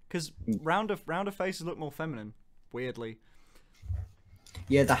 because rounder faces look more feminine. Weirdly.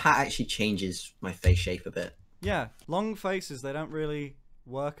 Yeah, the hat actually changes my face shape a bit. Yeah, long faces, they don't really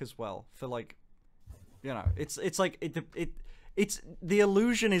work as well for like, you know, it's like it's the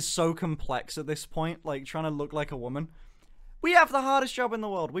illusion is so complex at this point, like trying to look like a woman. We have the hardest job in the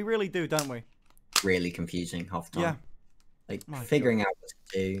world. We really do, don't we? Really confusing half the time. Yeah. Like figuring out what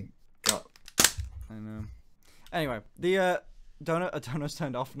to do. God. I know. Anyway, the donor's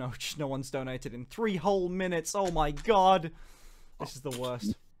turned off. No, just no one's donated in 3 whole minutes. Oh my god. This is the worst.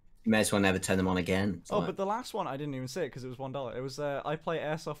 You may as well never turn them on again. Oh, but the last one, I didn't even see it because it was $1. It was, I play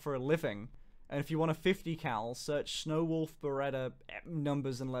airsoft for a living. And if you want a 50 cal, search Snowwolf, Beretta,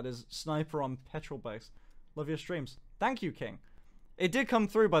 numbers and letters, sniper on petrol base. Love your streams. Thank you, King. It did come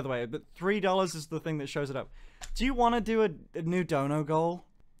through, by the way, but $3 is the thing that shows it up. Do you want to do a new dono goal?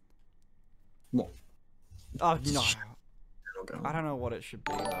 What? Oh, no. I don't know what it should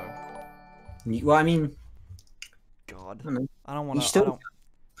be, though. Well, I mean... God. I don't want to...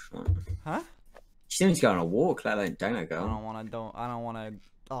 Huh? You still need to go on a walk, let alone dono goal. I don't want to...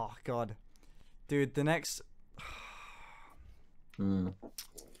 Oh, God. Dude, the next... Dude,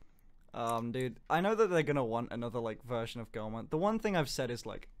 I know that they're gonna want another, like, version of Girl Month. The one thing I've said is,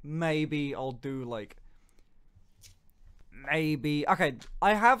 like, maybe I'll do, like... Maybe... Okay,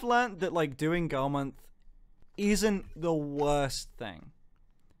 I have learned that, like, doing Girl Month isn't the worst thing.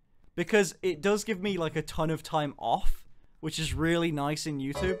 Because it does give me, like, a ton of time off which is really nice in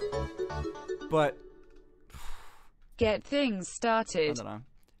YouTube, but get things started. I don't know.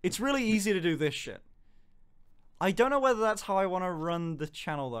 It's really easy to do this shit. I don't know whether that's how I want to run the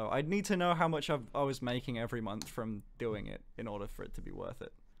channel, though. I'd need to know how much I was making every month from doing it in order for it to be worth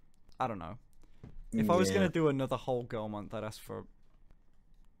it. I don't know. If I was going to do another whole girl month, I'd ask for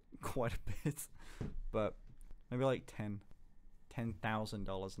quite a bit. But maybe like $10,000 and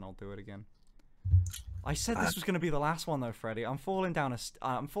I'll do it again. I said this was going to be the last one, though, Freddy. I'm falling down a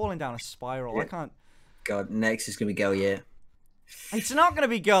spiral. I can't... God, next is going to be girl year. It's not going to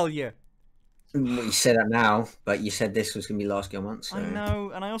be girl year. Well, you said that now, but you said this was going to be last girl month. So... I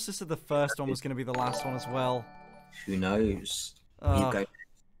know, and I also said the first one was going to be the last one as well. Who knows? You go.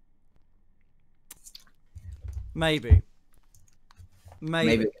 Maybe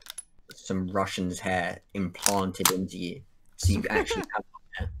some Russian's hair implanted into you, so you actually have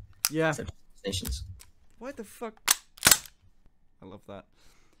hair. Yeah. What the fuck? I love that.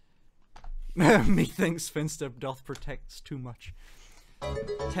 Methinks Finster doth protects too much.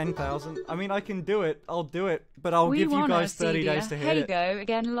 10,000. I mean, I can do it. I'll do it, but I'll give you guys 30 days to hit it. Hey go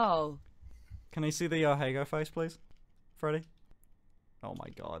again, lol. Can I see the hey go face, please, Freddy? Oh my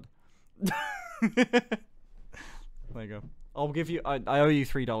god. There you go. I'll give you. I owe you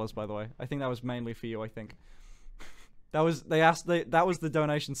 $3, by the way. I think that was mainly for you. I think that was that was the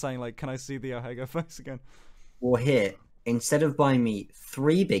donation saying like, can I see the hey go face again? Well, here instead of buying me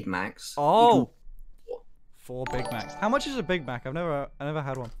 3 Big Macs. Oh. 4 Big Macs. How much is a Big Mac? I never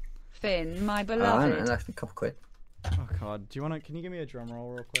had one. Finn, my I beloved. don't know, that's a couple quid. Oh god, do you wanna? Can you give me a drum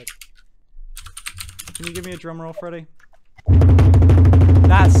roll real quick? Can you give me a drum roll, Freddy?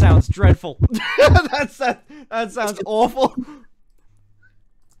 That sounds dreadful. that sounds awful.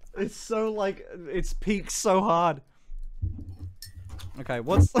 It's so like it's peaked so hard. Okay,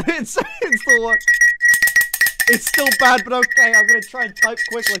 what's it's still what? It's still bad, but okay. I'm gonna try and type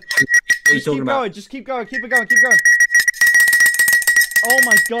quickly. Just keep going. Just keep going. Keep it going. Keep going. Oh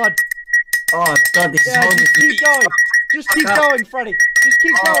my god. Oh god, this is horrible. Just keep going. Just keep going, Freddy. Just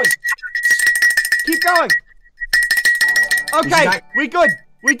keep going. Keep going. Okay, we good.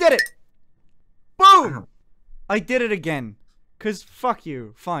 We did it. Boom. I did it again. Cause fuck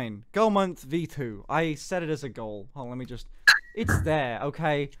you. Fine. Goal month V2. I set it as a goal. Hold on, let me just. It's there.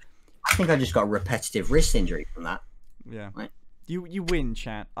 Okay. I think I just got a repetitive wrist injury from that. Yeah. Right. You win,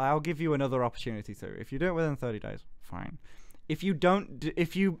 chat. I'll give you another opportunity to. If you do it within 30 days, fine. If you don't,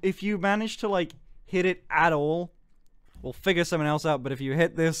 if you manage to like hit it at all, we'll figure something else out. But if you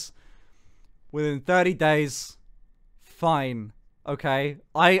hit this within 30 days, fine. Okay.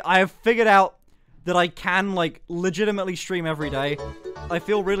 I have figured out that I can like legitimately stream every day. I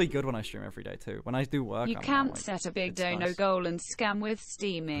feel really good when I stream every day too. When I do work, you can't set a big dono goal and scam with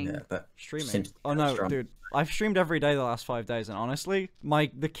steaming. Yeah, but streaming. Oh no, dude. I've streamed every day the last 5 days, and honestly,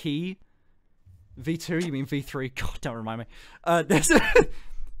 the key V2. You mean V3? God, don't remind me.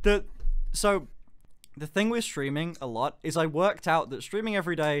 So the thing with streaming a lot is I worked out that streaming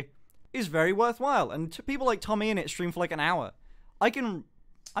every day is very worthwhile, and to people like Tommy in it stream for like an hour. I can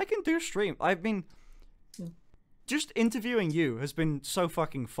do stream. I've been just interviewing you has been so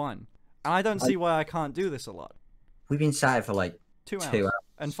fucking fun, and I don't see why I can't do this a lot. We've been sat for like 2 hours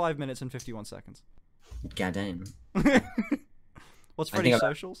and 5 minutes and 51 seconds. God damn. What's Freddy's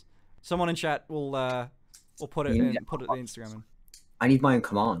socials? Someone in chat will put it in the Instagram in. I need my own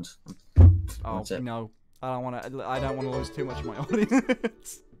commands. Oh no, I don't want to lose too much of my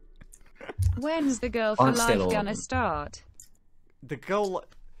audience. When's the girl for life gonna start? The goal.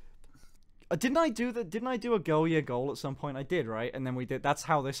 Didn't I do a goal year goal at some point? I did, right? And then we did. That's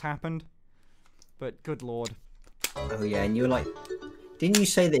how this happened. But good lord. Oh yeah, and you were like, didn't you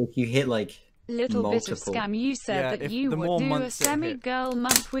say that if you hit like little bit of scam, you said that you would do a semi-girl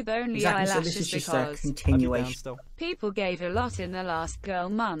month with only eyelashes because continuation. People gave a lot in the last girl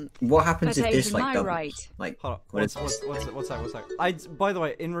month. What happens if this like doubles? Right. Like, hold up. What's that? By the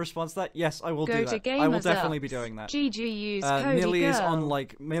way, in response to that, yes, I will do that. I will definitely be doing that. GG use Cody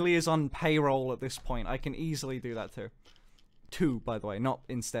Millie is on payroll at this point. I can easily do that too. By the way, not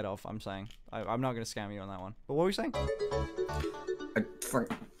instead of. I'm saying I'm not going to scam you on that one. But what were you saying?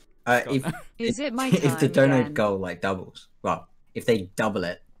 If the donate goal like doubles, well, if they double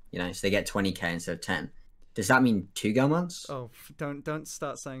it, you know, so they get 20k instead of 10, does that mean 2 girl months? Oh, don't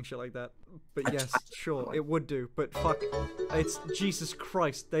start saying shit like that. But yes, sure, it would do. But fuck, it's Jesus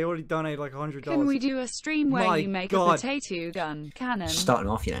Christ. They already donated like $100. Can we do a stream where you make a potato gun cannon? Starting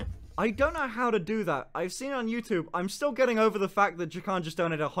off, you know. I don't know how to do that. I've seen it on YouTube. I'm still getting over the fact that Jakan just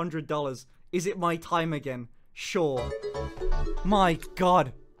donated $100. Is it my time again? Sure. My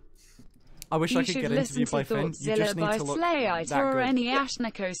God. I wish I could get interviewed by Finn. You just need to look that good. Or any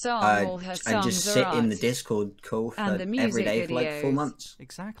Ashniko song, all her songs and just sit in the Discord call for every day for like 4 months.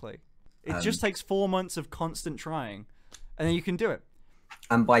 Exactly. It just takes 4 months of constant trying, and then you can do it.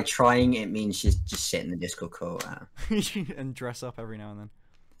 And by trying, it means just sit in the Discord call. And dress up every now and then.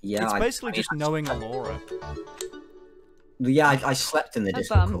 Yeah, it's basically just knowing Alora. Yeah, I slept in the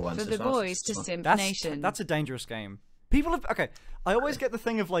Discord call once. For the boys to Simp Nation. That's a dangerous game. People have... Okay, I always get the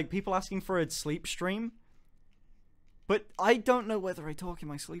thing of, like, people asking for a sleep stream. But I don't know whether I talk in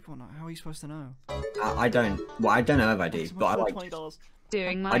my sleep or not. How are you supposed to know? I don't... Well, I don't know if I do, but I like... $20.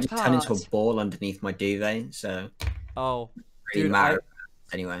 Doing my I just turn into a ball underneath my duvet, so... Oh. Dude,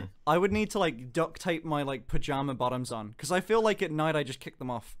 anyway. I would need to, like, duct tape my, like, pajama bottoms on. Because I feel like at night I just kick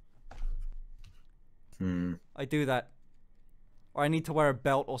them off. I do that. Or I need to wear a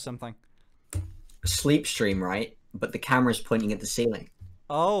belt or something. Sleep stream, right? But the camera's pointing at the ceiling.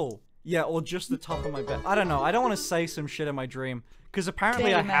 Oh. Yeah, or just the top of my bed. I don't know. I don't want to say some shit in my dream. Because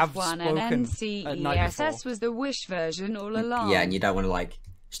apparently I have spoken at night before. was the Wish version all along. Yeah, and you don't want to, like,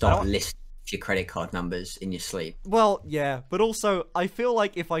 start listing your credit card numbers in your sleep. Well, yeah. But also, I feel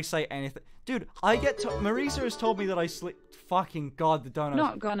like if I say anything... Dude, I get to... Marisa has told me that I sleep... Fucking God, the donuts.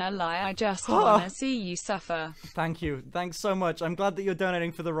 Not gonna lie, I just wanna see you suffer. Thank you. Thanks so much. I'm glad that you're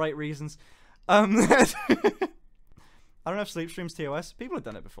donating for the right reasons. I don't have sleep streams TOS. People have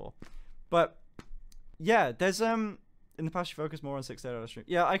done it before. But, yeah, there's, in the past you focus more on 6 hour stream.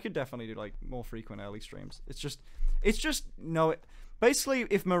 Yeah, I could definitely do, like, more frequent early streams. It's just, no, basically,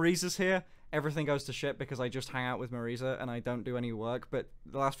 if Marisa's here, everything goes to shit because I just hang out with Marisa and I don't do any work. But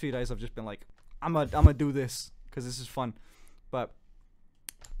the last few days I've just been like, I'm gonna do this because this is fun. But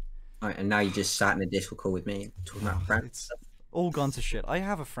right, and now you just sat in a Discord call with me talking about friends. It's all gone to shit. I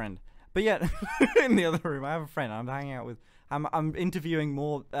have a friend, but yeah, in the other room I have a friend. I'm hanging out with. I'm interviewing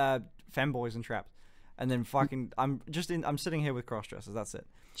more femboys and traps, and then fucking I'm sitting here with cross dressers. That's it.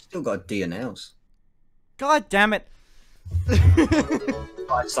 Still got to do your nails. God damn it!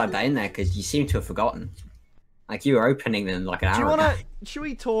 I slide that in there because you seem to have forgotten. Like you were opening them like an hour ago. Should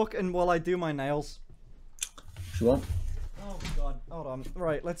we talk and while I do my nails? Sure. Oh God, hold on.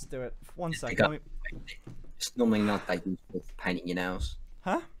 Right, let's do it. 1 second. It's normally not that useful for painting your nails.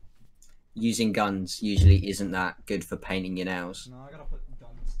 Huh? Using guns usually isn't that good for painting your nails. No, I gotta put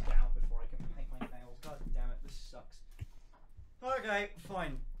guns down before I can paint my nails. God damn it, this sucks. Okay,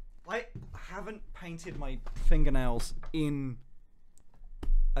 fine. I haven't painted my fingernails in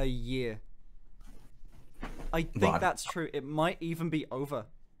a year. I think that's true. It might even be over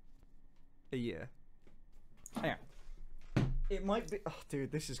a year. Hang on. It might be. Oh, dude,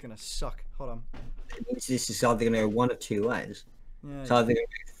 this is gonna suck. Hold on. It means this is either gonna go one of two ways. Yeah, it's either gonna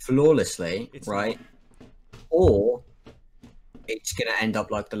go flawlessly, right? Not. Or it's gonna end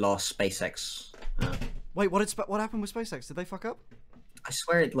up like the last SpaceX. Wait, what happened with SpaceX? Did they fuck up? I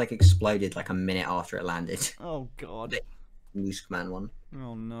swear it like exploded like a minute after it landed. Oh God. The News Command one.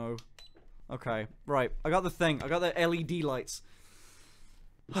 Oh no. Okay, right. I got the thing. I got the LED lights.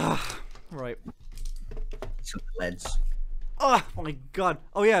 Right. Some LEDs. Oh my God.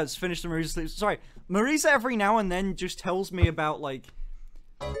 Oh yeah, it's finished the Marisa's sleep. Sorry. Marisa every now and then just tells me about like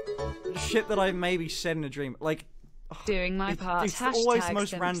shit that I maybe said in a dream. Like doing my part. It's always the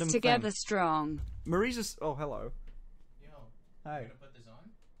most random together thing. Strong. Marisa's Oh, hello. Yo. Hey. You gonna put this on?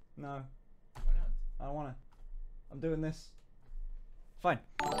 No. Why not? I don't wanna. I'm doing this. Fine.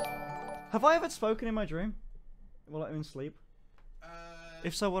 Have I ever spoken in my dream? While I'm in sleep?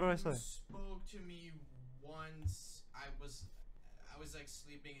 If so, what did I say? You spoke to me once. I was like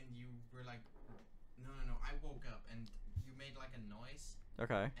sleeping and you were like, no. I woke up and you made like a noise.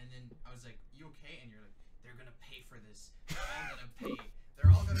 Okay. And then I was like, you okay? And you're like, they're gonna pay for this. They're all gonna pay.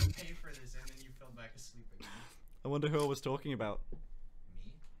 They're all gonna pay for this. And then you fell back asleep again. I wonder who I was talking about. Me?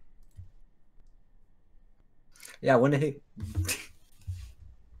 Yeah, I wonder who.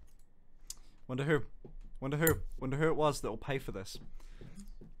 Wonder who it was that will pay for this.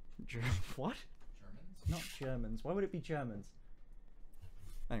 What? Germans? Not Germans. Why would it be Germans?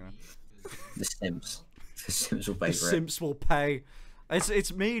 Anyway. The Sims. The Sims will pay The for it. Sims will pay.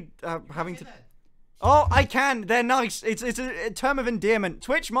 It's me having to. Oh, I can. They're nice. It's a term of endearment.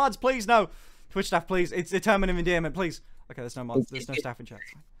 Twitch mods, please no. Twitch staff, please. It's a term of endearment, please. Okay, there's no mods. There's no staff in chat.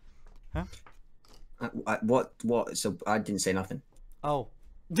 Huh? What? So I didn't say nothing. Oh.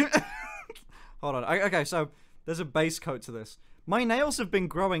 Hold on. Okay, so there's a base coat to this. My nails have been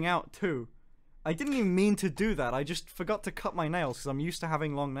growing out too. I didn't even mean to do that. I just forgot to cut my nails because I'm used to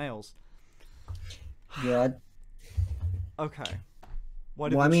having long nails. Yeah. Okay.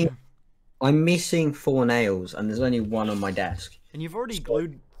 Well, I mean, I'm missing 4 nails and there's only one on my desk. And you've already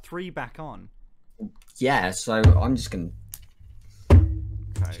glued 3 back on. Yeah, so I'm just gonna.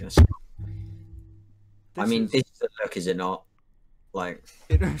 Okay. I mean, this is the look, is it not? Like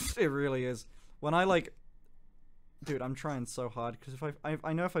it really is. When I like, dude, I'm trying so hard because if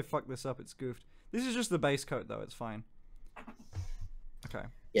I know if I fuck this up, it's goofed. This is just the base coat though. It's fine. Okay.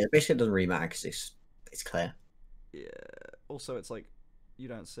 Yeah, the base coat doesn't really matter because it's clear. Yeah. Also, it's like you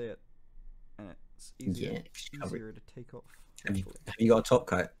don't see it, and it's easier to take off. Have you got a top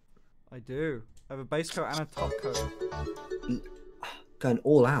coat? I do. I have a base coat and a top coat. Going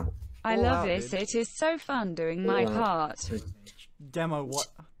all out. I love this. Dude. It is so fun doing my part. Demo what?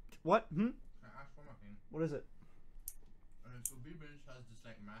 What? What is it? So B-Bench has this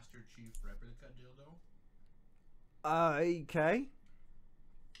like Master Chief replica dildo. Okay.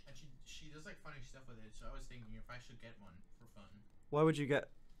 And she does like funny stuff with it. So I was thinking if I should get one for fun. Why would you get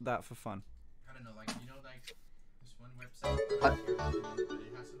that for fun? I don't know, like like this one website, but it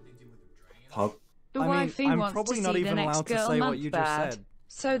has something to do with the dragon. The wifey I'm wants probably to not see even the next allowed to girl say what month you just bad. said.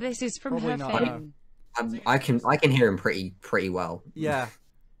 So this is from Probably her not, phone. I can hear him pretty well. Yeah,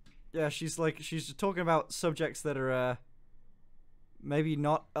 yeah. She's talking about subjects that are maybe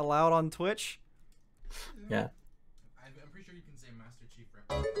not allowed on Twitch. Yeah. I'm pretty sure you can say Master Chief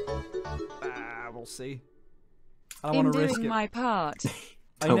replica. We'll see. I don't want to risk it. Doing my part.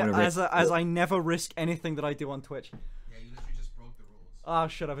 As I never risk anything that I do on Twitch. Yeah, you literally just broke the rules. Ah,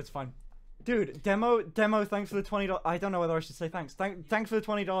 shut up. It's fine. Dude, demo. Thanks for the $20. I don't know whether I should say thanks. Thanks for the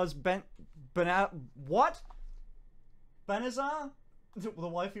 $20. What? Benazar? The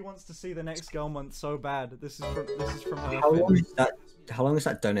wifey wants to see the next girl month so bad. This is from her. How long has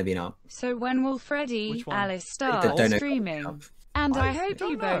that donor been up? So when will Freddy, Alice start streaming? And I hope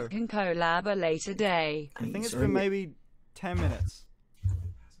you both can collab a later day. I think it's been maybe 10 minutes.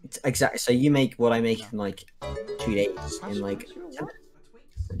 It's exactly. So you make what I make in like 2 days. In like.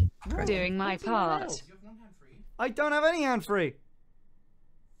 Doing my part. I don't have any hand free.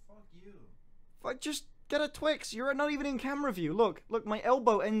 Fuck you. Fuck, just get a Twix. You're not even in camera view. Look, my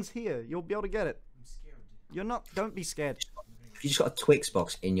elbow ends here. You'll be able to get it. I'm scared. You're not. Don't be scared. You just got a Twix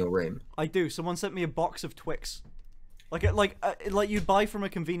box in your room. I do. Someone sent me a box of Twix. Like you'd buy from a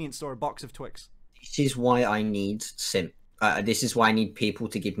convenience store, a box of Twix. This is why I need this is why I need people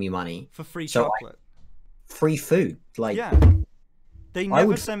to give me money for free chocolate, free food. Like yeah, they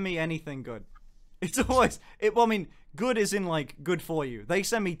never send me anything good. It's always well, I mean, good is in like good for you. They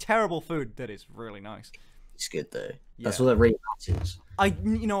send me terrible food that is really nice. It's good though. Yeah. That's all that really matters.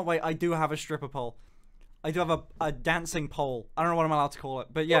 You know what? Wait, I do have a stripper pole. I do have a dancing pole. I don't know what I'm allowed to call it,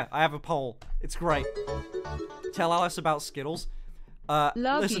 but yeah, I have a pole. It's great. Tell Alice about Skittles. Love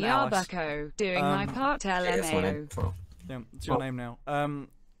listen, you, Alice. Bucko. Doing my part, LMAO. Yeah, it's your name now.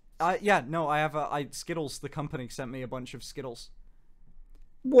 Yeah, no, I have Skittles. The company sent me a bunch of Skittles.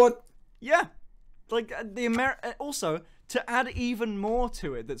 What? Yeah, like also to add even more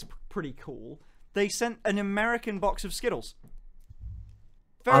to it. That's pretty cool. They sent an American box of Skittles.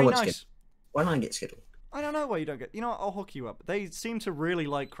 Very nice. Skittles. Why don't I get Skittles? I don't know why you don't get. You know what? I'll hook you up. They seem to really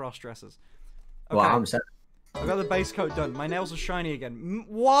like cross-dressers. Okay. Well, I'm sad. I got the base coat done. My nails are shiny again.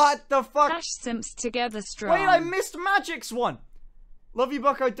 What the fuck? Hash simps together strong. Wait, I missed Magic's one. Love you,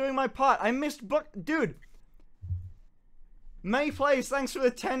 Bucko, doing my part. I missed Dude. May Plays, thanks for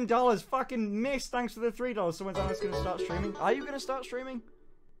the $10. Fucking missed, thanks for the $3. So when's Alice gonna start streaming? Are you gonna start streaming?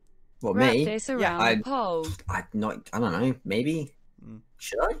 What, Wrap me? this around the pole. I don't know. Maybe.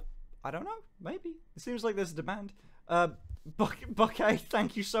 Should I? I don't know. Maybe. It seems like there's a demand. Bucko,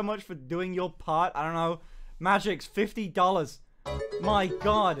 thank you so much for doing your part. I don't know. Magic's $50. My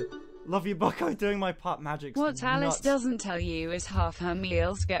god. Love you, Bucko, doing my part. Magic's What nuts. Alice doesn't tell you is half her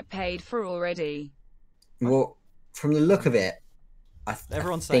meals get paid for already. Well, from the look of it,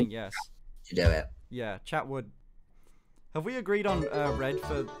 Everyone's saying yes. To do it. Yeah, chat would. Have we agreed on red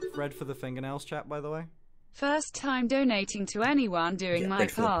for the fingernails, chat, by the way? First time donating to anyone doing my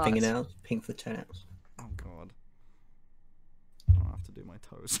red part. For the fingernails, pink for the toenails. Oh god. I don't have to do my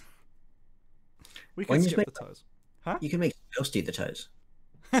toes. We can skip the toes. Huh? You can make else do the toes.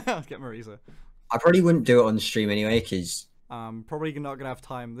 I'll get Marisa. I probably wouldn't do it on stream anyway, because probably not gonna have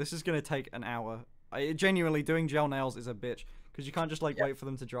time. This is gonna take an hour. Genuinely, doing gel nails is a bitch because you can't just like wait for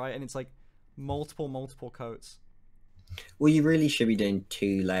them to dry, and it's like multiple coats. Well, you really should be doing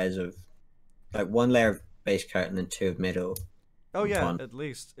 2 layers of, like 1 layer of base coat and then 2 of middle. Oh yeah, at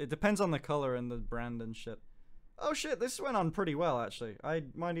least it depends on the color and the brand and shit. Oh shit, this went on pretty well actually. I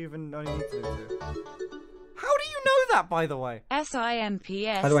might even only need to do 2. How do you know that, by the way? SIMPS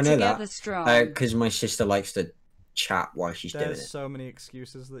How do I know together that? strong. Because my sister likes to chat while she's doing it. There's so many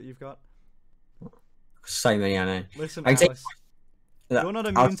excuses that you've got. So many, I know. Listen, I Alice. You're not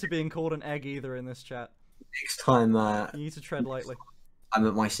immune to being called an egg either in this chat. Next time you need to tread lightly. I'm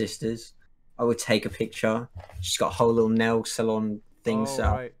at my sister's, I would take a picture. She's got a whole little nail salon thing set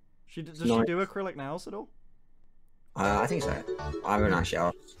up. Right. Does she do acrylic nails at all? I think so. I haven't actually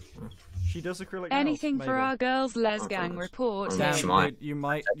asked. She does acrylic nails. Anything for our girls les gang report. Damn, you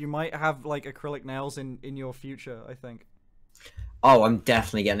might have like acrylic nails in your future, I think. Oh, I'm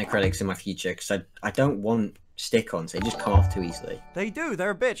definitely getting acrylics in my future because I don't want stick-ons. They just come off too easily. They do.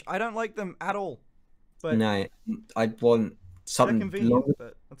 They're a bitch. I don't like them at all. But no, I want something longer,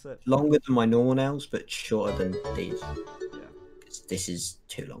 but that's it. Longer than my normal nails, but shorter than these. Yeah. This is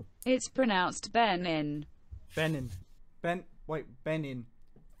too long. It's pronounced Benin. Benin. Benin.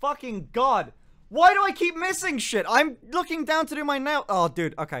 Fucking God. Why do I keep missing shit? I'm looking down to do my nail. Oh,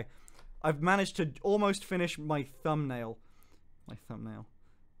 dude. Okay. I've managed to almost finish my thumbnail.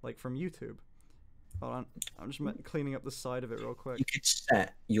 Like from YouTube. Hold on. I'm just cleaning up the side of it real quick. You could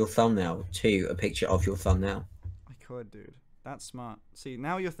set your thumbnail to a picture of your thumbnail. I could, dude. That's smart. See,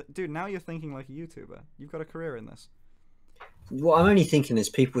 now you're now you're thinking like a YouTuber. You've got a career in this. What I'm only thinking is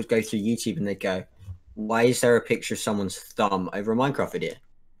people would go through YouTube and they'd go, why is there a picture of someone's thumb over a Minecraft video?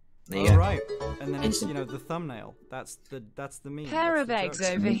 Oh, right. And then it's, you know, the thumbnail. That's the meme. Pair of eggs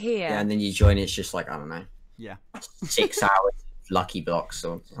over here. Yeah, and then you join, it's just like, I don't know. Yeah. 6 hours lucky blocks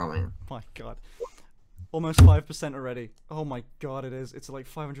or something. Oh my God. Almost 5% already. Oh my God, it is. It's like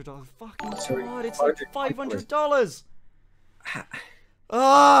 $500. Fucking God, it's like $500.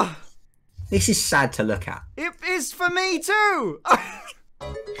 Ah! This is sad to look at. It is for me too.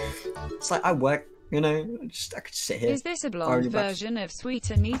 It's like I work, you know. I could sit here. Is this a blonde version of Sweet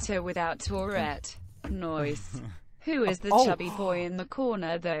Anita without Tourette? Noise. Who is the chubby boy in the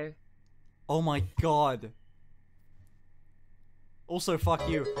corner though? Oh my God. Also, fuck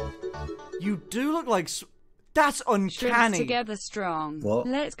you. You do look like... That's uncanny. Shrimps together strong. What?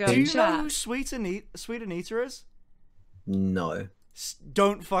 Let's go chat. Do you chat. know who Sweet Anita is? No.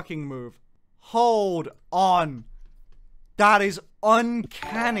 Don't fucking move. Hold on. That is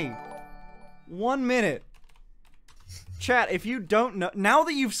uncanny. 1 minute. Chat, if you don't know... Now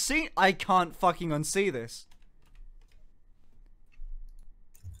that you've seen... I can't fucking unsee this.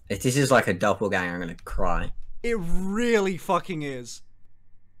 If this is like a doppelganger, I'm gonna cry. It really fucking is.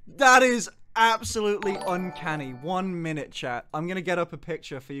 That is absolutely uncanny. 1 minute, chat. I'm gonna get up a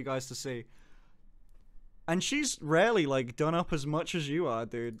picture for you guys to see. And she's rarely, like, done up as much as you are,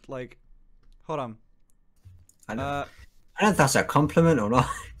 dude. Like, hold on. I don't know if that's a compliment or not.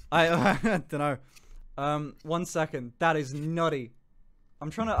 I don't know. 1 second. That is nutty.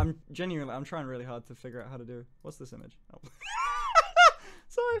 I'm trying really hard to figure out how to do. What's this image? Oh.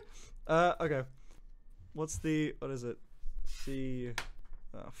 Sorry. Okay. What is it?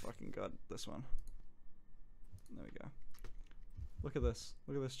 Oh, fucking God. This one. There we go. Look at this.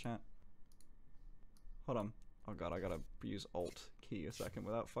 Look at this, chat. Hold on. Oh God, I gotta use Alt key a second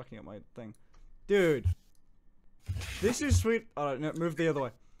without fucking up my thing. Dude. This is sweet. Oh, no, move the other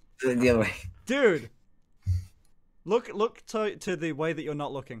way. The other way. Dude. Look to the way that you're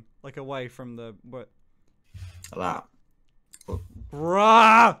not looking. Like away from the... what? Like that.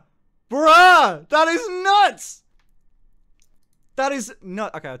 Bruh! Bruh! That is nuts! That is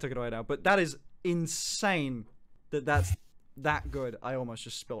nut. Okay, I took it away now, but that is insane that's that good. I almost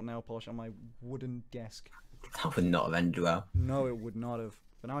just spilt nail polish on my wooden desk. That would not have ended well. No, it would not have.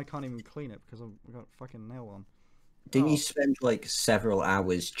 But now I can't even clean it because I've got fucking nail on. Didn't you spend like several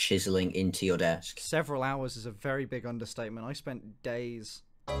hours chiseling into your desk? Several hours is a very big understatement. I spent days.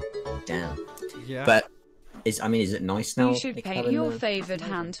 Damn. Yeah. But is it nice now? You should paint your favoured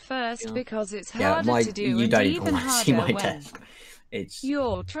hand first because it's harder to do you and don't even want to see harder my when desk.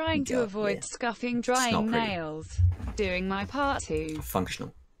 You're trying to avoid scuffing drying nails. Doing my part too.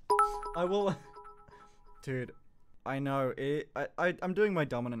 Functional. I will... Dude, I know. I'm doing my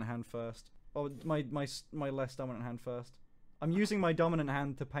dominant hand first. Oh, my less dominant hand first. I'm using my dominant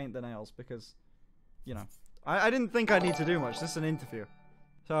hand to paint the nails because, you know, I didn't think I'd need to do much. This is an interview.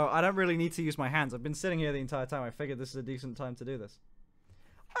 So I don't really need to use my hands. I've been sitting here the entire time. I figured this is a decent time to do this.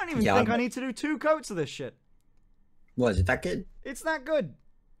 I don't even think I need to do 2 coats of this shit. What, is it that good? It's that good.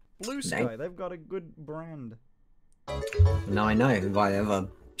 Blue Sky, they've got a good brand. Now I know if I ever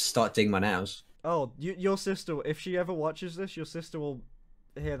start doing my nails. Oh, your sister, if she ever watches this, your sister will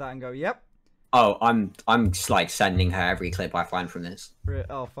hear that and go, yep. Oh, I'm just like sending her every clip I find from this.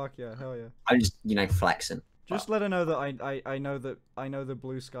 Oh, fuck yeah, hell yeah. I'm just, you know, flexing. Just let her know that I know the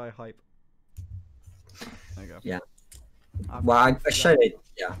Blue Sky hype. There you go. Yeah. Well, I showed it.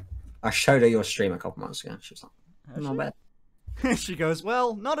 Yeah, I showed her your stream a couple months ago. She was like, not bad. She goes,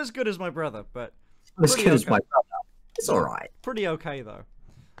 well, not as good as my brother, but as good as my brother. It's all right. Pretty okay though.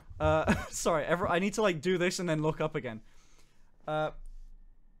 Sorry, I need to like do this and then look up again.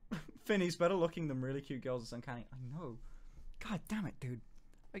 Finney's better looking than really cute girls. It's uncanny. I know. God damn it, dude.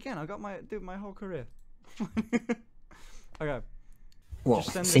 Again, I got my whole career. Okay. Well,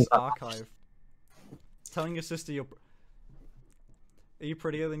 just send this archive. Telling your sister you're. Are you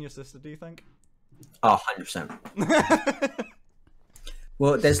prettier than your sister? Do you think? Oh, 100%.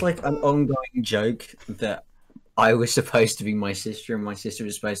 Well, there's like an ongoing joke that I was supposed to be my sister and my sister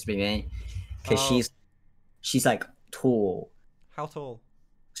was supposed to be me, because she's like tall. How tall?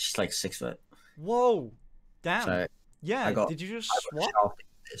 She's like 6 foot. Whoa! Damn. So yeah. Did you just swap?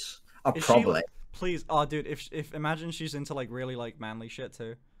 Oh, probably. Please, oh, dude. If imagine she's into like really like manly shit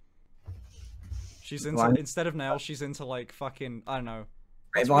too. She's into instead of nails, she's into like fucking I don't know.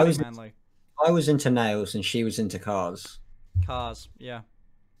 If really manly. I was into nails and she was into cars. Cars, yeah.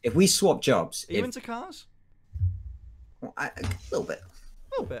 If we swap jobs, are you into cars? Well, a little bit.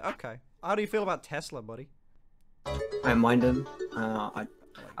 A little bit, okay. How do you feel about Tesla, buddy? I don't mind them. I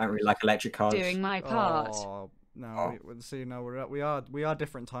don't really like electric cars. Doing my part. Oh, no, see, no, we are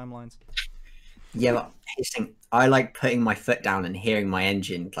different timelines. Yeah, but I like putting my foot down and hearing my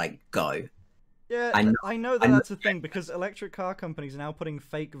engine like go. Yeah, I know that's a thing because electric car companies are now putting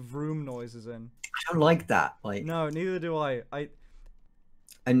fake vroom noises in. I don't like that. Like, no, neither do I.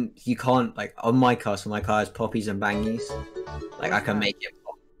 And you can't like on my car. So my car has poppies and bangies. Like I can make it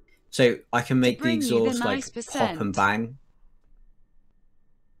pop. So I can make the exhaust like pop and bang.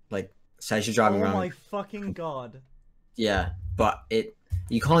 Like, say you're driving around. Oh my fucking god. Yeah, but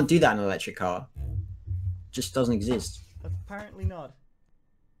you can't do that in an electric car. Just doesn't exist. Apparently not.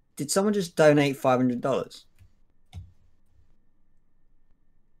 Did someone just donate $500?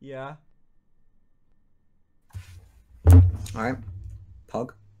 Yeah. All right,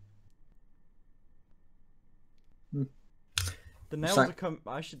 Pog. The nails are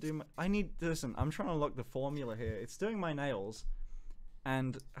I should do. I need. Listen, I'm trying to look the formula here. It's doing my nails,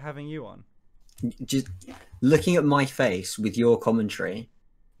 and having you on. Just looking at my face with your commentary,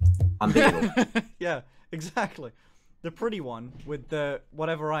 unbeatable. Yeah, exactly. The pretty one with the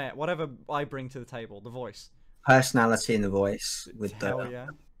whatever I bring to the table, the voice, personality, and the voice with Hell yeah,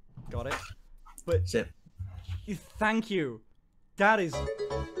 got it. But Zip. Thank you. That is,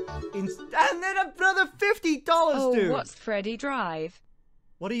 and then another $50, dude. What's Freddy drive?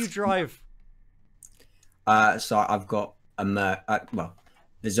 What do you drive? So I've got a Merc. Well,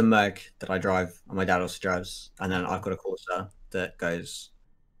 there's a Merc that I drive, and my dad also drives, and then I've got a Corsa that goes.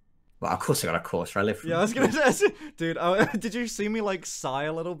 Well, of course I got a Corsa. I live. From... Yeah, I was gonna say, dude. Did you see me like sigh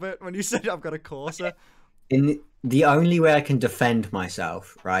a little bit when you said I've got a Corsa? The only way I can defend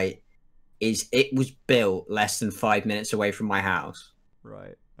myself, right, is it was built less than 5 minutes away from my house.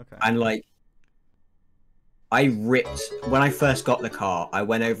 Right. Okay. And like, I ripped when I first got the car. I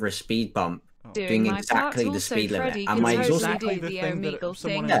went over a speed bump, doing exactly the speed limit, and my exhaust. Exactly the Omegle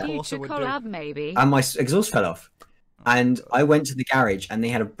thing. Future collab, maybe. And my exhaust fell off. And I went to the garage, and they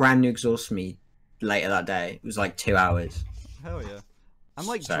had a brand new exhaust for me later that day. It was like 2 hours. Hell yeah! I'm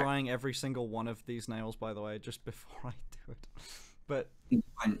like drying every single one of these nails, by the way, just before I do it. But you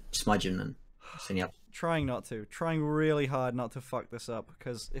won't smudge them then. Trying not to. Trying really hard not to fuck this up,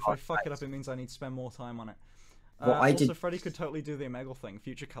 because if I fuck it up, it means I need to spend more time on it. Also, Freddy could totally do the Omegle thing.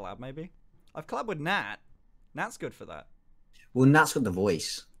 Future collab, maybe. I've collabed with Nat. Nat's good for that. Well, Nat's got the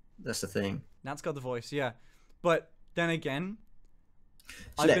voice. That's the thing. Nat's got the voice, yeah. But then again,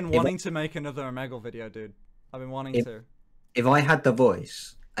 I've been wanting to make another Omegle video, dude. I've been wanting to. If I had the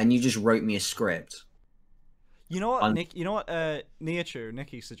voice and you just wrote me a script. You know what, Nick? You know what? Niachu,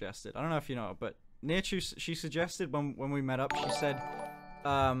 Nikki suggested. I don't know if you know, but Niachu, she suggested when we met up. She said,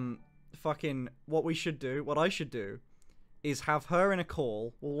 fucking, what I should do, is have her in a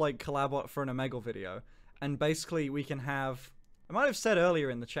call. We'll like collab for an Omegle video, and basically we can have. I might have said earlier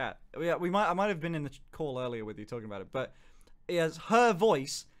in the chat. Yeah, I might have been in the call earlier with you talking about it, but it has her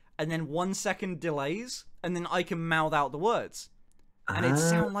voice and then 1 second delays, and then I can mouth out the words, and it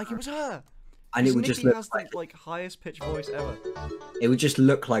sound like it was her. And it would Nikki just look has the like highest pitched voice ever. It would just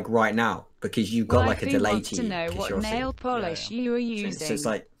look like right now because you've got like a delay to to know what nail polish you are using. So it's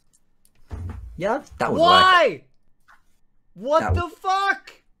like, yeah, that would Why? Work. What the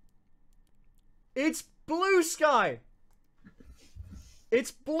fuck? It's Blue Sky. It's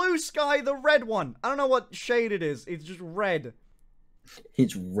Blue Sky, the red one. I don't know what shade it is. It's just red.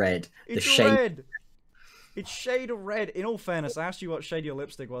 It's red. It's red. It's shade of red. In all fairness, I asked you what shade your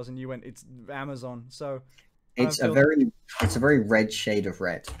lipstick was, and you went, "It's Amazon." So it's a very red shade of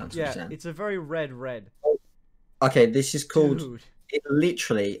red. That's yeah, it's a very red. Okay, this is called. Dude. It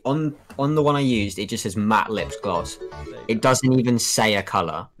literally on the one I used, it just says matte lips gloss. It go. doesn't even say a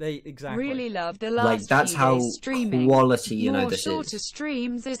color. Exactly. Really love the last Like that's few how days streaming. quality More this shorter is.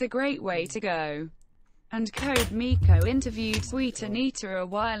 streams is a great way to go. And Code Miko interviewed Sweet Anita a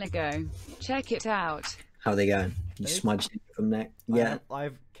while ago. Check it out. How they going? You They- smudged it from there. Yeah.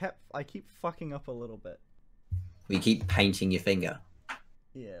 I keep fucking up a little bit. We keep painting your finger.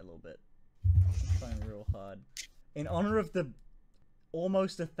 Yeah, a little bit. Trying real hard. In honor of the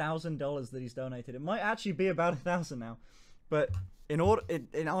almost $1,000 that he's donated, it might actually be about 1,000 now. But in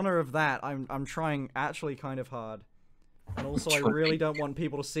honor of that, I'm trying actually kind of hard. And also, I really don't want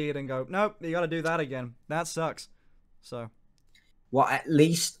people to see it and go, nope, you got to do that again. That sucks. So. Well, at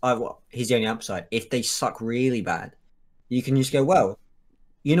least here's the only upside. If they suck really bad, you can just go, well,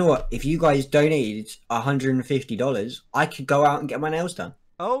 you know what? If you guys donated $150, I could go out and get my nails done.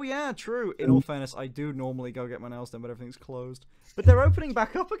 Oh yeah, true. In all fairness, I do normally go get my nails done, but everything's closed. But they're opening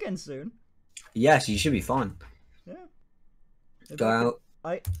back up again soon. Yes, you should be fine. Yeah. Go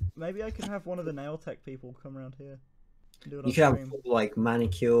out. Maybe I could have one of the nail tech people come around here. Do it on You could have stream. like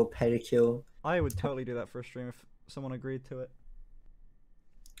manicure, pedicure. I would totally do that for a stream if someone agreed to it.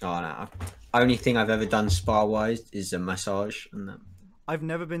 Oh no. Only thing I've ever done spa wise is a massage and that. I've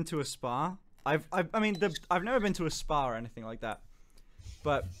never been to a spa. I've never been to a spa or anything like that.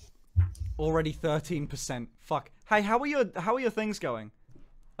 But already 13%. Fuck. Hey, how are your things going?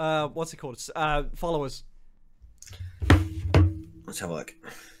 What's it called? Followers. Let's have a look.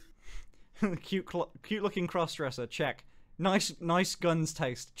 cute looking crossdresser. Check. Nice guns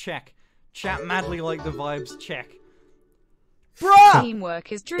taste. Check. Chat madly like the vibes. Check. Bruh!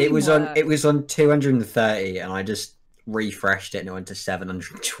 Teamwork is dream It was work. on 230 and I just refreshed it and it went to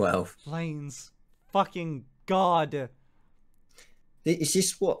 712. Lanes. Fucking god. Is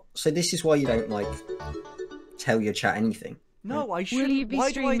this what? So this is why you don't like tell your chat anything. No, I Will shouldn't. you be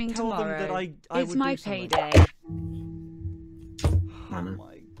Why do I streaming tell tomorrow? them that I It's would my do something? payday. Oh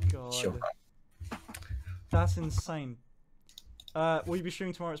my god. Sure. That's insane. Will you be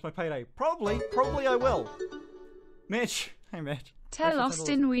streaming tomorrow? It's my payday. Probably I will. Mitch. Hey, Mitch. Tell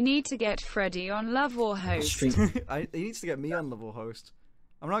Austin we need to get Freddy on Love or Host. Stream. He needs to get me on level host.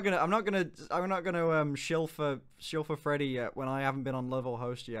 I'm not gonna shill for Freddy yet when I haven't been on level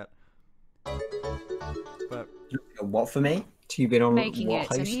host yet. But What for me? You've been on Making what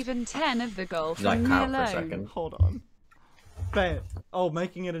it an host? even 10 of the goal Like from me out for a alone. second. hold on. Bet. Oh,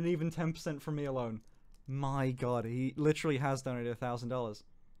 making it an even 10% from me alone. My god, he literally has donated $1,000.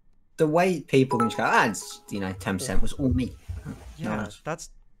 The way people can just go, it's 10% was all me. Yeah, No. that's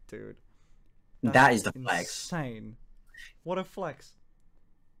dude. That is the flex. Insane. What a flex.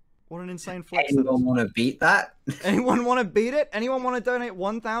 What an insane flex. that Anyone is. want to beat that? Anyone want to beat it? Anyone want to donate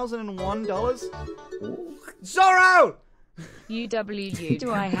 $1,001? Zorro! UWU,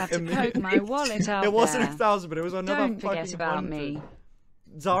 do I have to poke my wallet out It wasn't there? 1,000, but it was another Don't forget fucking about 100. me.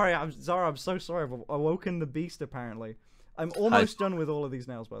 Zara, I'm so sorry. I've awoken the beast. Apparently, I'm almost done with all of these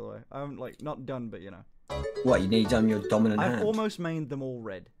nails. By the way, I'm like not done, but you know, What, you need done your dominant I've hand? almost made them all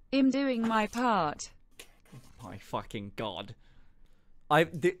red. I'm doing my part. My fucking god! I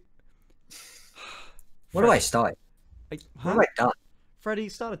did. What do I start? What Huh? have I done? Freddy,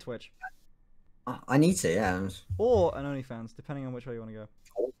 start a Twitch Oh, I need to, yeah. or an OnlyFans, depending on which way you want to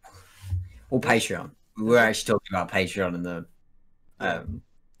go. Or Patreon. We were actually talking about Patreon in the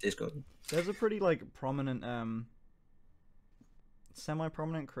Discord. There's a pretty like prominent,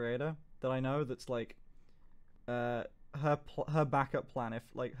 semi-prominent creator that I know that's like, her backup plan, if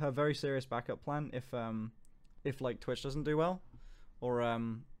like her very serious backup plan, if like Twitch doesn't do well, or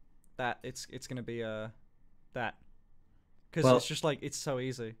that it's gonna be that, because Well, it's just like it's so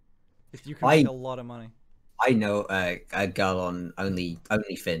easy. You can make a lot of money. I know a girl on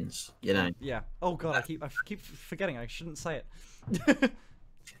OnlyFins, you know, Yeah. Oh god, I keep forgetting. I shouldn't say it.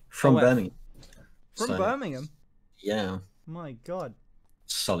 from OF. Birmingham. From So, Birmingham. Yeah, My god.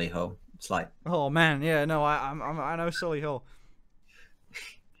 Solihull. It's like Oh man, yeah, no, I know Solihull.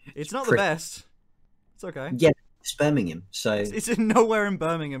 It's not the Pretty- best. It's okay. yeah, it's Birmingham. So It's nowhere in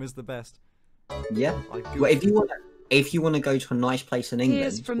Birmingham is the best. yeah. Like, Well, if you want to go to a nice place in England,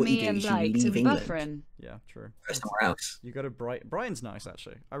 Here's from what you me do and is you Light leave and England, Buffering. yeah, true. go somewhere else. You go to Brighton's nice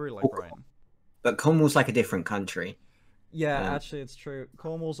actually. I really like Brighton. But Cornwall's like a different country. Yeah, Yeah. actually, it's true.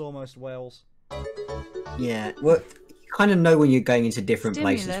 Cornwall's almost Wales. Yeah, well, you kind of know when you're going into different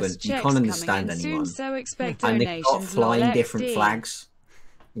places when Stimulus you checks can't coming understand in anyone, soon, so expect and they've got donations. flying lol different XD. flags.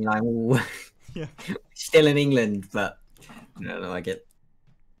 You know, Yeah. still in England, but I don't know. I get.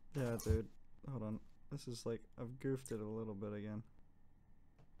 Yeah, dude. Hold on. This is like I've goofed it a little bit again.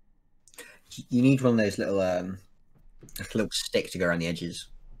 You need one of those little Like a little stick to go around the edges.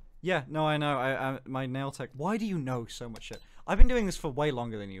 Yeah, no, I know. My nail tech. Why do you know so much shit? I've been doing this for way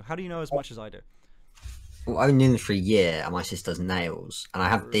longer than you. How do you know as much as I do? Well, I've been doing this for a year, and my sister does nails, and I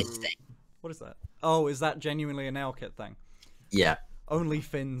have this thing. What is that? Oh, is that genuinely a nail kit thing? Yeah. Only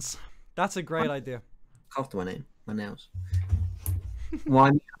fins. That's a great idea. After my nails.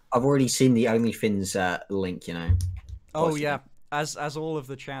 Well, I've already seen the OnlyFins link, you know. Oh yeah, as all of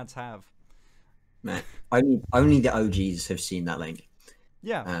the chads have. Man, only the OGs have seen that link.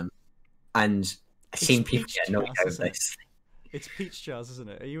 Yeah. And I've seen people get annoyed over this. It's Peach Jazz, isn't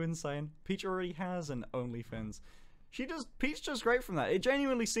it? Are you insane? Peach already has an OnlyFins. Peach does great from that. It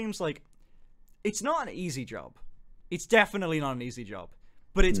genuinely seems like it's not an easy job. It's definitely not an easy job.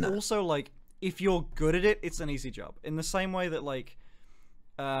 But it's also like, if you're good at it, it's an easy job. In the same way that like,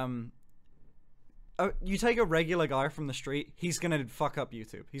 you take a regular guy from the street, he's gonna fuck up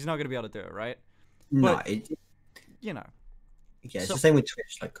YouTube. He's not gonna be able to do it, right? No, but, you know. Yeah, it's the same with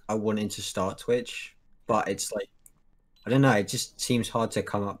Twitch. Like, I wanted to start Twitch, but it's like, I don't know, it just seems hard to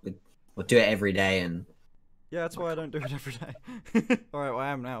come up with, or do it every day, and... Yeah, that's why I don't do it every day. Alright, well, I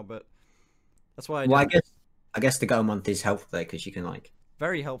am now, but that's why I do. Well, I guess the Go month is helpful there, because you can, like...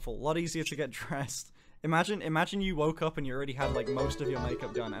 Very helpful. A lot easier to get dressed. Imagine you woke up and you already had, like, most of your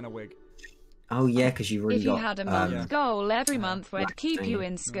makeup done and a wig. Oh, yeah, because you've already got... If you had a month goal every month, we'd keep you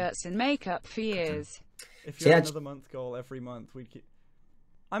in skirts and makeup for years. If you had another month goal every month, we'd keep...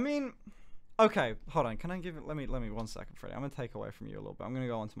 I mean... Okay, hold on. Can I give it... Let me 1 second, Freddy. I'm going to take away from you a little bit. I'm going to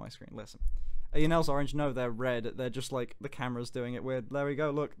go onto my screen. Listen. Are your nails orange? No, they're red. They're just like the camera's doing it weird. There we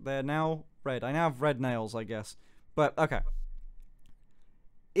go. Look, they're now red. I now have red nails, I guess. But, okay.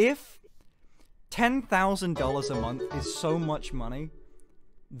 If $10,000 a month is so much money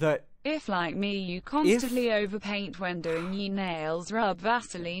that... If, like me, you constantly overpaint when doing your nails, rub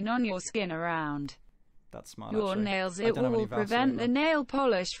Vaseline on your skin around That's smart, your actually. nails, it will prevent the nail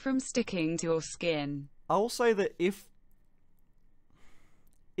polish from sticking to your skin. I will say that if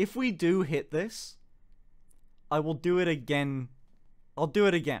we do hit this, I will do it again. I'll do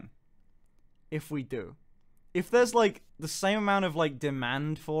it again. If we do. If there's, like, the same amount of, like,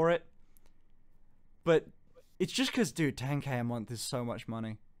 demand for it, but it's just because, dude, 10K a month is so much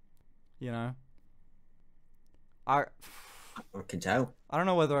money. You know? I can tell. I don't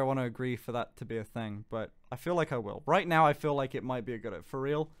know whether I want to agree for that to be a thing, but I feel like I will. Right now, I feel like it might be a good... For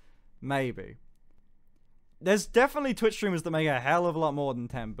real? Maybe. There's definitely Twitch streamers that make a hell of a lot more than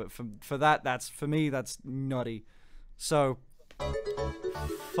 10, but for me, that's nutty. So...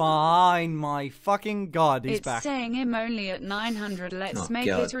 Fine, my fucking god, he's back. It's saying him only at 900, let's make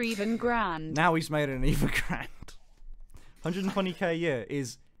it even grand. Now he's made it an even grand. 120k a year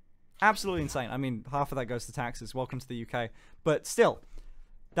is absolutely insane. I mean, half of that goes to taxes. Welcome to the UK. But still,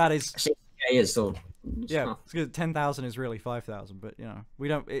 that is... 60k is still... Yeah, it's good. 10,000 is really 5,000, but, you know, we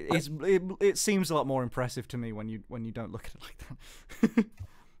don't... It seems a lot more impressive to me when you don't look at it like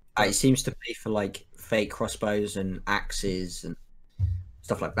that. It seems to pay for, like, fake crossbows and axes and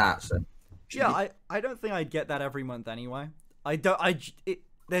stuff like that, so... Yeah, I don't think I'd get that every month anyway.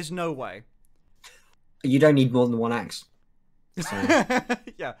 There's no way. You don't need more than one axe. So.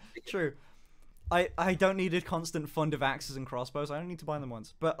 Yeah, true. I don't need a constant fund of axes and crossbows. I don't need to buy them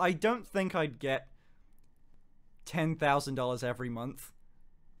once. But I don't think I'd get $10,000 every month.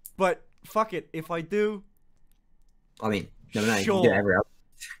 But fuck it, if I do... I mean, no, sure. You get every other.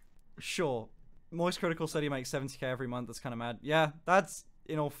 Sure. Moist Critical said he makes 70k every month. That's kind of mad. Yeah, that's,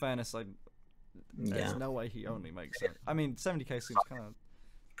 in all fairness, there's no way he only makes it. I mean, 70k seems kind of...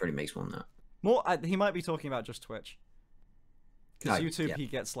 Pretty makes more than that. More, he might be talking about just Twitch. Because YouTube, he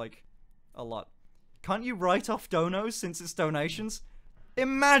gets, like, a lot. Can't you write off donos since it's donations?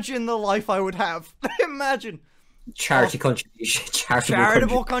 Imagine the life I would have. Imagine. Charity contribution.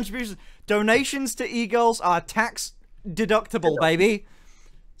 Charitable contributions. Donations to e-girls are tax deductible, baby.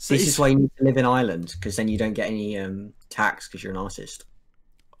 So this is why you need to live in Ireland, because then you don't get any tax because you're an artist.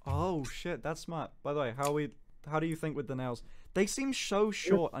 Oh shit, that's smart. By the way, how do you think with the nails? They seem so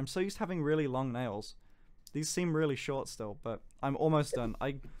short. I'm so used to having really long nails. These seem really short still, but I'm almost done.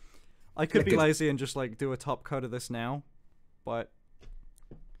 I could be lazy and just like do a top coat of this now, but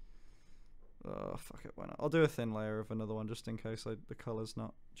fuck it, why not? I'll do a thin layer of another one just in case the color's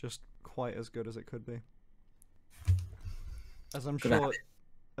not just quite as good as it could be. As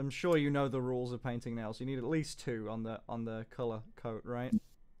I'm sure you know the rules of painting nails. You need at least 2 on the color coat, right?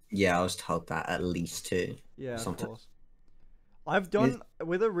 Yeah, I was told that at least 2. Yeah, of course. I've done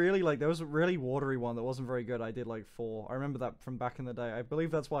with a really there was a really watery one that wasn't very good. I did like 4. I remember that from back in the day. I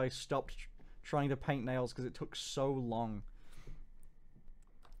believe that's why I stopped trying to paint nails because it took so long.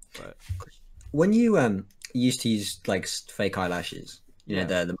 But when you used to use like fake eyelashes, you know,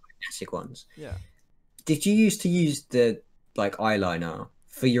 the magnetic ones. Yeah. Did you used to use the like eyeliner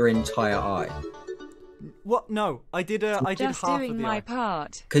for your entire eye? What? No, I did. I did Just half doing of the my eye.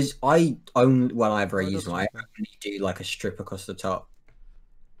 part. Because I only whenever I Oh, it use does my, I just only do like a strip across the top.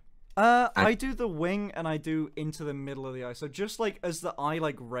 I do the wing and I do into the middle of the eye. So just like as the eye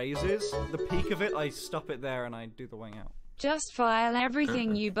like raises, the peak of it, I stop it there and I do the wing out. Just file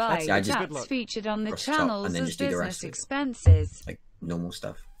everything you buy That's good that's luck. featured on the Across the top, channels and then as just do the business rest of it. expenses. Like normal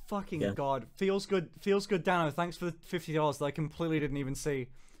stuff. Fucking God, feels good, Dano. Thanks for the $50 that I completely didn't even see.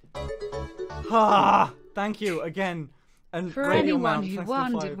 Ah, thank you again. And For Radio anyone Mount, who thanks for the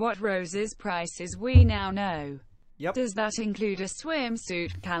wondered five. what Rose's price is, we now know. Yep. Does that include a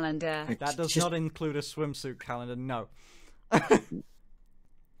swimsuit calendar? That does not include a swimsuit calendar. No.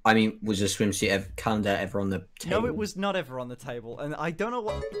 I mean, was a swimsuit calendar ever on the table? No, it was not ever on the table, and I don't know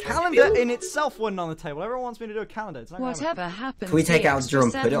what calendar in itself wasn't on the table. Everyone wants me to do a calendar. It's not gonna happen. Whatever happened Can we take to out the drawer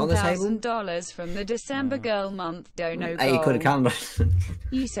and put it on the table? $7,000 from the December Girl Month Dono Hey, you could have goal. calendar.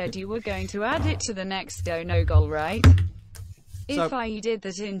 You said you were going to add it to the next Dono goal, right? If I did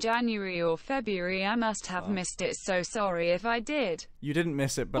that in January or February, I must have missed it. So sorry if I did. You didn't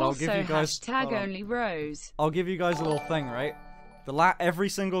miss it, but Also, I'll give you guys. hashtag hold on. only Rose. I'll give you guys a little thing, right? Every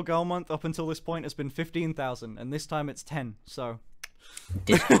single goal month up until this point has been 15,000, and this time it's 10. So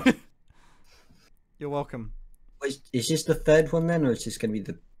you're welcome. Is this the third one then, or is this going to be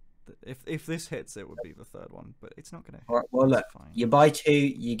the? If this hits, it would be the third one, but it's not gonna hit. All right, well, look, Fine. you buy two,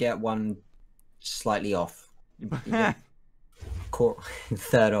 you get one slightly off. You get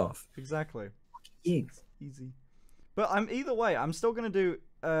third off. Exactly. You. Easy. But either way, I'm still gonna do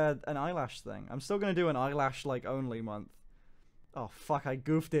an eyelash thing. I'm still gonna do an eyelash like only month. Oh fuck! I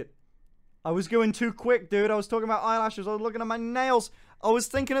goofed it. I was going too quick, dude. I was talking about eyelashes. I was looking at my nails. I was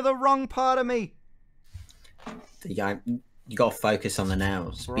thinking of the wrong part of me. You got to focus on the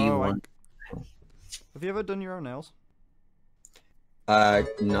nails. Bro, Be one. Have you ever done your own nails? No.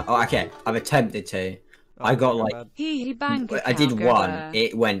 Oh, okay. I've attempted to. Oh, I got my like. bad. He bank I did account one. goer.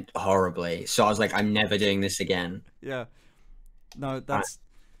 It went horribly. So I was like, I'm never doing this again. Yeah. No, that's.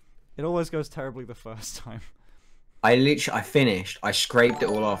 It always goes terribly the first time. I finished. I scraped it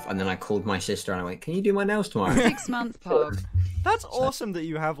all off, and then I called my sister and I went, "Can you do my nails tomorrow?" 6-month pog. That's awesome that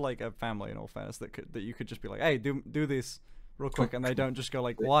you have like a family in all fairness that you could just be like, hey, do this real quick, and they don't just go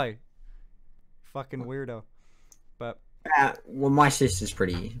like, why? Fucking weirdo. But well, my sister's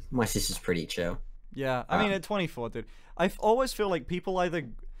pretty chill. yeah, I mean at 24, dude, I always feel like people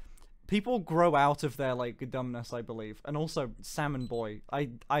grow out of their like dumbness, I believe, and also Salmon Boy. I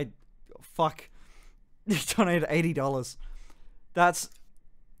fuck. You donated $80. That's.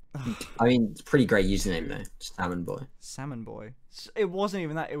 I mean, it's a pretty great username though, Salmon Boy. Salmon Boy. It wasn't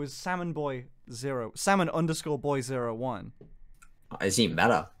even that. It was Salmon Boy 0. Salmon_boy01. It's even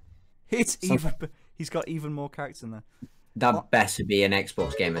better. It's even. He's got even more characters in there. That better be an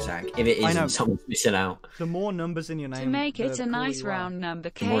Xbox gamer tag. If it I know. isn't, someone's missing out. The more numbers in your name, To make it the a cooler nice you are. round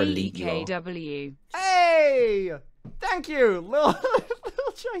number, more elite you are. KEKW. Hey! Thank you, little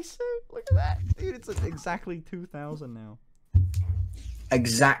Jason. Look at that, dude. It's exactly 2,000 now.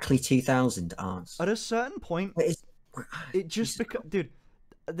 Exactly 2,000 arms. At a certain point, it just becomes, dude.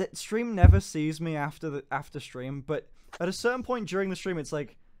 The stream never sees me after stream, but at a certain point during the stream, it's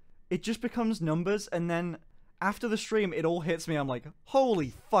like, it just becomes numbers, and then after the stream, it all hits me. I'm like,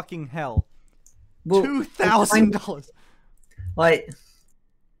 holy fucking hell, Well, $2,000. Like,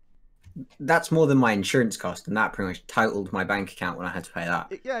 that's more than my insurance cost, and that pretty much totaled my bank account when I had to pay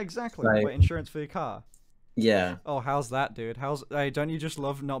that. Yeah, exactly. So- Wait, insurance for your car. Yeah. Oh, how's that, dude? Hey, don't you just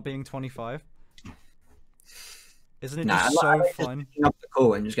love not being 25? Isn't it just so fun? Picking up the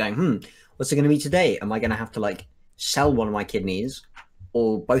call and just going, what's it going to be today? Am I going to have to like sell one of my kidneys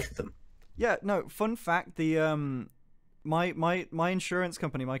or both of them? Yeah, no. Fun fact: the my insurance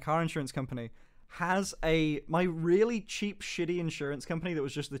company, my car insurance company, has my really cheap, shitty insurance company that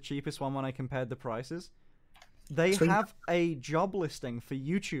was just the cheapest one when I compared the prices. They have a job listing for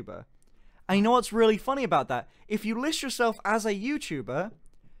YouTuber. And you know what's really funny about that? If you list yourself as a YouTuber,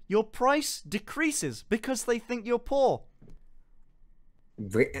 your price decreases because they think you're poor.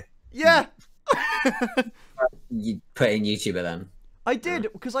 Yeah. You put in YouTuber then? I did,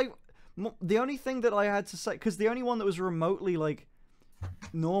 because the only thing that I had to say, because the only one that was remotely like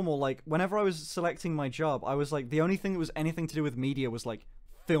normal, like whenever I was selecting my job, I was like, the only thing that was anything to do with media was like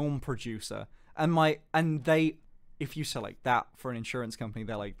film producer, and they, if you select that for an insurance company,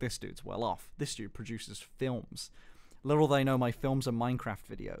 they're like, this dude's well off. This dude produces films. Little they know my films are Minecraft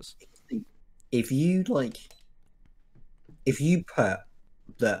videos. If you put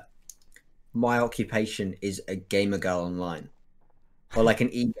that my occupation is a gamer girl online, or like an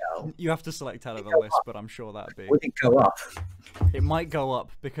e-girl, You have to select out of the list, but I'm sure that'd be. would it go up? It might go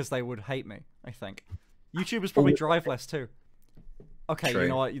up because they would hate me, I think. YouTubers probably drive less too. Okay, True. you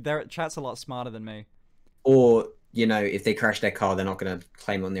know what? Their chat's a lot smarter than me. Or, you know, if they crash their car, they're not going to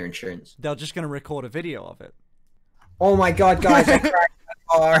claim on their insurance. They're just going to record a video of it. Oh my god, guys, I crashed my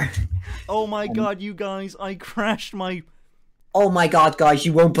car. Oh my god, you guys, I crashed my Oh my god, guys,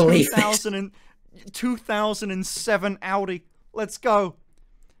 you won't believe this. 2007 Audi. Let's go.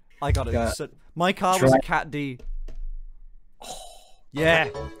 I got it. Yeah. My car was a Cat D. Yeah.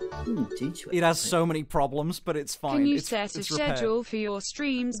 Ooh, It has so many problems, but it's fine. Can you it's set a repaired. schedule for your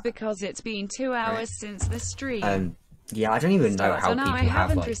streams because it's been 2 hours since the stream? Yeah, I don't even know how So people now I have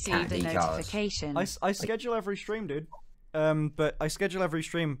haven't like received Cat a D cars. notification. I schedule every stream, dude. But I schedule every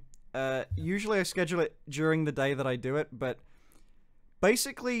stream. Usually I schedule it during the day that I do it, but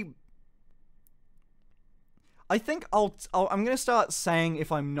basically, I think I'm gonna start saying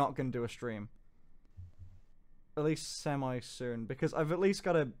if I'm not gonna do a stream. At least semi soon, because I've at least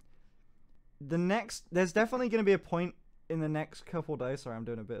got to. There's definitely gonna be a point in the next couple days. Sorry, I'm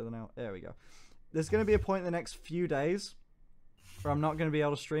doing a bit of the now. There we go. There's gonna be a point in the next few days where I'm not gonna be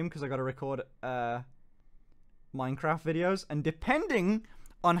able to stream because I got to record Minecraft videos, and depending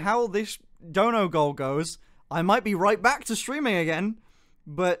on how this dono goal goes, I might be right back to streaming again.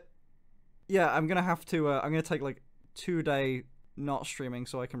 But yeah, I'm gonna have to. I'm gonna take like 2-day not streaming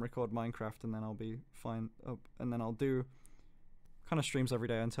so I can record Minecraft, and then I'll be fine. And then I'll do kind of streams every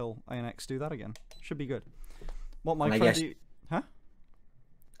day until I next do that again. Should be good. What microphone do you... Huh?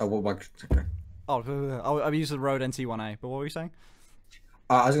 Oh, what microphone? Oh, I've used the Rode NT1A, but what were you saying?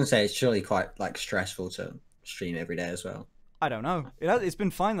 I was going to say, it's surely quite, like, stressful to stream every day as well. I don't know. It's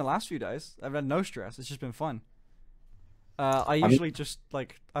been fine the last few days. I've had no stress. It's just been fun. I usually just,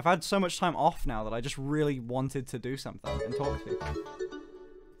 like... I've had so much time off now that I just really wanted to do something and talk to people.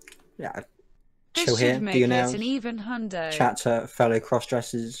 Yeah. This Chill here, should make do your it nails, an even hundo. chat to fellow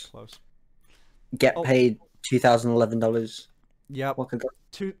cross-dressers, Close. get paid $2,011. Yep. What could go?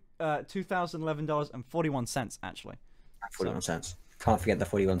 $2,011.41, actually. 41 cents. Can't forget the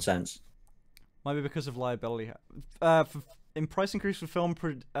 41 cents. Might be because of liability. In price increase for film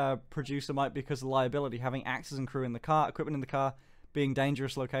producer might be because of liability, having actors and crew in the car, equipment in the car, being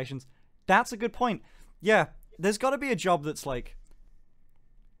dangerous locations. That's a good point. Yeah, there's got to be a job that's like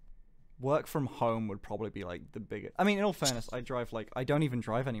work from home would probably be like the biggest. I mean, in all fairness, I don't even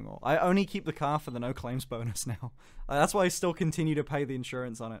drive anymore. I only keep the car for the no claims bonus now. That's why I still continue to pay the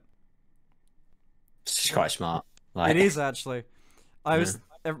insurance on it. It's quite smart. Like, It is actually.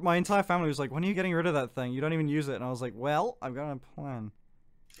 My entire family was like, "When are you getting rid of that thing? You don't even use it." And I was like, "Well, I've got a plan."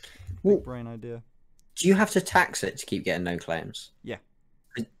 Big brain idea. Do you have to tax it to keep getting no claims? Yeah.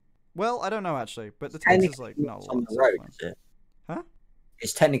 Well, I don't know actually, but the tax is like not a lot. on the road, is it? Huh?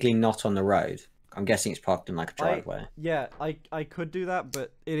 It's technically not on the road. I'm guessing it's parked in like a driveway. Yeah, I could do that,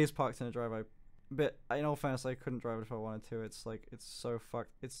 but it is parked in a driveway. But in all fairness, I couldn't drive it if I wanted to. It's like it's so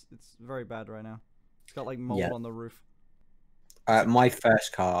fucked. It's very bad right now. It's got like mold on the roof. My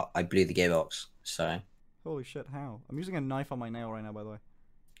first car, I blew the gearbox. So. Holy shit! How? I'm using a knife on my nail right now, by the way.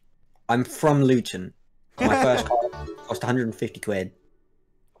 I'm from Luton. My first car cost 150 quid.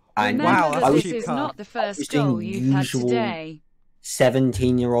 And Remember that I this was- is not the first was doing goal you've had usual- today.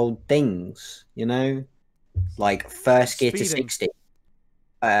 17-year-old things, you know, like first gear to Speeding. 60.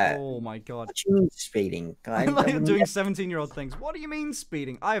 Oh my god! What do you mean speeding? I'm like doing 17-year-old things. What do you mean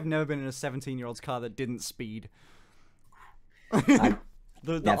speeding? I have never been in a 17-year-old's car that didn't speed.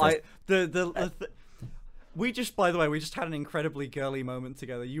 We just, by the way, we just had an incredibly girly moment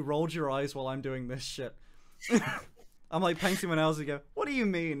together. You rolled your eyes while I'm doing this shit. I'm like painting my nails and go, "What do you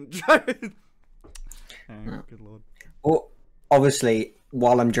mean?" Oh, good lord. Well, obviously,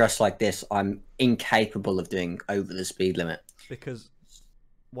 while I'm dressed like this, I'm incapable of doing over the speed limit. Because,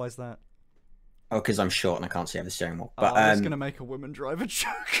 why is that? Oh, because I'm short and I can't see over the steering wheel. But But I was gonna make a woman driver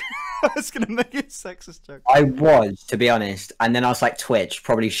joke. I was gonna make a sexist joke. I was, to be honest, and then I was like, Twitch,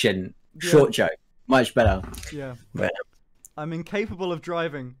 probably shouldn't. Short joke, much better. Yeah. But I'm incapable of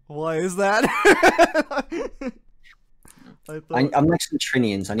driving. Why is that? I'm next to the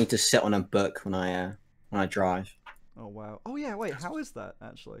Trinians. I need to sit on a book when I drive. Oh wow. Oh yeah. Wait. How is that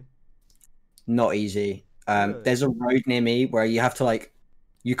actually? Not easy. Really? There's a road near me where you have to like,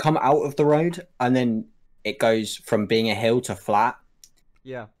 you come out of the road and then it goes from being a hill to flat.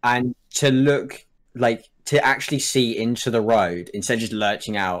 Yeah. And to look like to actually see into the road instead of just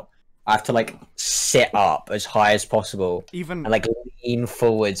lurching out, I have to like sit up as high as possible Even and like lean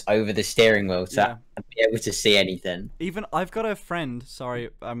forwards over the steering wheel to be able to see anything. Even I've got a friend. Sorry,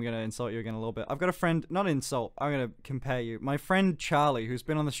 I'm gonna insult you again a little bit. I've got a friend. Not insult. I'm gonna compare you. My friend Charlie, who's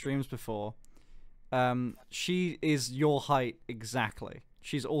been on the streams before. She is your height exactly.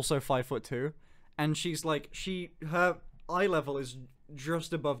 She's also 5'2", and she's like her eye level is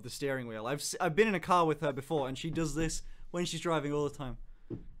just above the steering wheel. I've been in a car with her before, and she does this when she's driving all the time.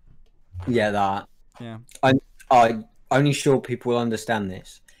 Yeah, that. Yeah. I only sure people will understand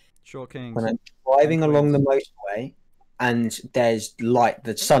this. Short Kings. When I'm driving along the motorway and there's light,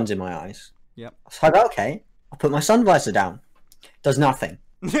 the sun's in my eyes. Yep. So I go, okay, I'll put my sun visor down. Does nothing.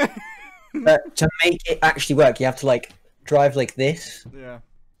 But to make it actually work, you have to like drive like this. Yeah.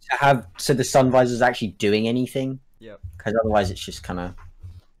 So the sun visor is actually doing anything. Yep. Because otherwise, it's just kind of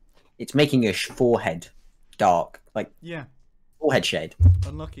it's making your forehead dark, like forehead shade.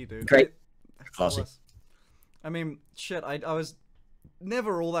 Unlucky, dude. Great. Classy. I mean, shit. I was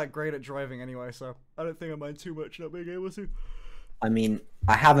never all that great at driving anyway, so I don't think I mind too much not being able to. I mean,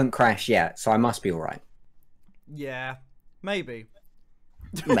 I haven't crashed yet, so I must be all right. Yeah, maybe.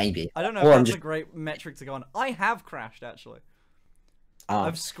 Maybe. I don't know if that's a great metric to go on. I have crashed, actually.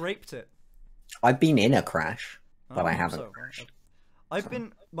 I've scraped it. I've been in a crash, but I haven't crashed. I've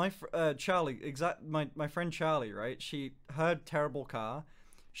been... Charlie, my friend Charlie, right? Her terrible car,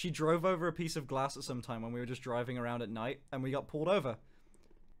 she drove over a piece of glass at some time when we were just driving around at night, and we got pulled over.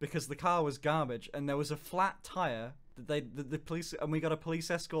 Because the car was garbage, and there was a flat tire that the police... And we got a police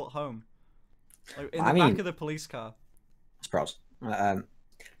escort home. Like, in the back of the police car. Surprise.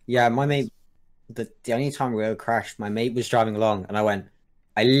 Yeah, my mate, the only time we ever crashed, my mate was driving along, and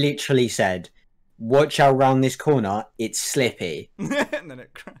I literally said, watch out round this corner, it's slippy. And then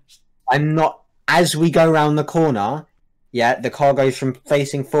it crashed. As we go round the corner, the car goes from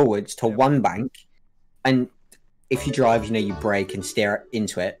facing forwards to one bank, and if you drive, you brake and steer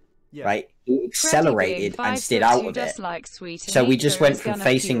into it, right? It accelerated and steered out of it. Like so we just went from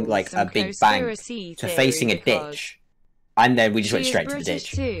facing like a big bank to facing a ditch. And then we just went straight to the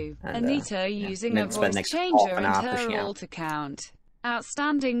ditch. Too. And, Anita using a voice changer and her alt account.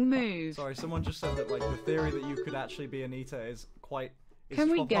 Outstanding move. Sorry, someone just said that like the theory that you could actually be Anita is quite. Can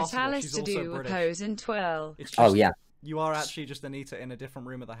we get Alice to do a pose and twirl? Oh yeah. You are actually just Anita in a different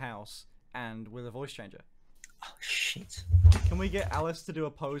room of the house and with a voice changer. Oh shit. Can we get Alice to do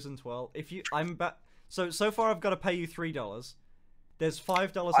a pose and twirl? So far I've got to pay you $3. There's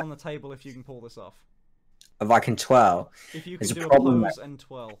 $5 on the table if you can pull this off. If I can twirl. If you can do a pose and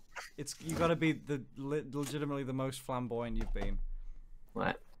twirl, you got to be legitimately the most flamboyant you've been.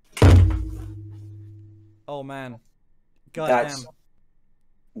 Right. Oh man. Goddamn.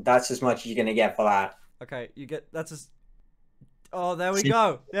 That's as much as you're gonna get for that. Okay, Oh, there we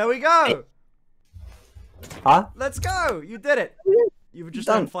go. There we go. Huh? Let's go. You did it. You've just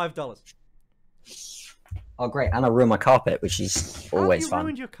done $5. Oh great, and I ruined my carpet, which is always fun. How you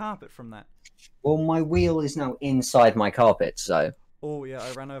ruined your carpet from that? Well, my wheel is now inside my carpet, so. Oh yeah,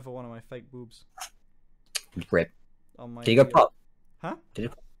 I ran over one of my fake boobs. Rip. On my Did you go pop? Huh? Did it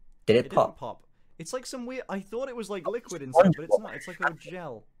pop? Didn't pop. It's like some weird. I thought it was like liquid inside, but it's not. It's like a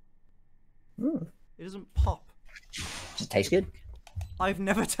gel. Mm. It doesn't pop. Does it taste good? I've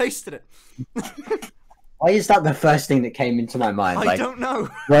never tasted it. Why is that the first thing that came into my mind? I don't know.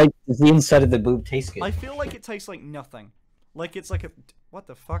 Why does the inside of the boob taste good? I feel like it tastes like nothing. Like it's like a. What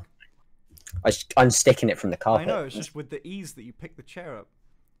the fuck? I'm sticking it from the carpet. I know, it's just with the ease that you pick the chair up.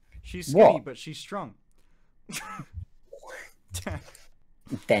 She's skinny, but she's strong.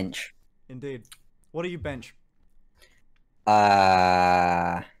 Bench. Indeed. What do you bench?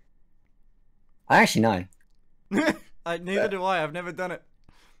 I actually know. Neither do I. I've never done it.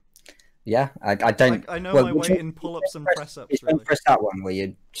 Yeah, I don't. Like, I know my weight in pull-ups and press-ups. Really. Press that one where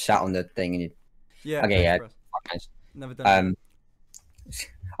you sat on the thing and you. Yeah. Okay, yeah. Press. Never done it.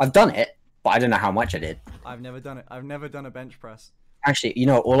 I've done it, but I don't know how much I did. I've never done it. I've never done a bench press. Actually,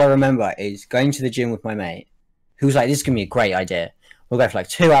 all I remember is going to the gym with my mate, who was like, "This is gonna be a great idea. We'll go for like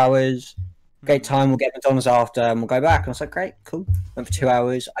 2 hours. Great time. We'll get McDonald's after, and we'll go back." And I was like, "Great, cool." Went for 2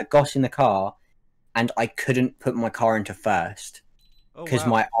 hours. I got in the car, and I couldn't put my car into first because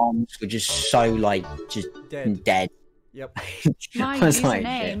my arms were just so just dead. Yep. My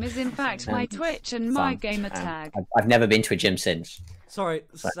username is in fact my Twitch and my gamer tag. I've never been to a gym since. Sorry,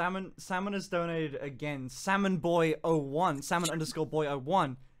 Salmon has donated again. SalmonBoy01,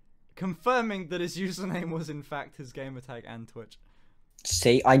 Salmon_boy01, confirming that his username was in fact his gamer tag and Twitch.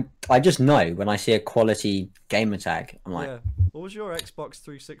 See, I just know when I see a quality gamer tag. I'm like, yeah. What was your Xbox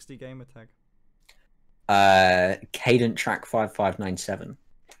 360 gamer tag? Cadent Track 5597.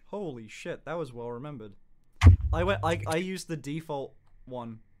 Holy shit, that was well remembered. I used the default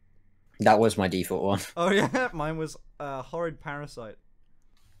one. That was my default one. Oh yeah, mine was Horrid Parasite.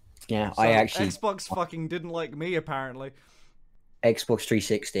 Yeah, So I actually Xbox fucking didn't like me apparently. Xbox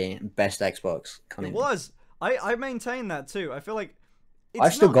 360, best Xbox. It was. I maintain that too. I feel like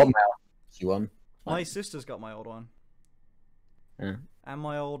I've still got my old one. My sister's got my old one. Yeah. And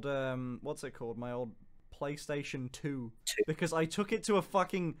my old what's it called? My old PlayStation 2. Because I took it to a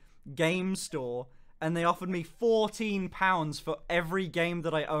fucking game store and they offered me £14 for every game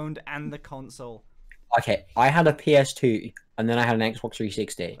that I owned and the console. Okay, I had a PS2 and then I had an Xbox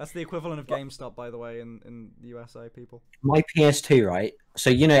 360. That's the equivalent of GameStop, by the way, in the USA, people. My PS2, right? So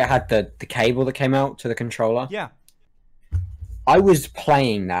you know it had the cable that came out to the controller? Yeah. I was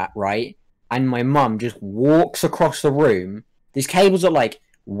playing that, right? And my mum just walks across the room. These cables are like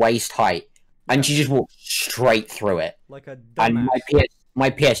waist height. And she just walked straight through it. Like a dumbass. And my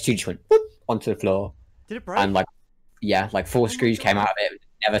PS2 just went whoop, onto the floor. Did it break? And like, yeah, like 4 screws came out of it.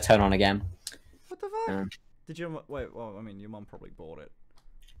 Never turn on again. What the fuck? Did you wait? Well, I mean, your mum probably bought it.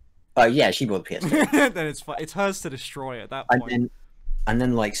 Oh yeah, she bought the PS2. Then it's hers to destroy at that point. And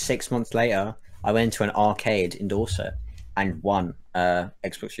then like 6 months later, I went to an arcade in Dorset and won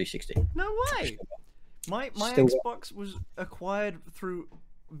Xbox 360. No way. My Xbox was acquired through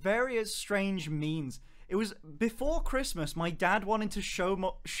various strange means. It was before Christmas. My dad wanted to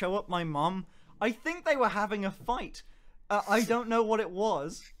show up my mum. I think they were having a fight. I don't know what it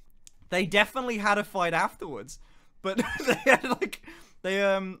was. They definitely had a fight afterwards, but they had like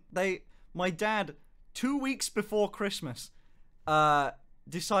my dad 2 weeks before Christmas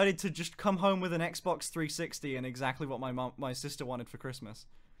decided to just come home with an Xbox 360 and exactly what my sister wanted for Christmas.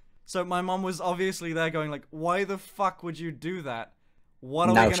 So my mom was obviously there going like, why the fuck would you do that? What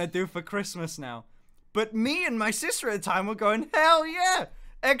are we gonna do for Christmas now? But me and my sister at the time were going, hell yeah,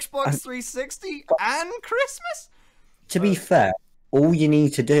 Xbox 360 and Christmas. To be fair, all you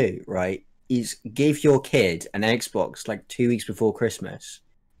need to do, right, is give your kid an Xbox like 2 weeks before Christmas.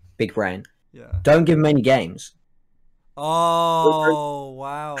 Big brain. Yeah. Don't give them any games. Oh,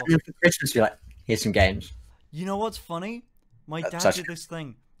 wow. And then for Christmas, be like, here's some games. You know what's funny? My dad did this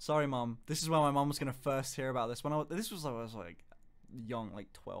thing. Sorry, Mom. This is where my mom was gonna first hear about this. When I was like young,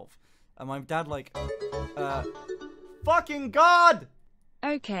 like 12, and my dad like, fucking God!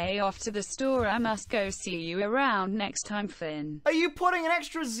 Okay, off to the store. I must go. See you around next time, Finn. Are you putting an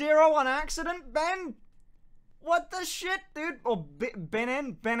extra zero on accident, Ben? What the shit, dude? Or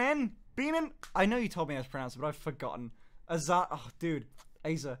Benin? I know you told me how to pronounce it, but I've forgotten. Oh, dude,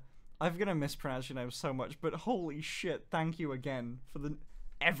 Asa, I'm gonna mispronounce your name so much, but holy shit, thank you again for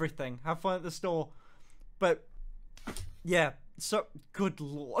everything. Have fun at the store. But yeah, so good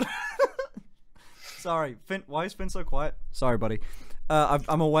lord. Sorry, Finn. Why is Finn so quiet? Sorry, buddy.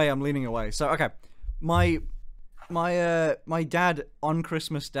 I'm away. I'm leaning away. So okay, my dad on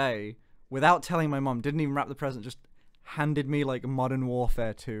Christmas Day, without telling my mom, didn't even wrap the present. Just handed me like Modern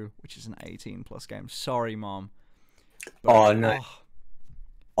Warfare 2, which is an 18+ game. Sorry, Mom. But, oh no.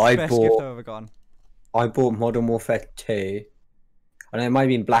 Best gift I've ever gotten. I bought Modern Warfare 2. I know it might have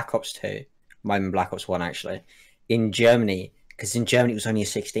been Black Ops 2. It might have been Black Ops 1 actually. In Germany, because in Germany it was only a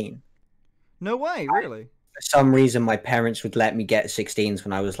 16. No way, really? For some reason, my parents would let me get 16s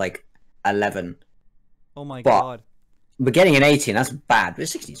when I was like 11. Oh my God. But getting an 18, that's bad. But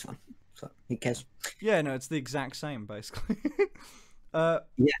 16's fun. So who cares? Yeah, no, it's the exact same basically. The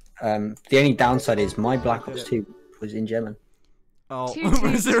only downside is my Black Ops 2 was in German. Oh,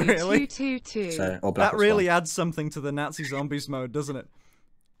 was it really? So, or that really adds something to the Nazi Zombies mode, doesn't it?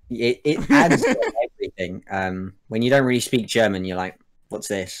 It adds to everything. When you don't really speak German, you're like, what's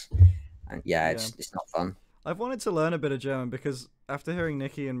this? And yeah, it's not fun. I've wanted to learn a bit of German because after hearing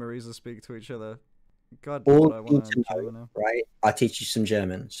Nikki and Marisa speak to each other, God, all I you want need to to learn know, German now. right? I'll teach you some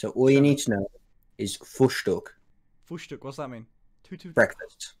German. So all you need to know is Frühstück. Frühstück, what's that mean?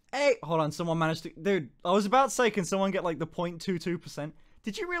 Breakfast. Hey, hold on, someone managed to... Dude, I was about to say, can someone get like the 0.22%?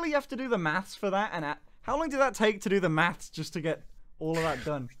 Did you really have to do the maths for that? And how long did that take to do the maths just to get all of that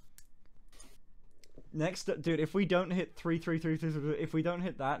done? Next, dude, if we don't hit 33333, if we don't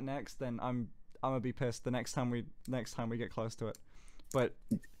hit that next, then I'm gonna be pissed the next time we get close to it. But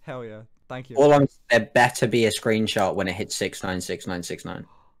hell yeah, thank you. There better be a screenshot when it hits 696969.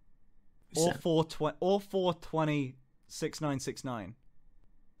 Or 420 6969.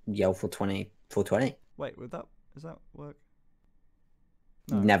 Yeah, 420. Wait, does that work?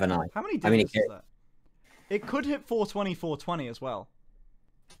 No. Never know. How many digits is that? It could hit 420 as well.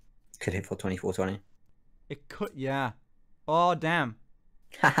 Could hit 420. It could, yeah. Oh damn.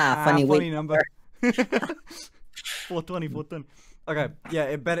 Haha, funny number. 420. Okay, yeah,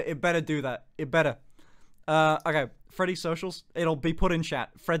 it better do that. It better. Okay, Freddy socials. It'll be put in chat.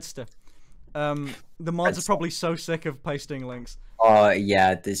 Fredster. The mods are probably so sick of pasting links. Oh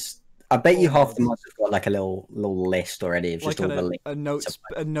yeah, I bet you half the mods have got like a little list already of just like all the links.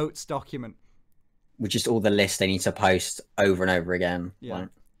 A notes document. With just all the lists they need to post over and over again. Yeah. Like.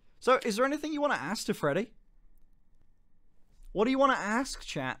 So, is there anything you want to ask to Freddy? What do you want to ask,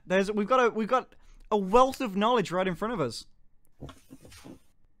 chat? We've got a wealth of knowledge right in front of us.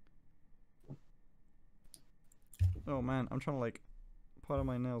 Oh man, I'm trying to like, part of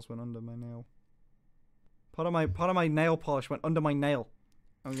my nails went under my nail. Part of my nail polish went under my nail.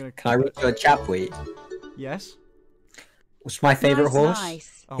 I'm gonna. Can I read you a chat tweet? Yes. What's my favorite horse?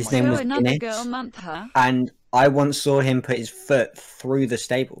 Nice. Oh His my name God. was Another Guinness, girl month, huh? and I once saw him put his foot through the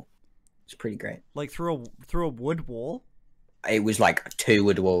stable. It's pretty great. Like through a wood wall. It was like 2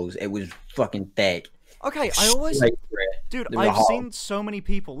 wood walls. It was fucking thick. Okay, I always, Straight through it. dude, There was a I've hole. seen so many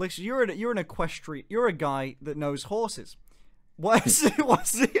people. Listen, you're an equestrian. You're a guy that knows horses. What's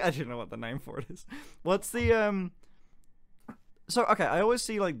the? I don't know what the name for it is. What's the So okay, I always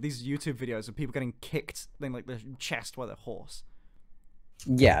see like these YouTube videos of people getting kicked in like the chest by the horse.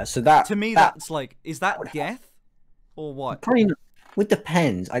 Yeah, so that To me, that's like, is that death or what? probably not, it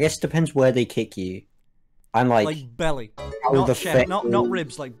depends. I guess it depends where they kick you. I'm Like belly, how not the chest, not fit-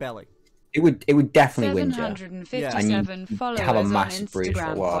 ribs, like belly. it would definitely win you. 757 And you followers have a on massive bruise for a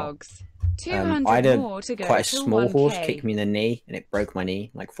Instagram while. blogs. 200 I had more to go quite a to small 1K. horse kick me in the knee, and it broke my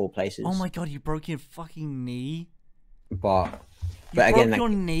knee like 4 places. Oh my god, you broke your fucking knee. But You but broke again, your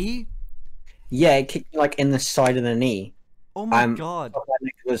like, knee. yeah, it kicked me like in the side of the knee. Oh my god. Top of my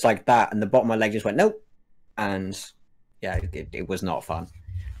leg was like that, and the bottom of my leg just went nope, and yeah, it was not fun.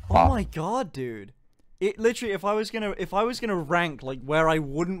 Oh my god, dude. It literally, if I was gonna rank like where I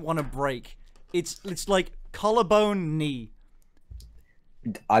wouldn't want to break, it's like collarbone, knee.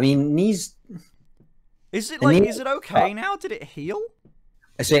 I mean, knees. Is it The like, knee- is it okay now? Did it heal?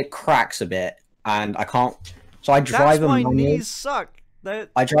 So it cracks a bit, and I can't. So I That's drive a why manual. knees suck.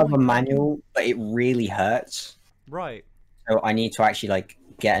 I drive oh a my God. manual, but it really hurts. Right. So I need to actually like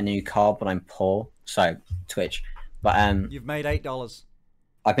get a new car, but I'm poor. So Twitch, but You've made $8.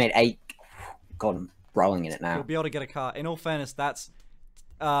 I've made 8. God, I'm rolling in it now. You'll be able to get a car. In all fairness, that's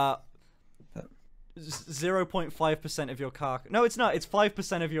 0.5% of your car. No, it's not. It's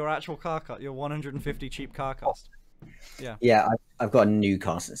 5% of your actual car cost. Your 150 cheap car cost. Yeah. Yeah, I've got a new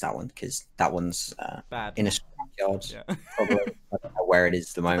car since that one because that one's Bad. in a scrapyard. Yeah. Probably I don't know where it is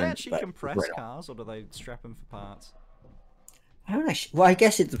at the Do moment. they actually but compress we're not- cars, or do they strap them for parts? I don't actually. Well, I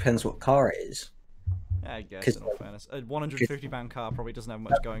guess it depends what car it is. Yeah, I guess. 'Cause, In all fairness, a 150-pound car probably doesn't have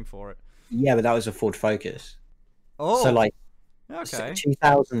much going for it. Yeah, but that was a Ford Focus. Oh. So like, Okay.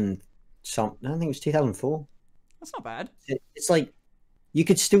 2000 something. I think it was 2004. That's not bad. It's like you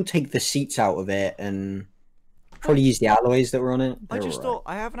could still take the seats out of it and probably use the alloys that were on it. I They're just alright.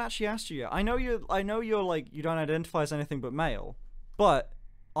 thought I haven't actually asked you yet. I know you're like you don't identify as anything but male, but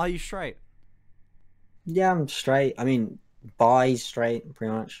are you straight? Yeah, I'm straight. I mean, bi straight,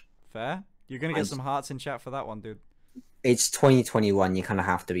 pretty much. Fair. You're gonna get some hearts in chat for that one, dude. It's 2021. You kind of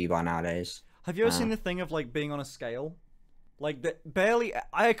have to be by nowadays. Have you ever seen the thing of like being on a scale? Like barely.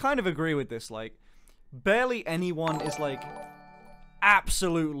 I kind of agree with this. Like, barely anyone is like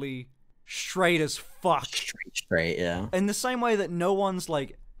absolutely straight as fuck. Straight, yeah. In the same way that no one's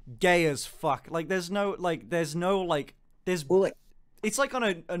like gay as fuck. Like, there's no like. Well, like, It's like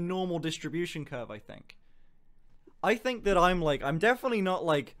on a normal distribution curve. I think that I'm definitely not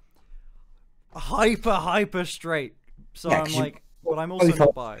like hyper straight. So Yeah, I'm 'cause you like, but I'm also both not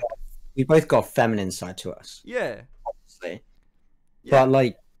have- bi. we both got a feminine side to us, Yeah. obviously. Yeah. But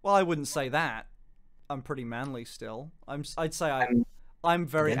like, Well, I wouldn't say that. I'm pretty manly still. I'd say I'm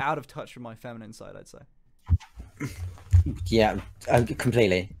very yeah. out of touch with my feminine side. I'd say. yeah,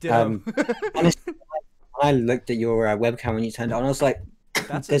 completely. Ditto. Honestly, when I looked at your webcam when you turned it on, I was like,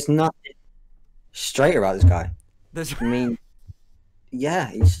 That's "There's nothing straight about this guy." There's I mean, yeah,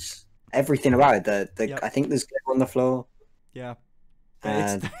 he's just, everything about it. The Yep. I think there's glitter on the floor. yeah.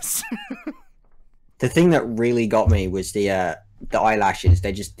 And It's the thing that really got me was the eyelashes.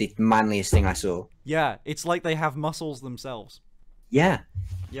 They're just the manliest thing I saw. yeah. It's like they have muscles themselves. Yeah,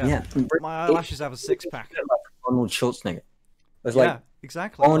 Yeah. yeah. My eyelashes have a six pack. Like Arnold Schwarzenegger. It was Yeah. like,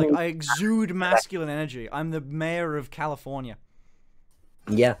 Exactly. Like Arnold- I exude masculine energy. I'm the mayor of California.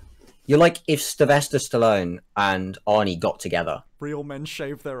 yeah. You're like if Sylvester Stallone and Arnie got together. Real men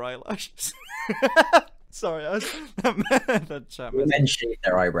shave their eyelashes. Sorry, that chat message. Men shave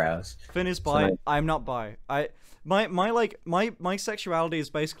their eyebrows. Finn is So bi. no. I'm not bi. My sexuality is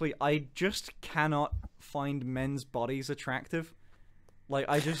basically I just cannot find men's bodies attractive. Like,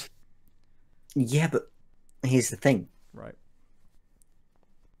 I just... Yeah, but here's the thing. Right.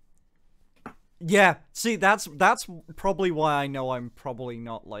 Yeah, see, that's probably why I know I'm probably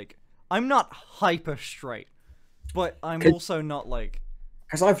not, like... I'm not hyper straight, but I'm also not, like...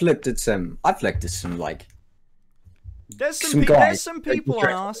 Because I've looked at some, like... There's some people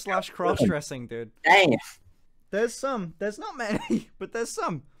on r/cross-dressing, dude. Damn. There's some. There's not many, but there's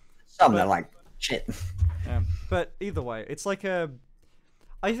some. Some that are like, shit. Yeah, but either way, it's like a...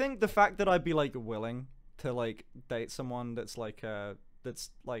 I think the fact that I'd be, like, willing to, like, date someone that's, like,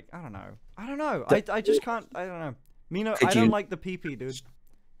 that's, like, I don't know. I just can't, I don't know. Mino, I don't like the pee-pee, dude.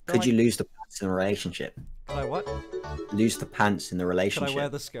 Could you lose the pants in a relationship? Could I what? Lose the pants in the relationship. Could I wear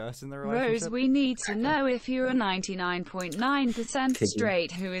the skirt in the relationship? Rose, we need to know if you're a 99.9%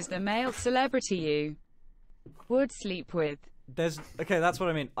 straight, who is the male celebrity you would sleep with. Okay, that's what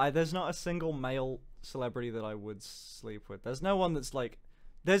I mean. There's not a single male celebrity that I would sleep with. There's no one that's like...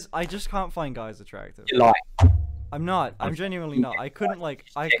 I just can't find guys attractive. You lie. I'm not. I'm genuinely not. I couldn't, like...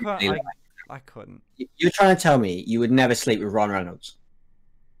 I couldn't. You're trying to tell me you would never sleep with Ryan Reynolds?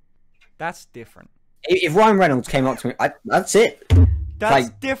 That's different. If Ryan Reynolds came up to me, that's it. That's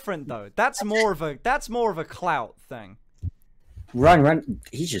different, though. That's more of a clout thing. Ryan Reynolds,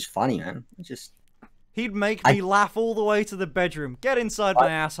 he's just funny, man. He'd make me laugh all the way to the bedroom. Get inside my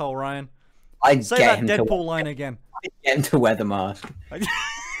asshole, Ryan. I'd say get that Deadpool line again. I'd get him to wear the mask.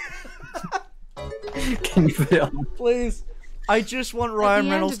 Can you put it on? Please. I just want Ryan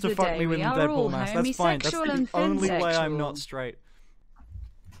Reynolds to fuck me with a Deadpool mask. That's fine. That's the only way I'm not straight.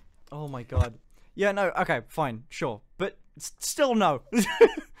 Oh my god. Yeah, no, okay, fine, sure. But still no.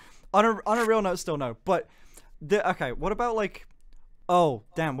 on a real note, still no. But, okay, what about, like... Oh,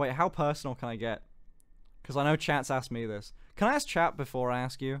 damn, wait, how personal can I get? Because I know chat's asked me this. Can I ask chat before I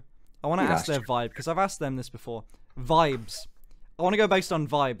ask you? I want to ask their vibe, because I've asked them this before. Vibes. I want to go based on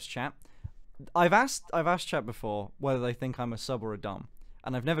vibes, chat. I've asked chat before whether they think I'm a sub or a dom,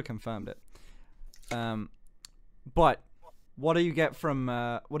 and I've never confirmed it. But... What do you get from,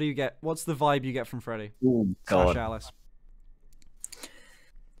 what's the vibe you get from Freddy? Oh, God. Alice.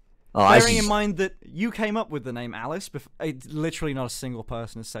 Oh, Bearing in mind that you came up with the name Alice, literally not a single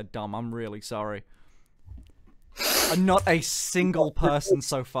person has said dumb. I'm really sorry. Not a single person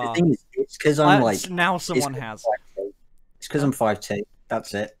so far. It's because I'm like... Now someone has. It's because I'm 5'2".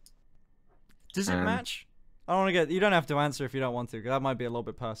 That's it. Does it match? I don't want to get... You don't have to answer if you don't want to, because that might be a little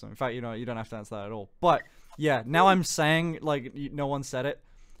bit personal. In fact, you don't have to answer that at all. But... Yeah, now I'm saying, like, no one said it.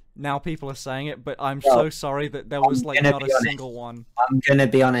 Now people are saying it, but I'm so sorry that there was, like, not a single one. I'm gonna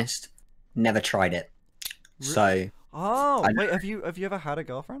be honest. Never tried it. So... Oh, wait, have you ever had a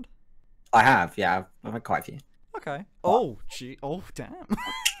girlfriend? I have, yeah. I've had quite a few. Okay. Oh, gee. Oh, damn.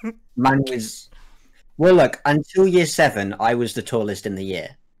 Man was... Well, look, until year 7, I was the tallest in the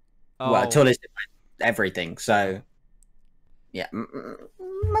year. Oh. Well, tallest in everything, so... Yeah,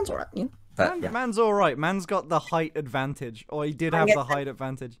 man's alright, yeah. But, Man's alright. Man's got the height advantage, or he did have the height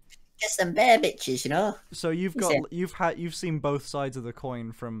advantage. Just some bare bitches, you know. So you've seen both sides of the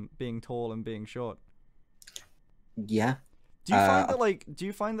coin from being tall and being short. Yeah. Do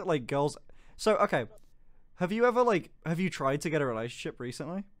you find that like girls? So okay, have you tried to get a relationship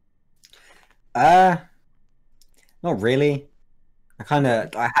recently? Not really.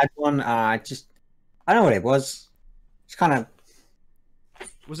 I had one. I don't know what it was. It's kind of.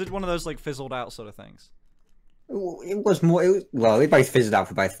 Was it one of those like fizzled out sort of things? It was more. It both fizzled out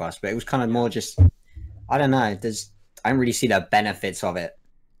for both of us, but it was kind of more just. I don't know. I don't really see the benefits of it.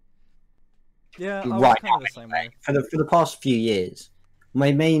 Yeah, right now, the same way. For the past few years,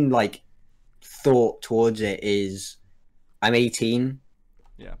 my main like thought towards it is, I'm 18.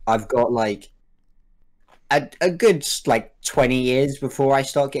 Yeah. I've got like a good like 20 years before I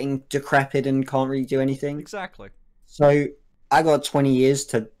start getting decrepit and can't really do anything. Exactly. So I got 20 years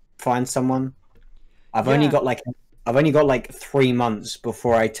to find someone. I've only got like 3 months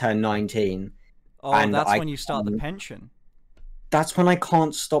before I turn 19. Oh, and that's when you start the pension. That's when I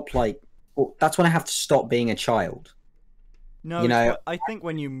can't stop that's when I have to stop being a child. No, you know, I think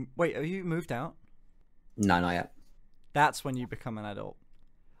when you have you moved out? No, not yet. That's when you become an adult.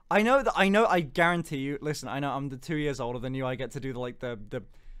 I guarantee you. Listen, I know I'm 2 years older than you. I get to do the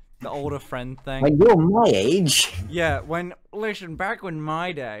older friend thing. When you're my age. Yeah, back when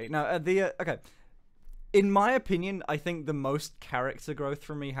my day. No, okay. In my opinion, I think the most character growth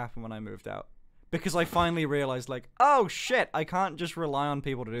for me happened when I moved out. Because I finally realized, like, oh shit, I can't just rely on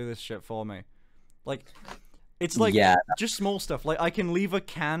people to do this shit for me. Like, it's like, just small stuff. Like, I can leave a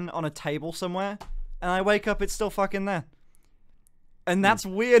can on a table somewhere, and I wake up, it's still fucking there. And that's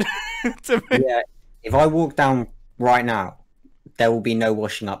weird to me. Yeah, if I walk down right now there will be no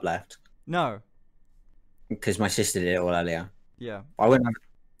washing up left No. because my sister did it all earlier. Yeah. I wouldn't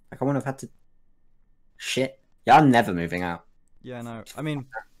have had to. Shit. Yeah, I'm never moving out. Yeah, no. I mean,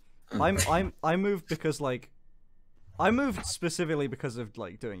 I moved because like, I moved specifically because of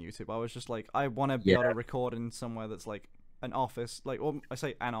like doing YouTube. I was just like, I want to be able to record in somewhere that's like an office, like, or I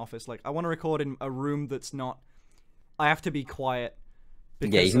say an office, like I want to record in a room that's not. I have to be quiet.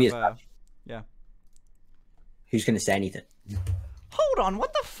 Because yeah. Who's gonna say anything? Hold on,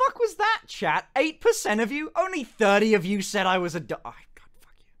 what the fuck was that, chat? 8% of you? Only 30 of you said I was a oh, God,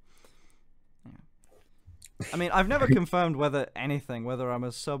 fuck you. Yeah. I mean, I've never confirmed whether I'm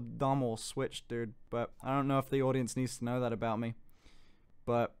a sub-dom or switch dude, but I don't know if the audience needs to know that about me.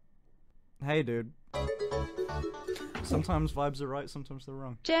 But, hey dude. Sometimes vibes are right, sometimes they're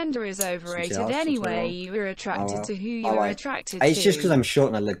wrong. Gender is overrated anyway. You were attracted to who you were attracted to. It's just because I'm short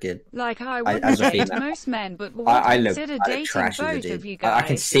and I look good. Like I wouldn't date most men, but would consider dating both of you guys. I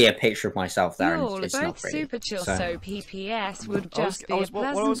can see a picture of myself there, You're and it's both not pretty. super chill, so PPS would just be a pleasant what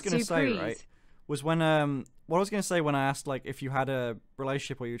I was gonna say, surprise. right, was when what I was gonna say when I asked like if you had a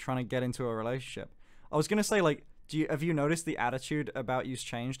relationship or you were trying to get into a relationship, I was gonna say like, have you noticed the attitude about you's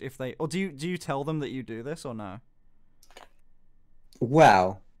changed if they, or do you tell them that you do this or no?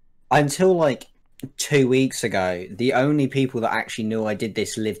 Well, until like 2 weeks ago, the only people that actually knew I did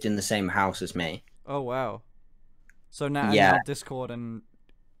this lived in the same house as me. Oh wow! So now Discord and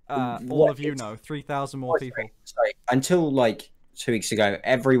all of you know 3,000 more people. Sorry, until like 2 weeks ago,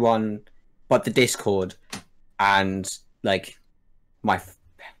 everyone but the Discord and like my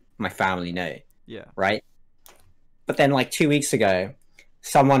family knew. Yeah. Right. But then like 2 weeks ago,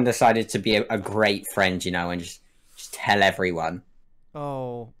 someone decided to be a great friend, you know, and just tell everyone.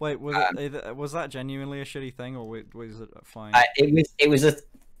 Oh wait, was that genuinely a shitty thing, or was it fine? It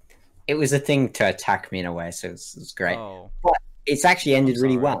was a thing to attack me in a way, so it's great. Oh. But it's actually ended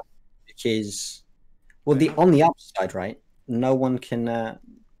really well, which is on the upside, right? No one can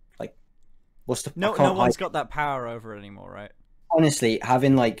like, what's the no one's got that power over it anymore, right? Honestly,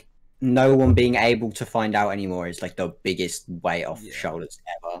 having like no one being able to find out anymore is like the biggest weight off shoulders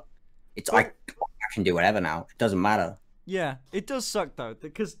ever. I can do whatever now. It doesn't matter. Yeah, it does suck though,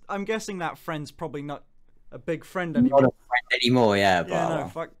 because I'm guessing that friend's probably not a big friend anymore. Not a friend anymore, yeah. But... Yeah,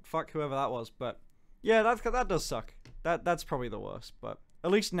 no, fuck whoever that was. But yeah, that does suck. That's probably the worst. But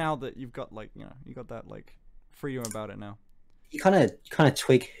at least now that you've got like, you know, you got that like freedom about it now. You kind of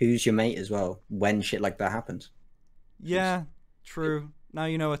twig who's your mate as well when shit like that happens. Yeah, true. Now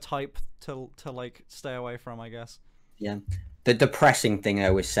you know a type to like stay away from, I guess. Yeah. The depressing thing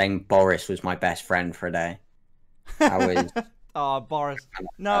though was saying Boris was my best friend for a day. I was. Oh, Boris.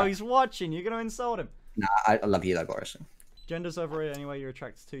 No, he's watching. You're gonna insult him. Nah, I love you though, Boris. Gender's overrated anyway. You're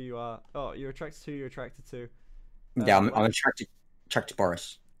attracted to. You are. Oh, you're attracted to. You're attracted to. Yeah, I'm attracted to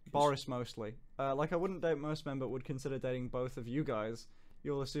Boris. Boris mostly. Like I wouldn't date most men, but would consider dating both of you guys.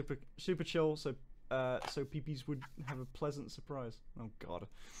 You're super chill, so peepees would have a pleasant surprise. Oh God.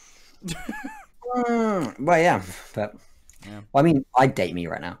 Well, yeah, but well, I mean, I'd date me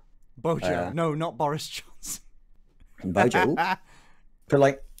right now. Bojo. No, not Boris Johnson. Bojo. But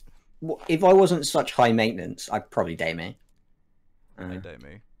like, if I wasn't such high maintenance, I'd probably date me. I'd date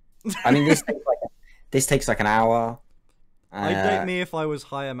me. I mean, this takes like an hour. I'd date me if I was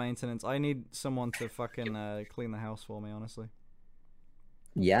higher maintenance. I need someone to fucking clean the house for me, honestly.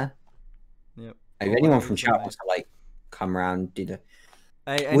 Yeah. Yep. If anyone from chat wants to like come around, do the.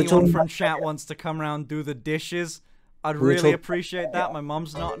 Hey, anyone from chat wants to come around do the dishes? I'd really appreciate that. My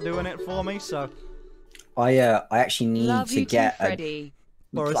mum's not doing it for me, so. I actually need to get Freddy.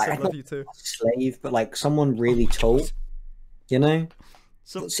 Boris, I love you too. Slave, but like someone really tall, you know.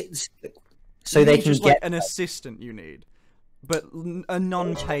 So they can just get like an assistant. You need, but a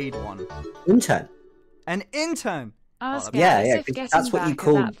non-paid one. Intern. An intern. Yeah. That's what you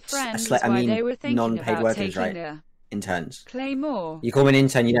call. Non-paid workers, right? Interns. Claymore. You call them an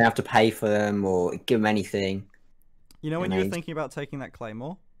intern, you don't have to pay for them or give them anything. You know when you were thinking about taking that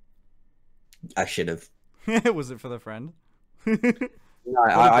Claymore? I should have. Was it for the friend? No,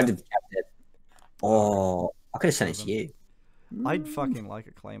 I'd have kept it. Oh, I could have sent it to you. I'd fucking like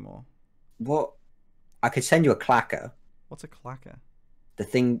a Claymore. What? I could send you a clacker. What's a clacker? The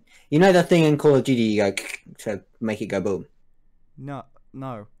thing, you know, the thing in Call of Duty, you go to make it go boom. No,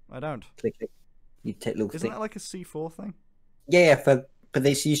 I don't. Click. You take little. Isn't that like a C4 thing? Yeah, but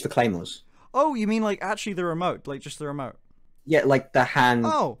it's used for claymores. Oh, you mean like actually the remote, like just the remote? Yeah, like the hand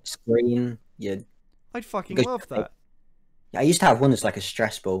screen. Yeah. I'd fucking love that. Yeah, I used to have one that's like a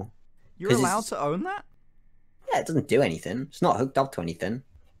stress ball. You're allowed to own that? Yeah, it doesn't do anything. It's not hooked up to anything.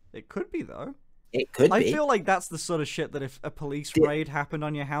 It could be though. It could I be. feel like that's the sort of shit that if a police raid happened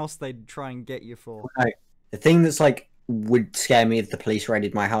on your house, they'd try and get you for. No, the thing that's like would scare me if the police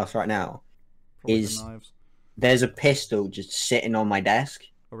raided my house right now Probably is the knives. there's a pistol just sitting on my desk.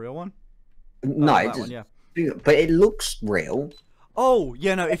 A real one? No, Oh, it that one, just, yeah. but it looks real. Oh,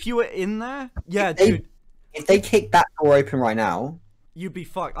 yeah, no, if you were in there, yeah, If they- dude, If they kick that door open right now, you'd be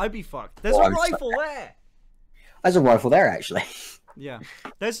fucked. I'd be fucked. There's Oh, a I'm so- rifle there! there's a rifle there actually. Yeah.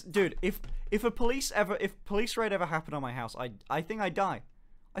 Dude, if police raid ever happened on my house, I think I'd die.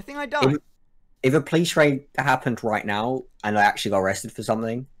 I think I'd die. If a police raid happened right now and I actually got arrested for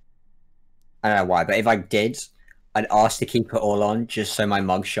something, I don't know why, but if I did, I'd ask to keep it all on just so my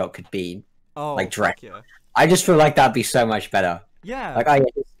mugshot could be Oh, like direct. fuck yeah. I just feel like that'd be so much better. Yeah. Like,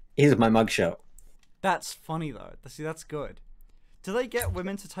 here's my mugshot. That's funny though. See, that's good. Do they get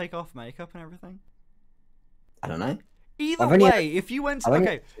women to take off makeup and everything? I don't know. Either I've only way, if you went to, I've only-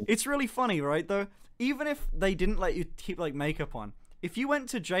 okay, it's really funny, right, though? Even if they didn't let you keep, like, makeup on, if you went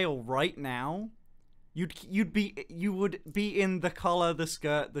to jail right now, you would be in the collar, the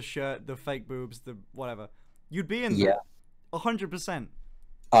skirt, the shirt, the fake boobs, the whatever. You'd be in there. 100%.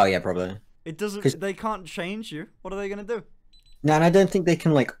 Oh yeah, probably. It doesn't, they can't change you. What are they gonna do? No, and I don't think they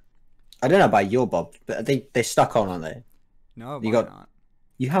can like. I don't know about your bob, but they're stuck on, aren't they? No, You why got- not?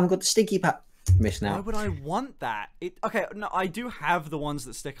 You haven't got the sticky pad. Missing Why out. would I want that? Okay, no, I do have the ones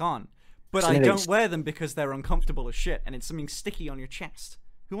that stick on, but So I they don't just- wear them because they're uncomfortable as shit, and it's something sticky on your chest.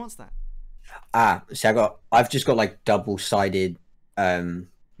 Who wants that? See, I've just got like double-sided,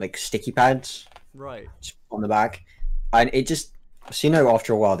 like sticky pads Right. on the back, and it just, so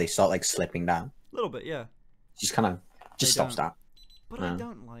after a while they start like slipping down. A little bit, yeah. Just kind of, just They stops don't. that. But No. I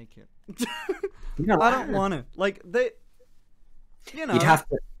don't like it. You know, I don't want to. Like, they... You know... You'd have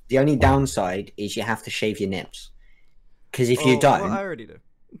to. The only downside is you have to shave your nips, because if you Oh, don't, well, I already do.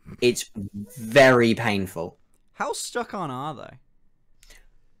 it's very painful. How stuck on are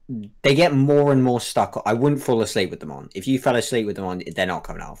they? They get more and more stuck. I wouldn't fall asleep with them on. If you fell asleep with them on, they're not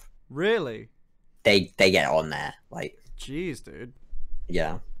coming off. Really? They get on there, like, Jeez, dude.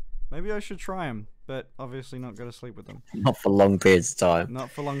 yeah, Maybe I should try them, but obviously not go to sleep with them. not for long periods of time.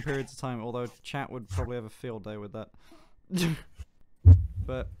 Not for long periods of time, although chat would probably have a field day with that.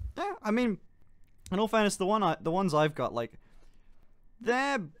 But, yeah, I mean, in all fairness, the ones I've got, like,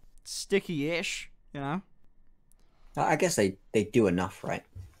 they're sticky-ish, you know? I guess they do enough, right?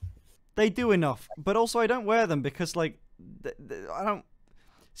 They do enough, but also I don't wear them because, like, I don't...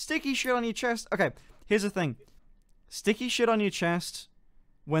 Sticky shit on your chest... Okay, here's the thing. Sticky shit on your chest,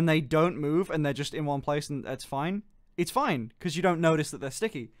 when they don't move and they're just in one place and that's fine, it's fine, because you don't notice that they're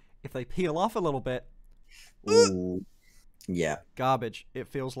sticky. If they peel off a little bit... Ooh, yeah. Garbage. It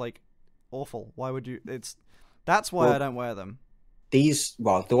feels, like, awful. Why would you... That's why Well, I don't wear them. The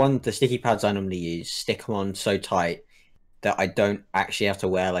sticky pads I normally use stick them on so tight that I don't actually have to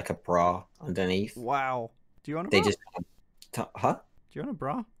wear like a bra underneath. Wow. Do you want a They bra? just, huh? Do you want a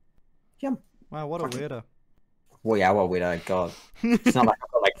bra? Yeah. Wow, what a Fucking- weirdo. Well, yeah, well, weird. God, it's not like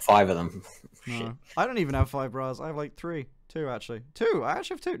I've got like 5 of them. Shit. No. I don't even have 5 bras. I have like 3. 2, actually. 2! I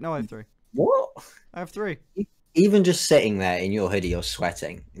actually have 2. No, I have 3. What? I have 3. Even just sitting there in your hoodie, you're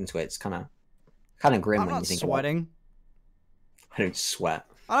sweating into it. It's kind of grim I'm when you not think sweating. about it. I don't sweat.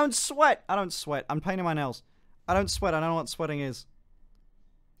 I don't sweat. I don't sweat. I'm painting my nails. I don't sweat. I don't know what sweating is.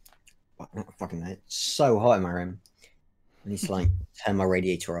 Fucking, it's so hot in my room. I need to like turn my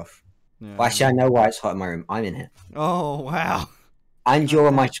radiator off. Yeah. Well, actually, I know why it's hot in my room. I'm in here. Oh, wow. And you're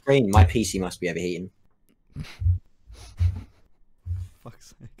on my screen. My PC must be overheating.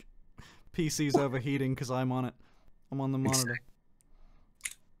 Fuck's sake. PC's overheating because I'm on it. I'm on the monitor.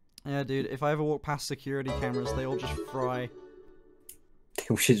 Yeah, dude. If I ever walk past security cameras, they all just fry.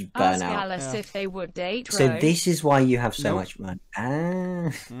 They'll just burn Ask out. Alice Yeah. if they would date So Rose. this is why you have so Nope. much money.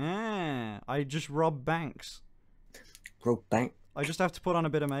 Ah, Ah, I just rob banks. bro, bank. I just have to put on a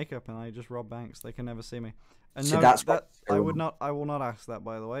bit of makeup and I just rob banks. They can never see me. And So no, that's that what- I will not ask that,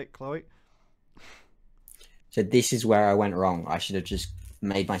 by the way, Chloe. So this is where I went wrong. I should have just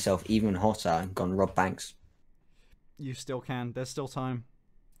made myself even hotter and gone rob banks. You still can. There's still time.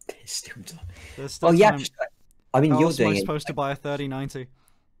 There's still time. There's still Oh yeah, time. I mean How you're else am I doing it. supposed to buy a 3090?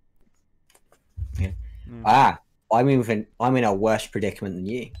 I'm in a worse predicament than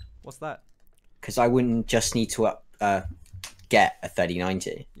you What's that? because I wouldn't just need to get a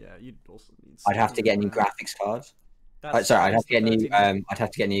 3090. Yeah, you'd also need. I'd have to get a new something. graphics card. That's- Sorry, I'd have that's to get a the new. 3090. I'd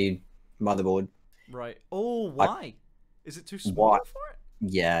have to get a new motherboard. Right. Oh, why? Is it too small Why? for it?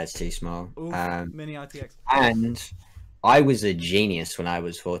 Yeah, it's too small. Oof, mini ITX. And I was a genius when I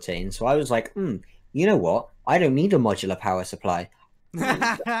was 14, so I was like, you know what? I don't need a modular power supply.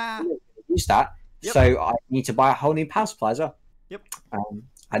 Use that Yep. So I need to buy a whole new power supply as well. Yep.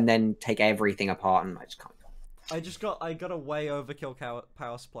 And then take everything apart, and I just can't. I got a way overkill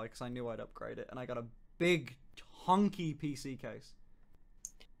power supply because I knew I'd upgrade it, and I got a big hunky PC case.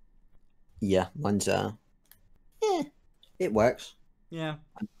 Yeah, mine's it works. Yeah.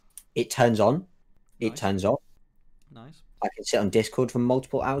 It turns on. It Nice. turns off. Nice. I can sit on Discord for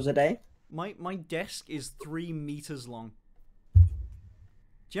multiple hours a day. My desk is 3 meters long. Do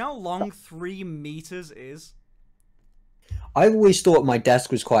you know how long 3 meters is? I always thought my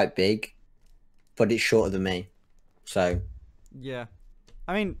desk was quite big, but it's shorter than me. So Yeah.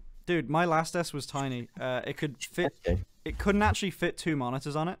 I mean, dude, my last desk was tiny. It could fit. okay. It couldn't actually fit 2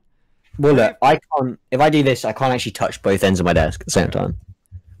 monitors on it. Well, look, I can't. If I do this, I can't actually touch both ends of my desk at the same time.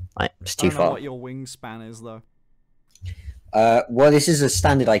 Like, it's I too don't know far. what your wingspan is though. Well, this is a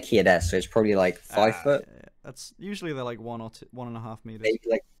standard IKEA desk, so it's probably like 5 foot, Yeah. That's usually they're like 1.5 meters. maybe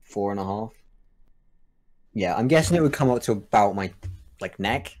like 4.5. Yeah, I'm guessing it would come up to about my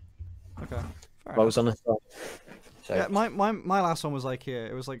neck. Okay. Fair If I was on the side. So Yeah, my last one was IKEA.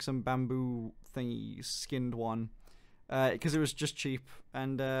 It was like some bamboo thingy skinned one, because it was just cheap,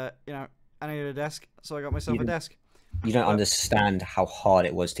 and you know, I needed a desk, so I got myself a desk. you don't understand how hard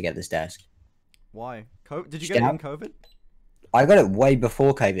it was to get this desk. Why? Did you get it in COVID? I got it way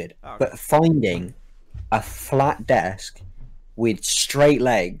before COVID, Oh, okay. but finding a flat desk with straight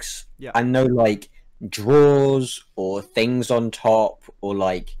legs Yeah. and no like drawers or things on top or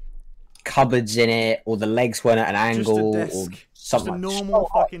like cupboards in it, or the legs weren't at an angle Just a or desk. something. Just a like normal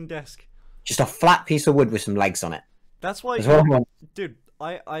fucking desk. just a flat piece of wood with some legs on it. That's why, That's what I want. dude.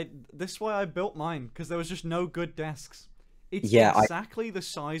 This is why I built mine, because there was just no good desks. It's Yeah, exactly the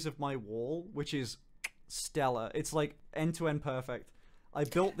size of my wall, which is stellar. It's like end to end perfect. I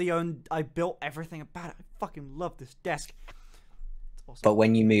built everything about it. I fucking love this desk. It's awesome. But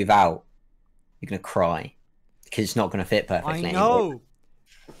when you move out, you're gonna cry because it's not gonna fit perfectly. I anymore.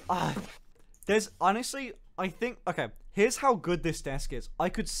 know. There's honestly, I think. Okay, here's how good this desk is. I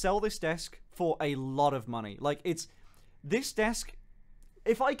could sell this desk for a lot of money. Like this desk.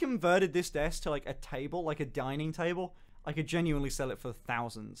 If I converted this desk to like a table, like a dining table, I could genuinely sell it for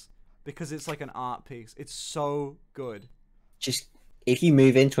thousands because it's like an art piece. It's so good. Just if you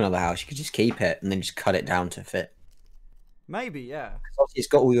move into another house, you could just keep it and then just cut it down to fit. Maybe, yeah. It's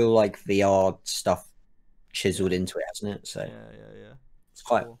got all your like VR stuff chiseled into it, hasn't it? So Yeah. it's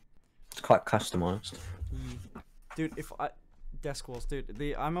quite Cool. it's quite customized. Dude, desk walls,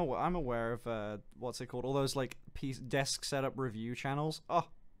 dude. I'm aware of what's it called? All those like desk setup review channels. Oh,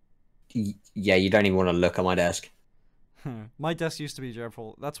 Yeah, you don't even want to look at my desk. my desk used to be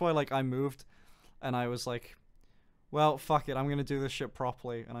dreadful. That's why like I moved, and I was like, well, fuck it, I'm gonna do this shit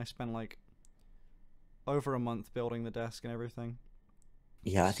properly, and I spent like over a month building the desk and everything.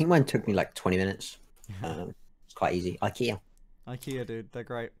 Yeah, I think mine took me like 20 minutes. It's quite easy. IKEA. IKEA, dude, they're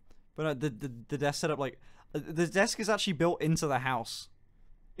great. But the desk setup, like, the desk is actually built into the house.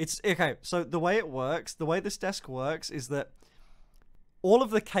 It's okay. So the way this desk works is that all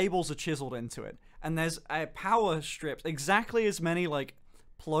of the cables are chiseled into it, and there's a power strips, exactly as many like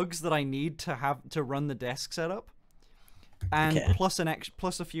plugs that I need to have to run the desk setup, and Okay.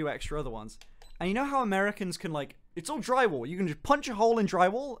 plus a few extra other ones. And you know how Americans can like, it's all drywall. You can just punch a hole in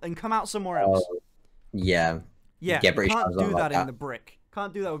drywall and come out somewhere else. Yeah. Yeah, Yeah, you British can't houses do aren't that like in that. the brick.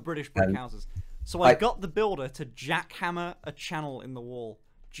 Can't do that with British brick houses. So I got the builder to jackhammer a channel in the wall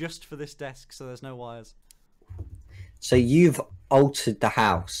just for this desk, so there's no wires. So you've altered the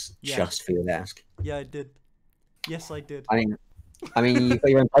house Yeah. just for your desk. Yeah, I did. Yes, I did. I mean, you've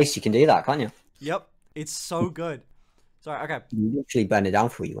got your own place. You can do that, can't you? Yep, it's so good. Sorry, okay. You literally burn it down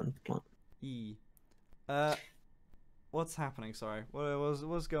for you. Like, E. What's happening? Sorry,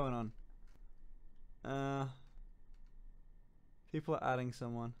 what's going on? People are adding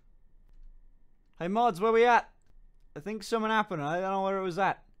someone. Hey mods, where we at? I think something happened. I don't know where it was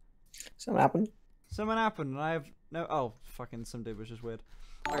at. something happened. Something happened, and I have no. Oh, fucking some dude was just weird.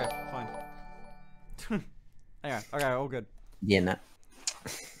 Okay, fine. Anyway, okay, all good. Yeah, no.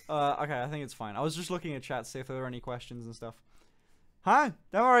 Okay, I think it's fine. I was just looking at chat to see if there were any questions and stuff. Huh?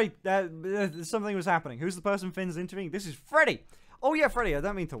 Don't worry. Something was happening. Who's the person Finn's interviewing? This is Freddy. Oh yeah, Freddy. I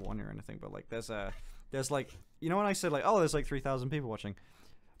don't mean to warn you or anything, but like, there's like, you know when I said like, oh, there's like 3,000 people watching.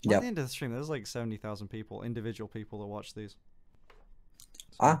 By the end of the stream, there's like 70,000 people, individual people that watch these.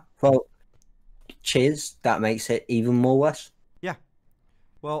 Well, cheers. That makes it even more worse. Yeah.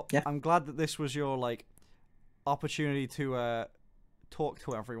 Well, Yeah. I'm glad that this was your like opportunity to talk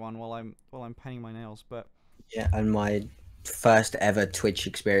to everyone while I'm painting my nails. But Yeah, and my first ever Twitch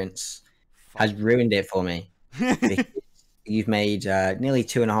experience has ruined it for me. Because you've made nearly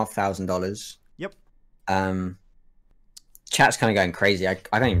 $2,500. Yep. Chat's kind of going crazy. I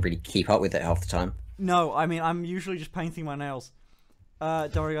don't even really keep up with it half the time. No, I mean, I'm usually just painting my nails.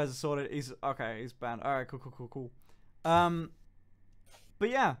 Don't worry, guys, it's sorted. He's banned. Alright, cool. But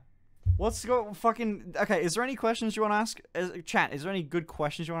yeah. What's go fucking... Okay, is there any questions you want to ask? Chat, is there any good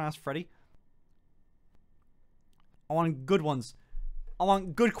questions you want to ask Freddy? I want good ones. I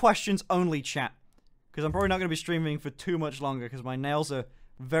want good questions only, chat. Because I'm probably not going to be streaming for too much longer, because my nails are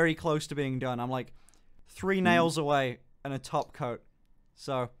very close to being done. I'm like 3 nails away and a top coat.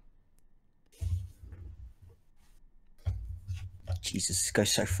 So... Jesus, it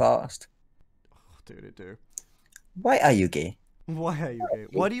goes so fast. Oh, dude, it do. Why are you gay? Why are you gay?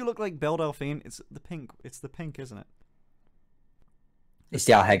 Why do you look like Belle Delphine? It's the pink. It's the pink, isn't it? It's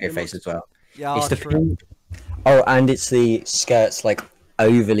the Alhego face as well. Yeah, it's the true. pink. Oh, and it's the skirts like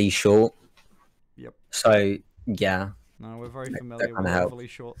overly short. Yep. So yeah. No, we're very familiar with overly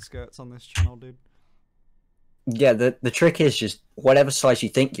short skirts on this channel, dude. Yeah, the trick is just whatever size you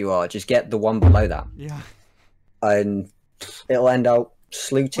think you are, just get the one below that. Yeah. And it'll end out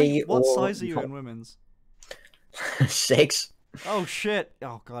slooty. Wait, what or... size are you in women's? 6. Oh shit!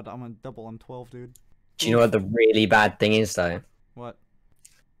 Oh god, I'm a double. I'm 12, dude. Do you know what the really bad thing is though? What?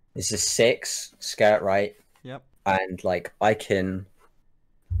 It's a 6 skirt, right? Yep. And like I could.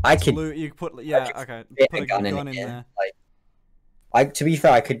 You put okay. Put a gun in there. Like, to be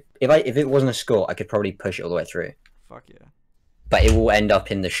fair, I could if it wasn't a score, I could probably push it all the way through. Fuck yeah. But it will end up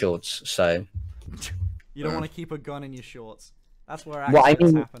in the shorts, so. You don't want to keep a gun in your shorts. That's where Well,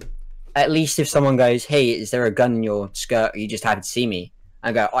 accidents happen. At least if someone goes, "Hey, is there a gun in your skirt? Or you just happen to see me,"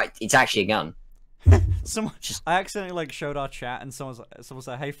 I go, "Oh, it's actually a gun." I accidentally like showed our chat, and someone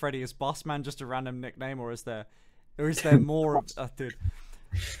said, "Hey, Freddy, is Bossman just a random nickname, or is there more of dude?"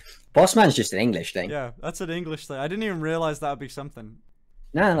 Bossman's just an English thing. Yeah, that's an English thing. I didn't even realize that would be something.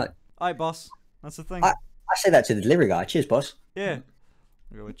 No, like. Alright, boss. That's the thing. I say that to the delivery guy. Cheers, boss. Yeah.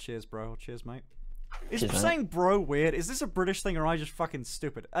 I go with cheers, bro. Cheers, mate. Is Cheers, saying bro weird? Is this a British thing, or am I just fucking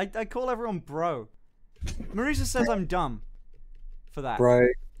stupid? I call everyone bro. Marisa says I'm dumb for that. Bro,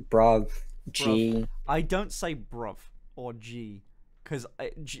 bruv, G. I don't say bruv or G, because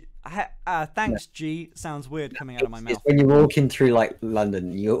thanks G sounds weird coming out of my mouth. It's when you're walking through like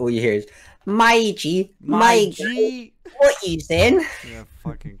London, all you hear is my G, my G. What you saying? Yeah,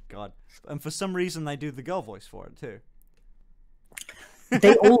 fucking god. And for some reason they do the girl voice for it too.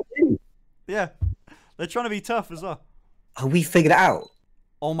 They all do. Yeah, they're trying to be tough as well. Oh, we figured it out.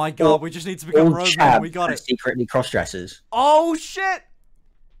 Oh my god, we just need to become roadmen. We got it. Secretly cross-dressers. Oh shit!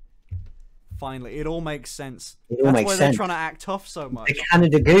 Finally, it all makes sense. It all makes why sense. They're trying to act tough so much. The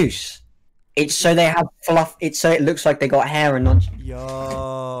Canada Goose. It's so they have fluff. It's so it looks like they got hair and not.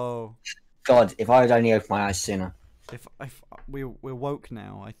 Yo. God, if I had only opened my eyes sooner. If we're woke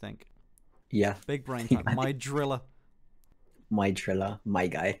now, I think. Yeah. Big brain time. My driller. My driller. My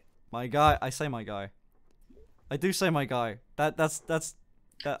guy. My guy. I say my guy. I do say my guy. That's.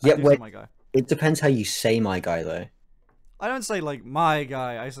 Yeah, I do say my guy. It depends how you say my guy though. I don't say like my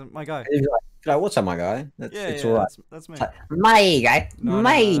guy. I say my guy. Like, what's up, my guy? It's all right. That's me. Like, my guy.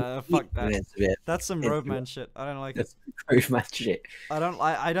 No, fuck that. It's That's some roadman shit. I don't like it. That's roadman shit.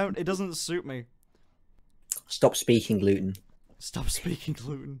 I don't. It doesn't suit me. Stop speaking Luton. Stop speaking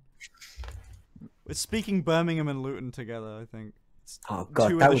Luton. We're speaking Birmingham and Luton together. I think. It's Oh god,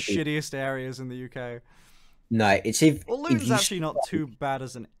 two that of the would be... shittiest areas in the UK. No, it's if. Well, if Luton's you actually not too bad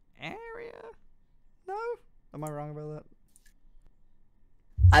as an area. No, am I wrong about that?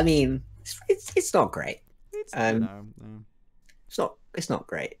 I mean, it's not great. It's no. It's not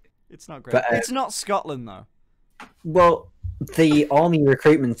great. It's not great. But, It's not Scotland though. Well, the Army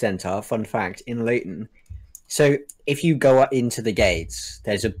Recruitment Centre, fun fact, in Luton. So if you go up into the gates,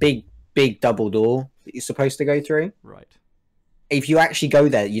 there's a big double door that you're supposed to go through. Right. If you actually go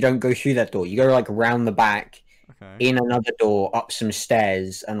there, you don't go through that door. You go like around the back, in another door, up some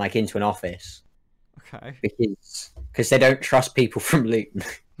stairs, and like into an office. Okay. Because they don't trust people from Luton.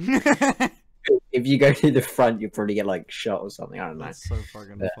 If you go to the front, you'll probably get like shot or something. I don't know. That's so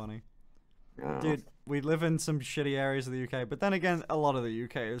fucking funny. Dude, we live in some shitty areas of the UK, but then again, a lot of the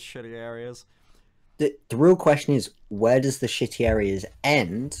UK is shitty areas. The real question is, where does the shitty areas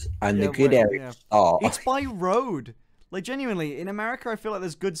end and the good areas start? It's by road. Like, genuinely, in America, I feel like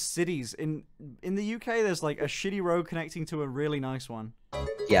there's good cities. In the UK, there's like a shitty road connecting to a really nice one.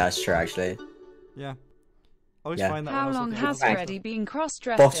 Yeah, that's true, actually. Yeah. I always find that. How long has Freddy been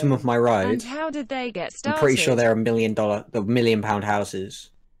cross-dressed? Bottom of my road. And how did they get started? I'm pretty sure they're $1 million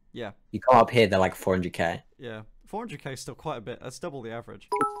houses. Yeah. You come up here, they're like 400k. Yeah. 400k is still quite a bit. That's double the average.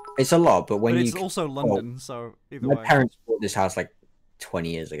 It's a lot, but when it's also London, so either my way. parents bought this house like 20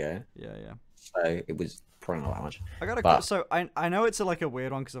 years ago. Yeah, yeah. so it was probably not that much. I got a But- so I know it's like a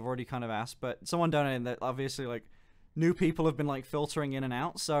weird one because I've already kind of asked, but someone donated that obviously like new people have been like filtering in and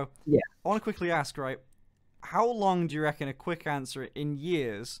out. So Yeah. I want to quickly ask, right? How long do you reckon? A quick answer in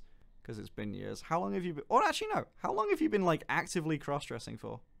years, because it's been years. How long have you been? Or actually, no. How long have you been like actively cross-dressing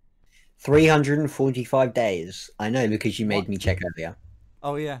for? 345 days. I know because you made me check earlier.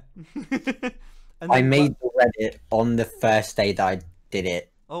 Oh yeah. And I then- made the Reddit on the first day that I did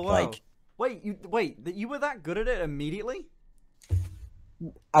it. Oh wow. Like, wait. You were that good at it immediately?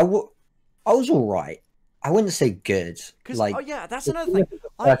 I was all right. I wouldn't say good. Because Like, oh yeah, that's if another you thing. look at the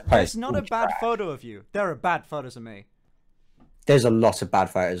first There's post, not a it's bad trash. photo of you. There are bad photos of me. There's a lot of bad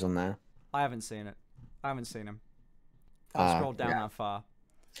photos on there. I haven't seen it. I haven't seen him. I'll scroll down that far.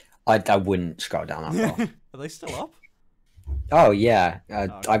 I wouldn't scroll down that far. Are they still up? Oh yeah,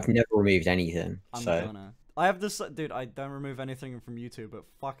 okay. I've never removed anything. I'm So gonna. I have this, dude. I don't remove anything from YouTube, but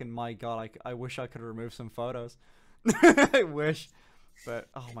fucking my god, I wish I could remove some photos. I wish, but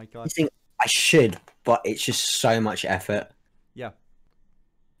oh my god. I think I should, but it's just so much effort. Yeah.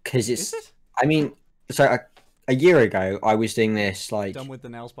 Because Is it's. it? I mean, so a year ago I was doing this like. Done with the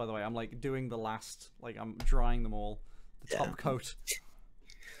nails, by the way. I'm like doing the last, like I'm drying them all, the Yeah. top coat.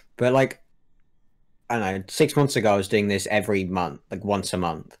 But like, I don't know. 6 months ago I was doing this every month, like once a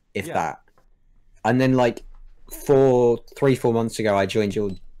month, if Yeah. that. And then like 4 months ago I joined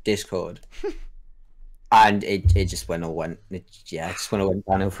your Discord. And it just it just went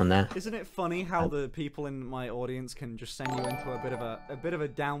downhill from there. Isn't it funny how the people in my audience can just send you into a bit of a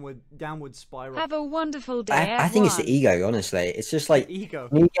downward spiral? Have a wonderful day, I think it's the everyone. ego, honestly. It's just like Ego.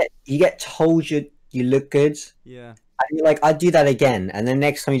 when you get told you look good, Yeah. and you're like, I'd do that again, and then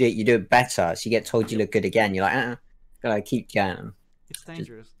next time you do it better. So you get told you look good again. You're like, gotta keep going. It's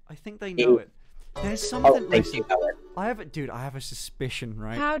dangerous. I think they know it. There's something. Oh, they listen, do know it. I have a suspicion,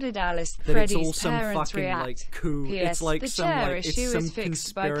 right? How did Alice That it's all Freddy's some parents fucking react? like coup. P.S. It's like the some chair like issue it's some is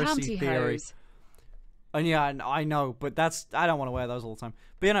fixed by conspiracy pantyhose. theory. And yeah, I know, but I don't want to wear those all the time.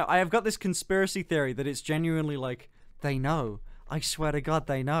 But you know, I have got this conspiracy theory that it's genuinely like they know. I swear to God,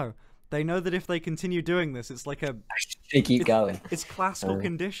 they know. They know that if they continue doing this, it's like They keep going. it's classical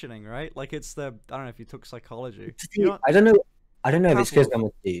conditioning, right? Like it's the I don't know if you took psychology. See, You know, I don't know if it's because Pavlov. I'm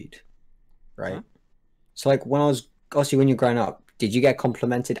a dude, right? Huh? So like when I was obviously when you're growing up, did you get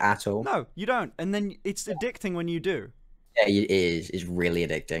complimented at all? no, you don't. And then it's addicting when you do. Yeah, it is. It's really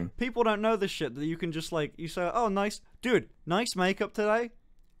addicting. People don't know this shit that you can just like you say, "Oh, nice, dude, nice makeup today."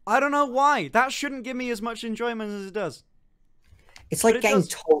 I don't know why. That shouldn't give me as much enjoyment as it does. It's But like it getting does-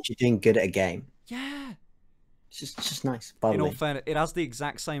 told you're doing good at a game. Yeah. It's just nice. In all Bubbly. fairness, it has the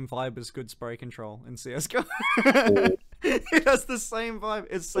exact same vibe as good spray control in CS:GO. It has the same vibe.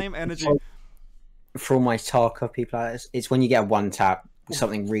 It's the same energy. For all my Tarka people out there, it's when you get a one tap with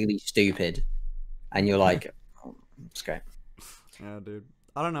something really stupid, and you're like, oh, it's great. Yeah, dude.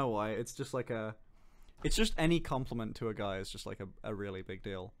 I don't know why. It's just like it's just any compliment to a guy is just like a really big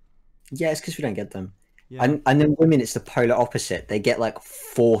deal. Yeah, it's because we don't get them. Yeah. And then women, it's the polar opposite. They get like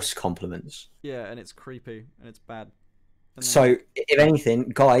forced compliments. Yeah, and it's creepy and it's bad. And then- So, if anything,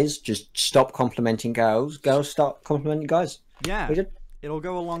 guys, just stop complimenting girls. Girls, start complimenting guys. yeah, We just- it'll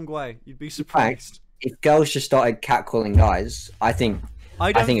go a long way. You'd be surprised. If girls just started catcalling guys, I think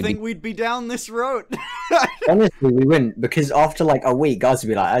I don't think it'd think be- we'd be down this road. honestly we wouldn't, because after like a week, guys would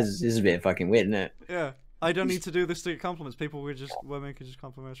be like, "This is a bit fucking weird, isn't it?" Yeah, I don't need to do this to get compliments. Women could just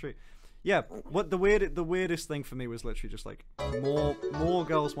compliment the street. Yeah, what the weirdest thing for me was literally just like more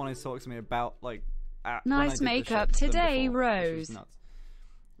girls wanted to talk to me about like. When I Nice did this makeup shit than today, before, which was Rose. nuts.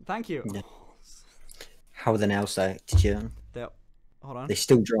 Thank you. Yeah. How are the nails though? Did you? Hold on. They're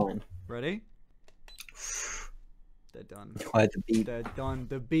still drying. Ready? They're done. I had the beep. They're done.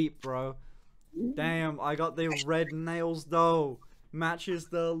 The beat, bro. Damn, I got the red nails though. Matches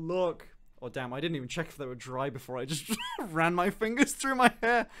the look. Oh damn, I didn't even check if they were dry before I just ran my fingers through my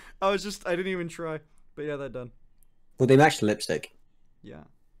hair. I didn't even try. But yeah, they're done. Well, they match the lipstick. Yeah.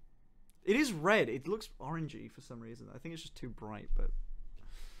 It is red. It looks orangey for some reason. I think it's just too bright, but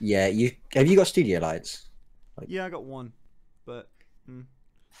Yeah, have you got studio lights? yeah, I got one. But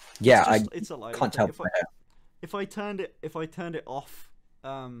Yeah, it's a light. can't tell. If I turned it off,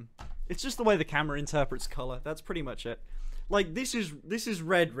 it's just the way the camera interprets color. That's pretty much it. Like this is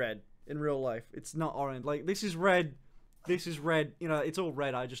red in real life. It's not orange. Like this is red. You know, it's all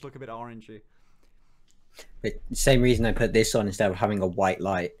red. I just look a bit orangey. But same reason I put this on instead of having a white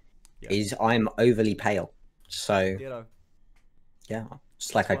light is I'm overly pale. So You know. yeah,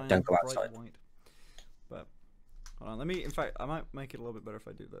 it's like I That's why don't I'm go bright outside. white. But hold on, let me. In fact, I might make it a little bit better if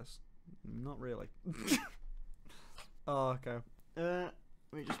I do this. Not really. Oh, okay.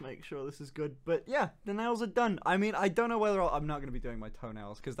 Let me just make sure this is good. But yeah, the nails are done. I mean, I don't know whether I'm not going to be doing my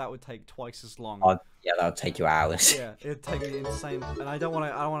toenails because that would take twice as long. Yeah, that would take you hours. Yeah, it'd take me insane, and I don't want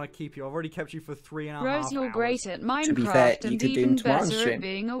to. I don't want to keep you. I've already kept you for 3.5 hours. Rose, you're great at To be fair, Minecraft you and could do even them tomorrow on better stream. at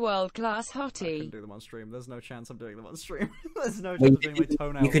being a world-class I hottie. can do them on stream. There's no chance I'm doing them on stream. There's no Well, chance of doing my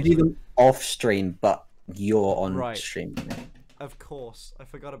toenails. you could do them off stream, but you're on Right. stream. Of course, I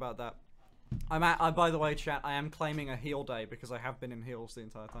forgot about that. By the way, chat, I am claiming a heel day because I have been in heels the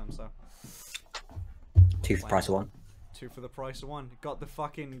entire time. So 2 for the price of 1. 2 for the price of 1. Got the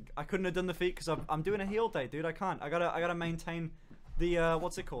fucking. I couldn't have done the feet because I'm doing a heel day, dude. I can't. I gotta maintain the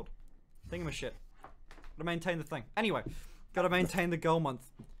what's it called? Thingamashit. Gotta maintain the thing. Anyway, gotta maintain the goal month.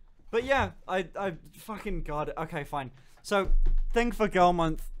 But yeah, I fucking got it. Okay, fine. So thing for goal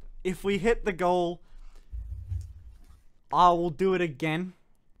month. If we hit the goal, I will do it again.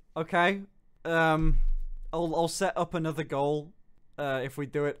 Okay. I'll set up another goal. If we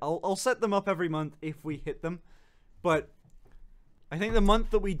do it, I'll set them up every month if we hit them. But I think the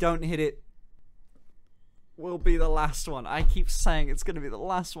month that we don't hit it will be the last one. I keep saying it's going to be the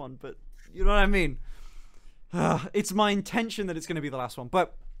last one, but you know what I mean? It's my intention that it's going to be the last one.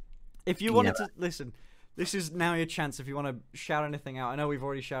 But if you wanted to listen, this is now your chance if you want to shout anything out. I know we've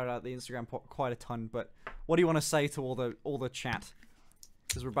already shouted out the Instagram quite a ton, but what do you want to say to all the chat?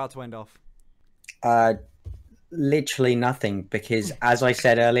 Because we're about to end off. Literally nothing, because as I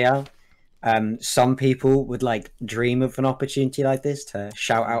said earlier, some people would like dream of an opportunity like this to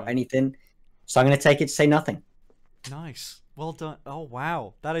shout out anything. So I'm going to take it to say nothing. Nice. Well done. Oh,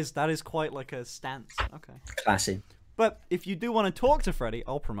 wow. That is quite like a stance. Okay. Classy. But if you do want to talk to Freddy,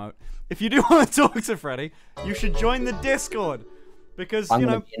 I'll promote. If you do want to talk to Freddy, you should join the Discord. Because, I'm you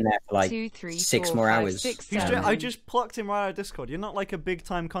know, going to be in there for like 2, 3, 6 4, more 5, hours. 6, I just plucked him right out of Discord. You're not like a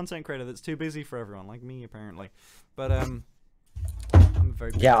big-time content creator that's too busy for everyone, like me, apparently. But, I'm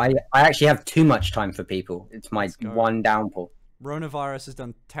very busy. Yeah, I actually have too much time for people. It's my one downfall. Coronavirus has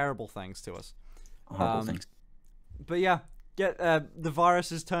done terrible things to us. Horrible things. But yeah, the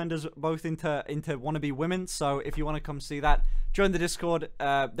virus has turned us both into wannabe women. So if you want to come see that, join the Discord.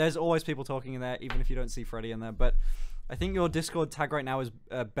 There's always people talking in there, even if you don't see Freddy in there. But I think your Discord tag right now is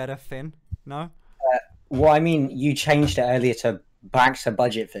Better Finn. No? Well, I mean, you changed it earlier to back to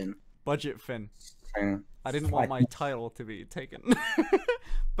Budget Fin. Budget Finn. So, I didn't want my title to be taken.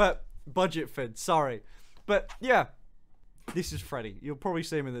 But Budget Finn, sorry. But yeah, this is Freddy. You'll probably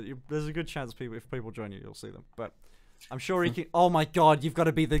see him in the. There's a good chance if people join you, you'll see them. But I'm sure he can. Oh my god, you've got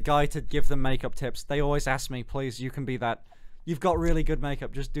to be the guy to give them makeup tips. They always ask me, please, you can be that. You've got really good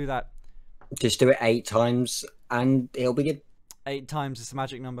makeup. Just do that. just do it 8 times and it'll be good. 8 times is the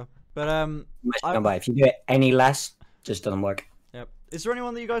magic number. But Magic number. If you do it any less, just doesn't work. Yep. Is there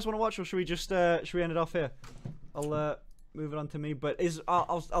anyone that you guys want to watch, or should we just should we end it off here? I'll move it on to me. But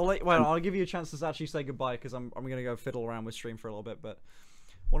I'll give you a chance to actually say goodbye because I'm gonna go fiddle around with stream for a little bit. But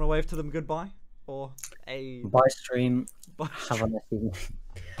want to wave to them goodbye or a bye stream. Bye. Have a nice evening.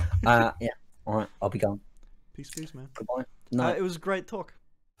 Yeah. All right. I'll be gone. Peace, man. Goodbye. No. It was a great talk.